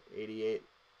that right? 88.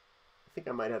 I think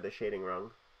I might have the shading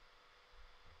wrong.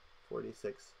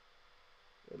 46.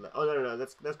 Oh, no,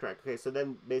 that's correct. Okay, so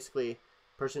then basically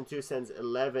person 2 sends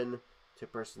 11 to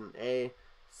person A.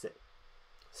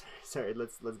 Sorry,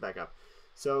 let's back up.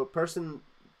 So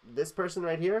this person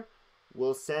right here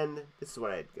will send, this is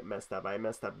what I messed up. I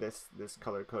messed up this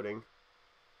color coding.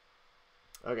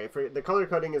 Okay, for the color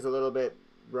coding is a little bit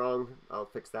wrong. I'll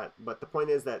fix that. But the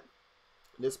point is that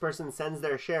this person sends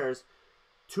their shares.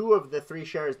 2 of the 3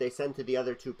 shares they send to the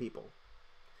other 2 people.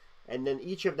 And then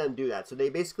each of them do that. So they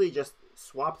basically just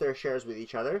swap their shares with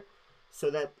each other, so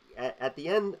that at the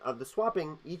end of the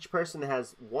swapping, each person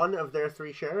has 1 of their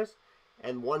 3 shares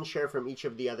and 1 share from each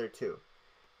of the other 2.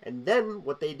 And then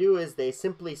what they do is they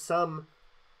simply sum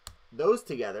those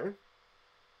together.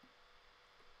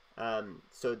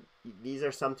 So these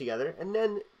are summed together, and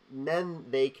then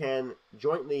they can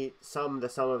jointly sum the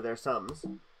sum of their sums,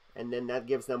 and then that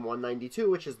gives them 192,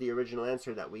 which is the original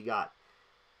answer that we got.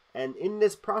 And in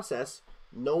this process,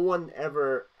 no one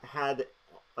ever had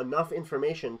enough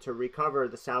information to recover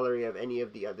the salary of any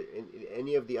of the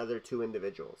other 2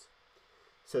 individuals.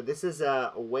 So this is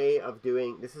a way of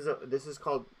doing this is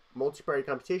called multi-party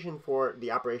computation for the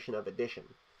operation of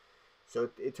addition.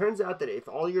 So it turns out that if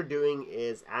all you're doing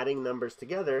is adding numbers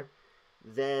together,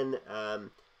 then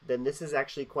this is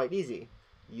actually quite easy.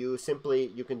 You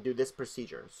can do this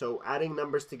procedure. So adding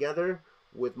numbers together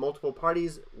with multiple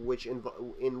parties,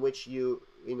 in which you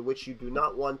do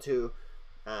not want to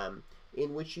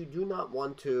in which you do not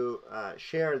want to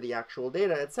share the actual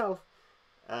data itself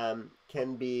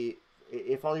can be,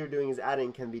 if all you're doing is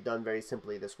adding, can be done very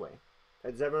simply this way.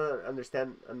 Does everyone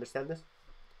understand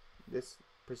this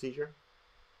procedure?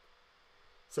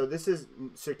 So this is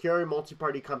secure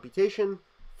multi-party computation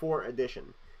for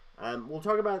addition. We'll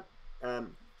talk about,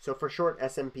 so for short,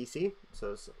 SMPC,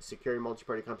 so secure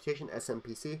multi-party computation,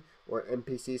 SMPC, or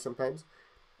MPC sometimes.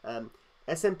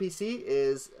 SMPC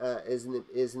is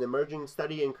an emerging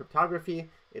study in cryptography.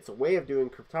 It's a way of doing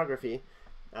cryptography,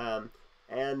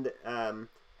 and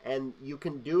you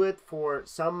can do it for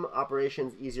some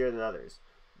operations easier than others.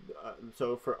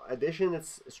 So for addition,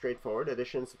 it's straightforward,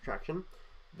 addition and subtraction.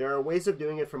 There are ways of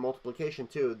doing it for multiplication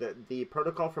too. The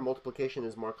protocol for multiplication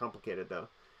is more complicated though.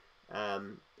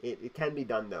 It can be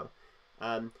done though.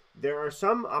 There are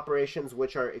some operations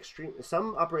which are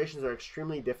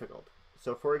extremely difficult.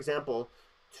 So for example,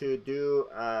 to do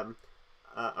a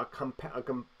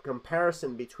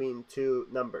comparison between two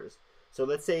numbers. So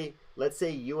let's say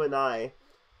you and I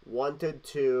wanted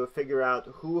to figure out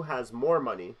who has more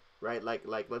money, right?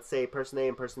 Like let's say person A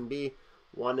and person B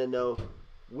want to know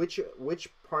which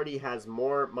party has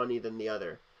more money than the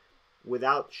other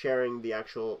without sharing the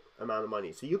actual amount of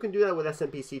money. So you can do that with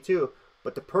SMPC too,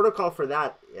 but the protocol for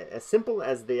that, as simple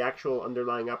as the actual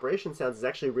underlying operation sounds, is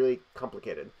actually really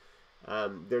complicated.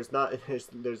 It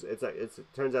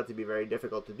turns out to be very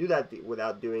difficult to do that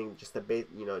without doing just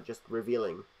just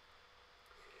revealing.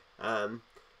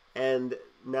 And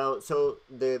now, so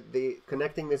the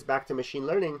connecting this back to machine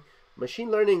learning,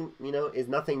 is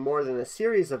nothing more than a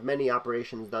series of many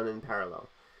operations done in parallel.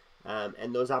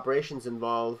 And those operations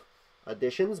involve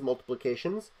additions,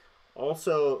 multiplications,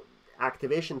 also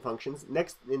activation functions.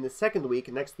 Next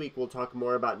week we'll talk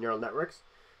more about neural networks,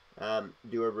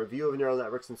 do a review of neural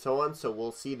networks and so on. So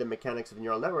we'll see the mechanics of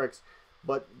neural networks.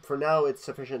 But for now, it's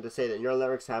sufficient to say that neural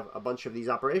networks have a bunch of these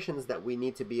operations that we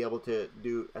need to be able to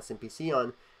do SMPC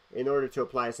on in order to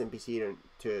apply SMPC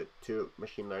to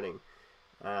machine learning.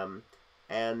 And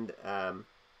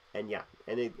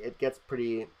it gets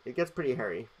pretty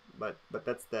hairy, but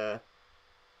that's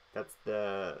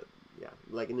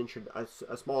like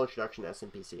a small introduction to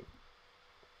SMPC.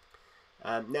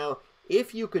 Now,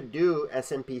 if you could do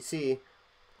SMPC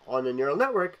on a neural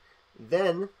network,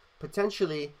 then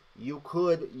potentially you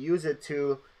could use it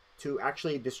to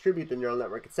actually distribute the neural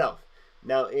network itself.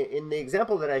 Now, in the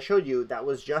example that I showed you, that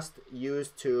was just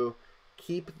used to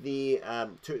keep the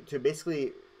to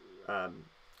basically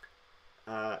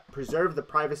preserve the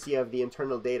privacy of the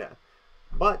internal data.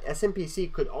 But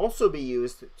SMPC could also be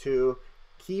used to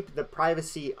keep the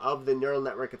privacy of the neural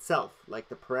network itself, like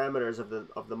the parameters of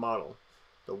the model,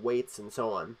 the weights and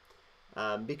so on,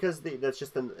 because those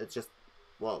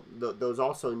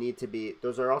also need to be.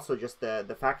 Those are also just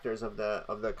the factors of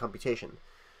the computation.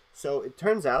 So it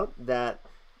turns out that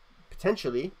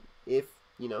potentially, if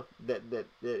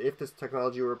if this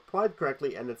technology were applied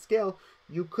correctly and at scale,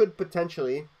 you could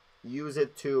potentially use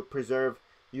it to preserve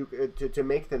to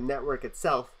make the network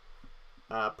itself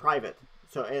private.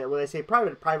 So, and when I say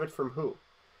private from who?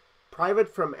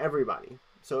 Private from everybody.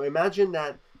 So imagine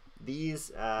that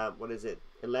these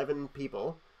 11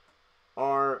 people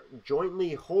are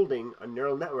jointly holding a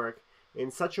neural network in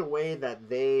such a way that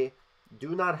they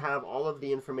do not have all of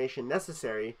the information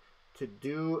necessary to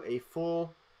do a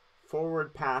full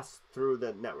forward pass through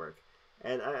the network.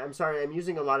 And I'm sorry, I'm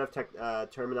using a lot of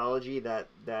terminology that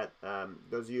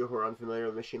those of you who are unfamiliar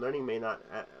with machine learning may not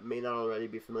already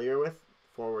be familiar with.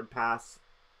 Forward pass,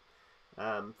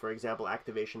 for example,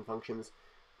 activation functions.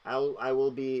 I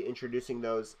will be introducing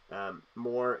those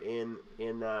more in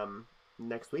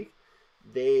next week.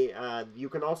 You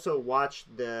can also watch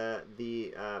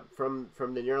from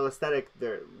the neural aesthetic.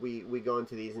 We go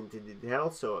into these into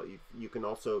detail. So you can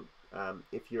also,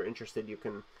 if you're interested, you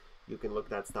can look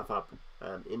that stuff up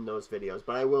in those videos.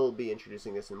 But I will be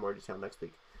introducing this in more detail next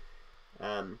week.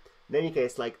 In any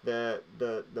case, like the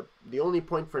only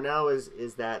point for now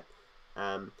is that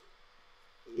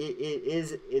it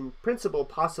is in principle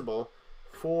possible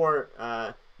for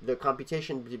the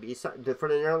computation to be for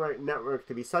the neural network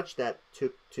to be such that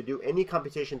to do any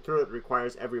computation through it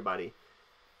requires everybody,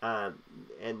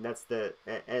 and that's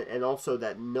and also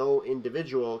that no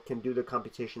individual can do the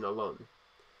computation alone.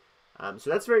 So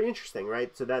that's very interesting,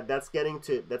 right? So that's getting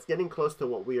close to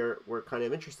what we're kind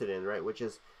of interested in, right? Which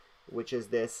is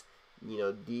this,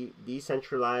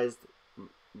 decentralized,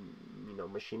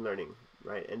 machine learning,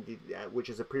 right? And which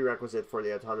is a prerequisite for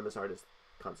the autonomous artist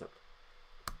concept.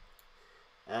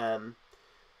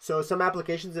 So some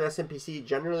applications of SMPC,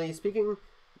 generally speaking,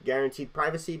 guaranteed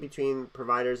privacy between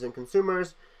providers and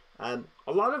consumers,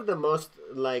 A lot of the most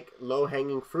like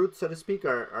low-hanging fruit, so to speak,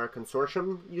 are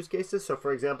consortium use cases. So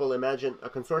for example, imagine a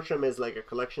consortium is like a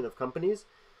collection of companies.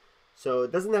 So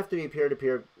it doesn't have to be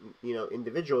peer-to-peer,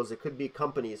 individuals. It could be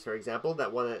companies, for example,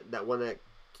 that wanna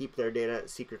keep their data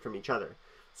secret from each other.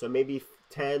 So maybe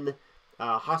 10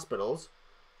 hospitals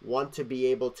want to be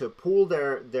able to pool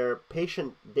their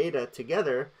patient data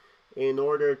together in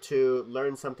order to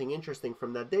learn something interesting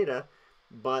from that data,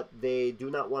 but they do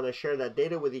not want to share that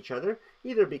data with each other,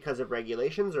 either because of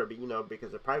regulations or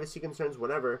because of privacy concerns,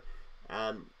 whatever.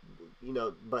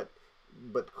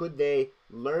 But could they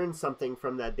learn something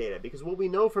from that data? Because what we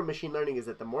know from machine learning is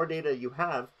that the more data you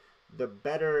have, the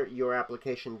better your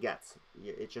application gets.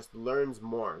 It just learns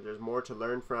more. There's more to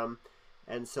learn from,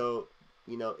 and so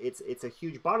it's a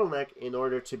huge bottleneck in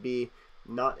order to be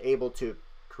not able to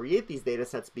create these data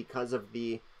sets because of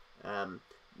the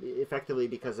effectively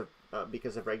because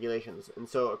of regulations. And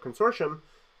so a consortium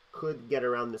could get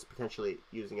around this potentially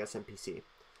using SMPC.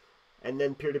 And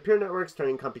then peer-to-peer networks,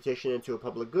 turning computation into a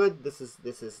public good. This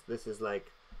is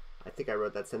like, I think I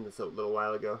wrote that sentence a little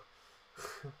while ago.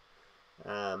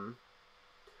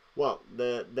 Well,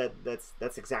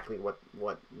 that's exactly what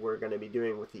we're going to be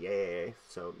doing with the AAA.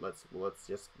 So let's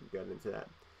just get into that.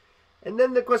 And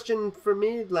then the question for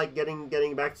me, like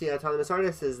getting back to the autonomous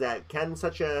artist, is that can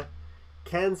such a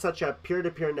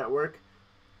peer-to-peer network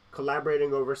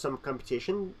collaborating over some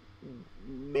computation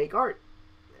make art?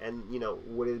 And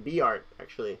would it be art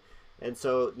actually? And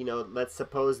so let's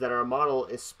suppose that our model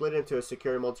is split into a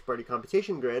secure multi-party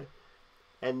computation grid,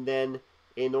 and then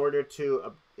in order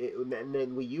to and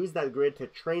then we use that grid to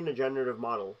train a generative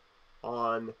model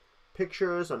on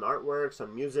pictures, on artworks,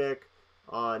 on music,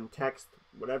 on text,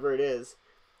 whatever it is.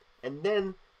 And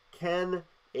then can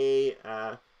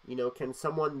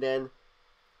someone then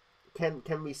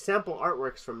can we sample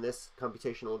artworks from this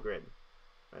computational grid,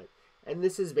 right? And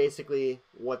this is basically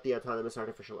what the autonomous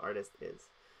artificial artist is,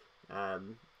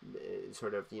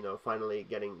 sort of finally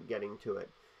getting to it.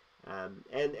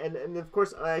 And of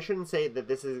course, I shouldn't say that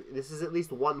this is at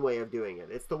least one way of doing it.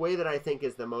 It's the way that I think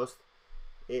is the most.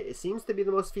 It seems to be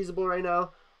the most feasible right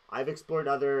now. I've explored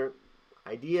other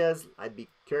ideas. I'd be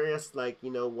curious, like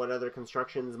what other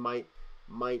constructions might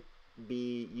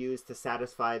be used to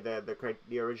satisfy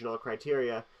the original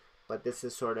criteria. But this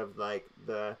is sort of like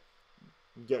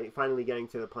finally getting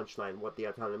to the punchline, what the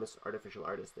autonomous artificial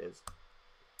artist is.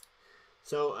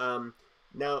 So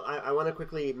now I want to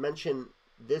quickly mention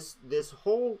this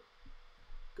whole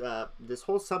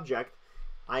subject.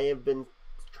 I have been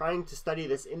trying to study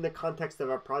this in the context of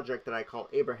a project that I call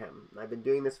Abraham. I've been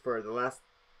doing this for the last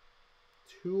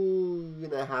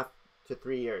 2.5 to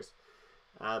 3 years,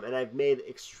 and I've made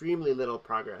extremely little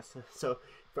progress. So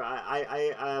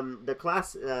the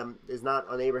class is not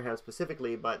on Abraham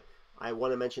specifically, but I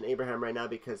want to mention Abraham right now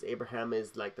because Abraham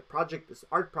is like this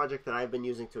art project that I've been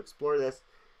using to explore this.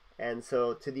 And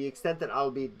so to the extent that I'll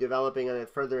be developing on it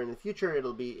further in the future,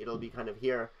 it'll be kind of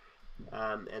here.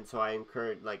 And so I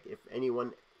encourage, like, if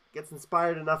anyone gets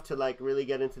inspired enough to like really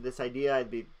get into this idea,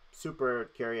 I'd be super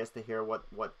curious to hear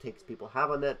what takes people have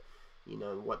on it,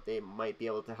 and what they might be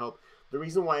able to help. The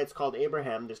reason why it's called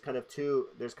Abraham, there's kind of two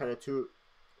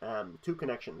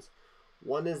connections.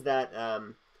 One is that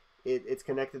it's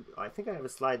connected. I think I have a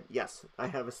slide. Yes, I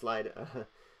have a slide.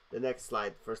 The next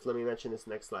slide. First, let me mention this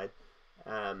next slide.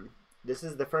 This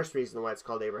is the first reason why it's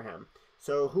called Abraham.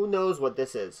 So who knows what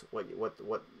this is?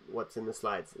 What's in the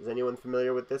slides? Is anyone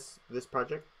familiar with this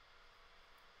project?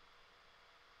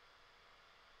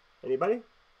 Anybody?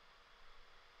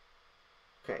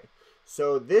 Okay.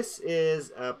 So this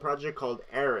is a project called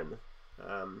Aaron.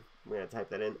 I'm gonna type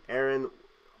that in. Aaron,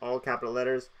 all capital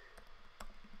letters.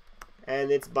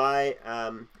 And it's by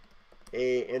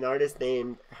an artist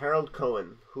named Harold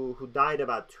Cohen, who died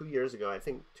about 2 years ago, I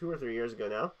think 2 or 3 years ago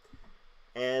now.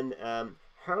 And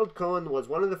Harold Cohen was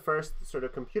one of the first sort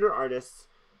of computer artists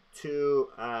to,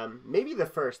 maybe the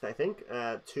first, I think,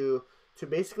 to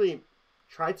basically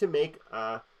try to make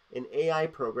an AI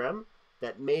program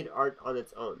that made art on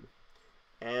its own.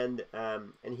 And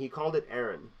he called it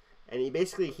Aaron. And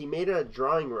he made a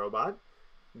drawing robot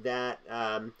that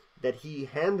he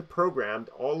hand programmed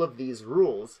all of these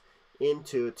rules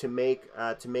into to make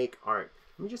art.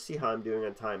 Let me just see how I'm doing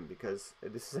on time, because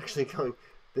this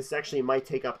actually might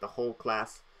take up the whole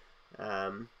class,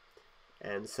 and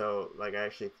so like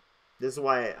this is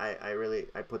why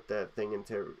I put the thing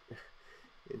into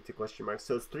question marks.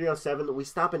 So it's 3:07. We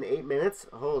stop in 8 minutes.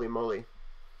 Holy moly.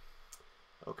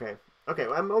 Okay.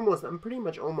 Well, I'm pretty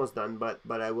much almost done, but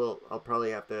I'll probably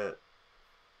have to.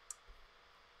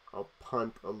 I'll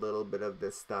punt a little bit of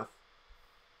this stuff.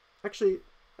 Actually,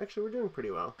 we're doing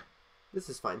pretty well. This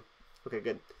is fine. Okay,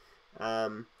 good.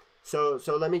 So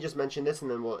let me just mention this, and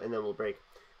then we'll break.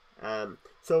 The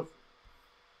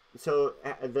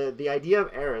idea of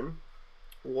Aaron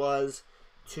was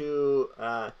to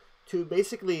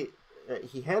basically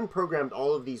he hand programmed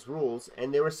all of these rules,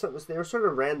 and they were sort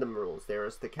of random rules. They were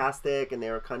stochastic, and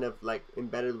they were kind of like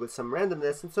embedded with some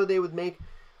randomness, and so they would make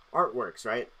artworks,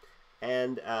 right?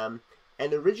 And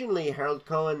originally Harold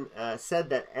Cohen said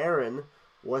that Aaron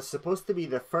was supposed to be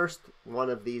the first one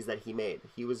of these that he made.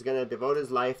 He was going to devote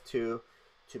his life to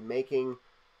making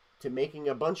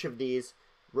a bunch of these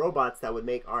robots that would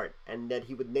make art, and that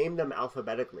he would name them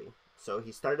alphabetically. So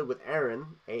he started with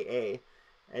Aaron, AA,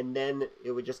 and then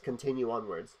it would just continue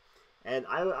onwards. And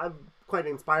I'm quite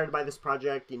inspired by this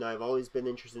project. You know, I've always been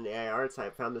interested in AI arts. I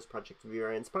found this project to be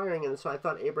very inspiring, and so I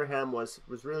thought Abraham was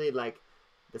really like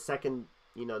the second,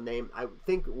 you know, name. I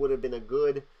think would have been a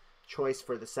good choice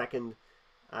for the second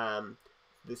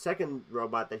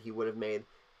robot that he would have made.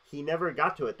 He never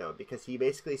got to it though, because he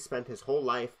basically spent his whole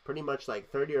life, pretty much like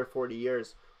 30 or 40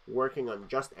 years, working on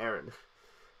just Aaron,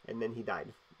 and then he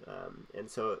died. And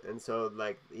so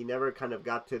like he never kind of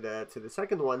got to the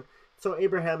second one. So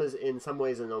Abraham is in some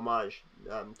ways an homage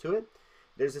to it.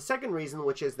 There's a second reason,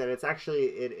 which is that it's actually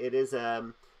it is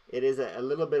a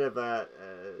little bit of a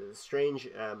strange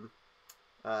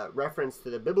reference to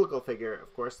the biblical figure.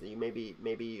 Of course, that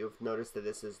maybe you've noticed that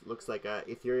this looks like a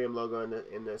Ethereum logo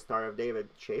in the Star of David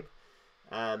shape.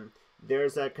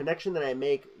 There's a connection that I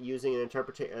make using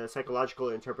a psychological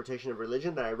interpretation of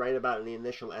religion that I write about in the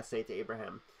initial essay to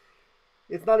Abraham.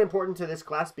 It's not important to this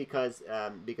class because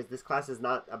this class is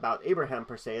not about Abraham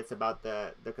per se. It's about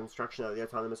the construction of the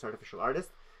autonomous artificial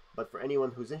artist. But for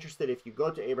anyone who's interested, if you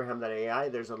go to abraham.ai,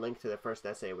 there's a link to the first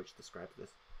essay which describes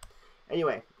this.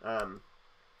 Anyway,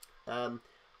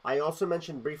 I also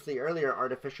mentioned briefly earlier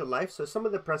artificial life. So some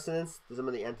of the precedents, some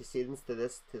of the antecedents to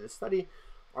this study,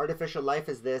 artificial life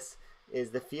is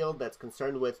the field that's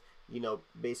concerned with, you know,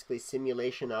 basically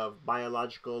simulation of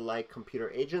biological like computer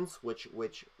agents which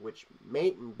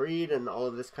mate and breed and all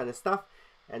of this kind of stuff.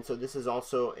 And so this is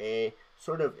also a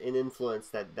sort of an influence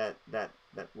that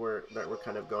we're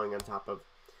kind of going on top of.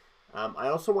 I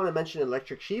also want to mention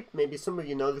Electric Sheep. Maybe some of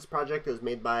you know this project. It was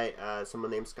made by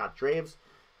someone named Scott Draves.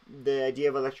 The idea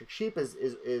of Electric Sheep is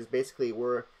basically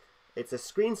it's a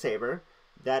screensaver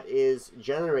that is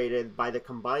generated by the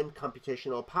combined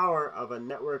computational power of a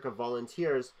network of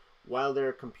volunteers while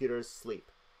their computers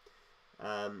sleep.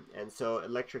 And so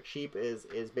Electric Sheep is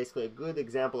basically a good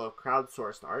example of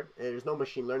crowdsourced art. There's no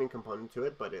machine learning component to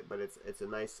it, but it's a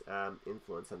nice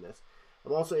influence on this.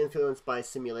 I'm also influenced by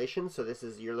simulation. So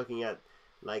you're looking at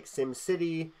like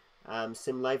SimCity,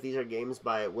 Sim Life. These are games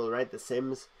by Will Wright, The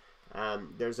Sims.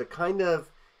 There's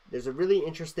a really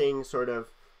interesting sort of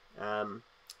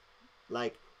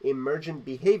like emergent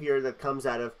behavior that comes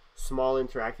out of small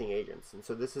interacting agents. And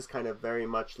so this is kind of very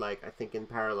much like, I think, in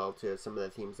parallel to some of the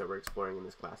themes that we're exploring in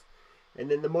this class. And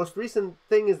then the most recent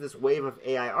thing is this wave of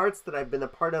AI arts that I've been a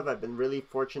part of. I've been really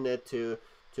fortunate to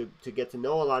get to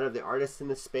know a lot of the artists in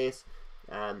this space.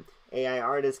 AI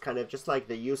art is kind of just like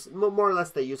the use, more or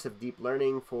less the use of deep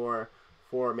learning for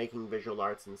making visual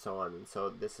arts and so on. And so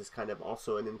this is kind of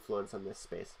also an influence on this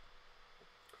space.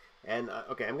 And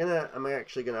okay, I'm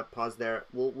actually gonna pause there.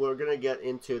 We're gonna get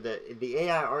into the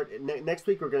AI art next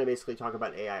week. We're gonna basically talk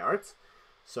about AI arts.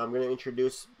 So I'm gonna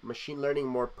introduce machine learning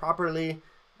more properly,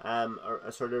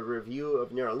 a sort of review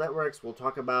of neural networks. We'll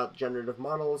talk about generative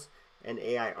models and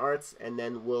AI arts, and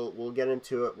then we'll get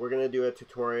into it. We're gonna do a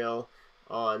tutorial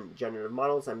on generative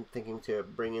models. I'm thinking to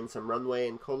bring in some Runway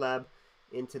and Colab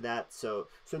into that. So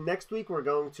next week we're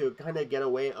going to kind of get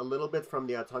away a little bit from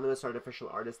the autonomous artificial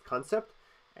artist concept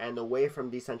and away from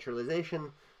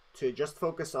decentralization to just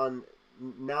focus on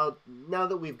now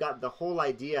that we've got the whole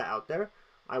idea out there.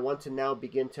 I want to now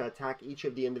begin to attack each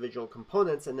of the individual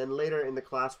components, and then later in the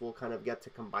class we'll kind of get to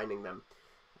combining them.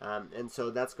 And so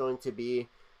that's going to be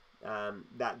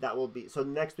that will be, so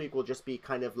next week will just be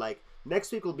kind of like,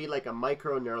 next week will be like a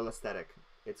micro neural aesthetic.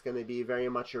 It's going to be very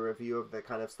much a review of the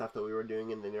kind of stuff that we were doing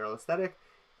in the neural aesthetic,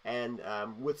 and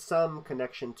with some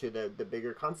connection to the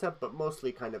bigger concept, but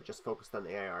mostly kind of just focused on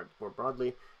AI art more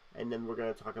broadly. And then we're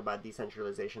going to talk about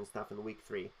decentralization stuff in week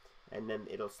 3, and then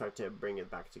it'll start to bring it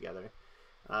back together.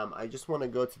 I just want to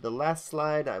go to the last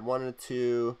slide. I wanted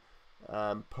to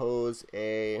pose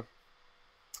a,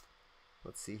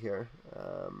 let's see here,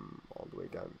 all the way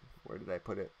down. Where did I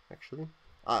put it actually?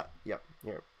 Yep,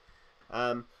 here.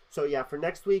 So yeah, for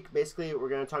next week, basically we're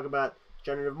going to talk about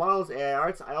generative models, AI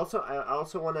arts. I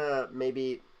also want to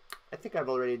maybe, I think I've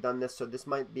already done this, so this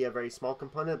might be a very small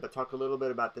component, but talk a little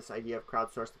bit about this idea of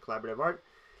crowdsourced collaborative art.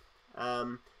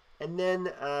 And then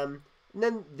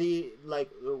the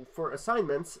for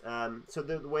assignments, so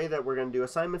the way that we're going to do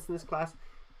assignments in this class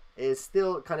is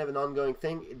still kind of an ongoing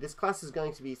thing. This class is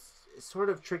going to be sort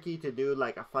of tricky to do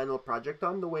like a final project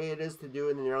on the way it is to do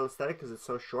in the neural aesthetic because it's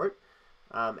so short,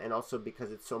 and also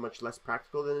because it's so much less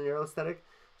practical than the neural aesthetic.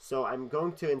 So I'm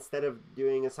going to, instead of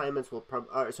doing assignments,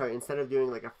 instead of doing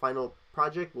like a final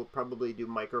project, we'll probably do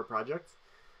micro projects.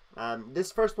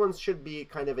 This first one should be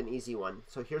kind of an easy one.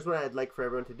 So here's what I'd like for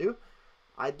everyone to do.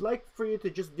 I'd like for you to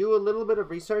just do a little bit of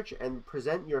research and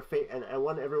present your and I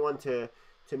want everyone to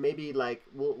maybe like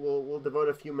we'll devote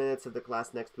a few minutes of the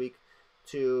class next week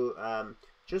to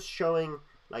just showing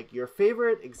like your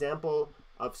favorite example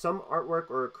of some artwork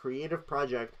or a creative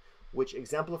project which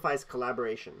exemplifies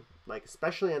collaboration, like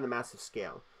especially on a massive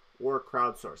scale, or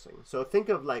crowdsourcing. So think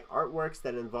of like artworks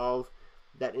that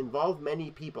involve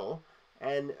many people,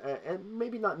 and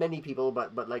maybe not many people,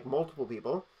 but like multiple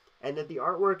people, and that the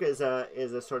artwork is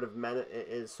a sort of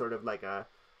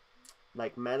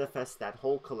manifests that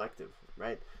whole collective,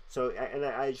 right? So, and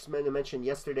I just meant to mention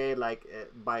yesterday, like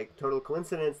by total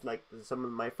coincidence, like some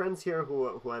of my friends here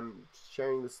who I'm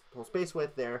sharing this whole space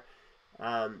with, they're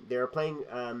playing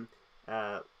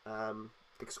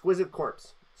Exquisite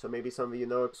Corpse. So maybe some of you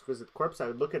know Exquisite Corpse. I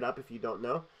would look it up if you don't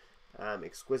know.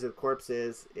 Exquisite Corpse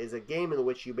is a game in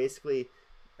which you basically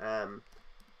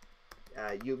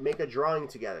you make a drawing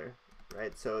together,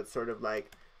 right? So it's sort of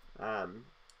like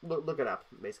look it up.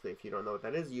 Basically, if you don't know what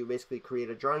that is, you basically create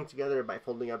a drawing together by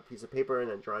folding up a piece of paper and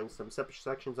then drawing some separate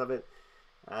sections of it.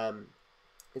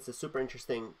 It's a super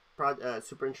interesting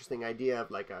idea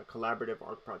of like a collaborative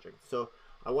art project. So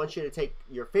I want you to take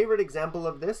your favorite example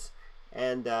of this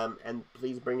and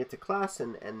please bring it to class,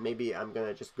 and maybe I'm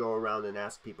gonna just go around and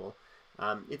ask people.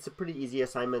 It's a pretty easy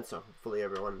assignment, so hopefully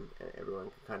everyone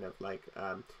can kind of like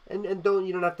and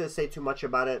you don't have to say too much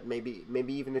about it. Maybe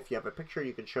even if you have a picture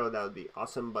you could show, that would be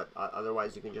awesome. But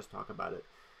otherwise you can just talk about it.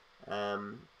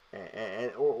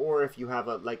 Or if you have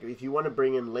if you want to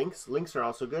bring in links are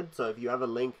also good. So if you have a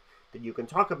link that you can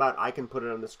talk about, I can put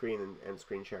it on the screen and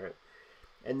screen share it.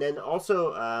 And then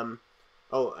also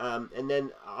and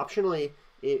then optionally,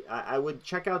 I would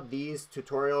check out these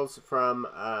tutorials from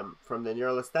the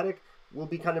neural aesthetic. We'll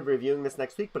be kind of reviewing this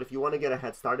next week, but if you want to get a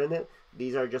head start in it,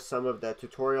 these are just some of the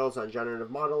tutorials on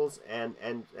generative models and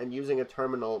using a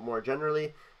terminal more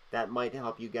generally that might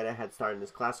help you get a head start in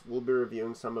this class. We'll be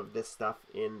reviewing some of this stuff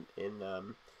in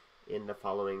the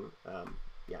following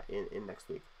in next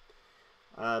week.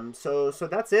 So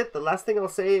that's it. The last thing I'll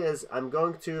say is I'm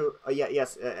going to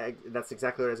that's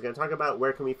exactly what I was going to talk about.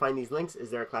 Where can we find these links? Is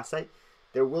there a class site?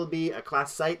 There will be a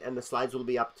class site, and the slides will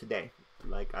be up today.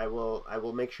 Like I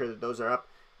will make sure that those are up.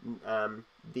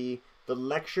 The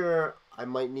lecture, I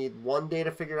might need one day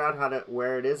to figure out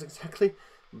where it is exactly,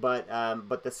 but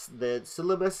the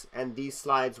syllabus and these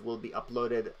slides will be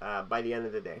uploaded by the end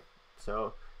of the day.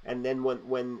 So, and then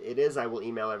when it is, I will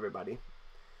email everybody.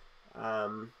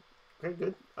 Okay,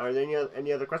 good. Are there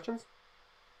any other questions?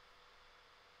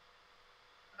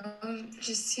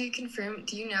 Just to confirm,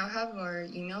 do you now have our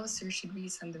emails, or should we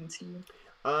send them to you?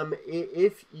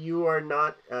 If you are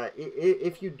not,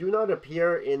 if you do not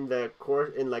appear in the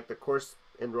course the course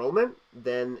enrollment,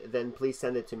 then please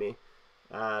send it to me.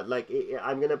 I'm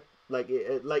gonna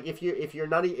if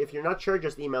you're not sure,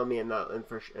 just email me and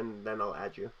then I'll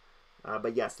add you.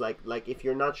 But yes, if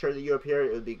you're not sure that you appear,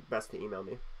 it would be best to email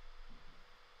me.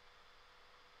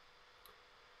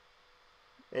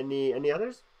 Any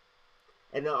others?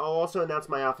 And I'll also announce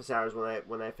my office hours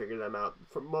when I figure them out.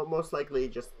 For most likely,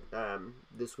 just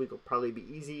this week will probably be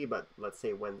easy, but let's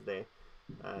say Wednesday.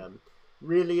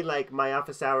 Really, like my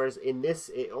office hours in this,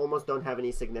 it almost don't have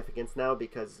any significance now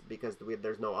because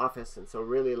there's no office, and so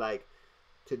really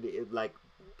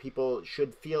people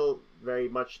should feel very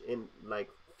much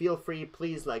feel free,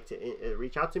 please, to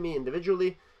reach out to me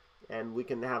individually, and we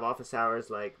can have office hours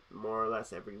more or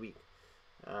less every week.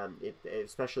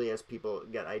 Especially as people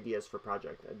get ideas for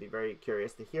project. I'd be very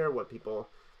curious to hear what people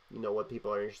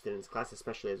are interested in this class,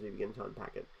 especially as we begin to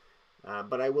unpack it.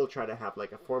 But I will try to have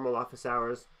a formal office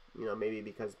hours, maybe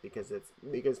because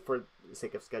for the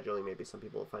sake of scheduling, maybe some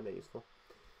people will find that useful.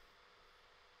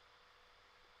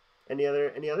 Any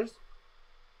others?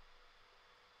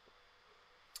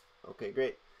 Okay,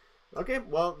 great. Okay,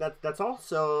 well that's all.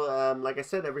 So like I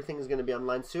said, everything is going to be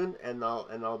online soon, and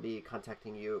I'll be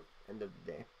contacting you end of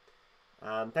the day.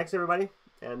 Thanks everybody,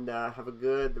 and have a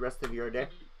good rest of your day.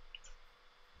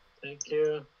 Thank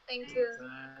you. Thank you.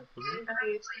 Mm-hmm.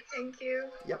 Thank you.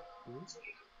 Yep. Mm-hmm.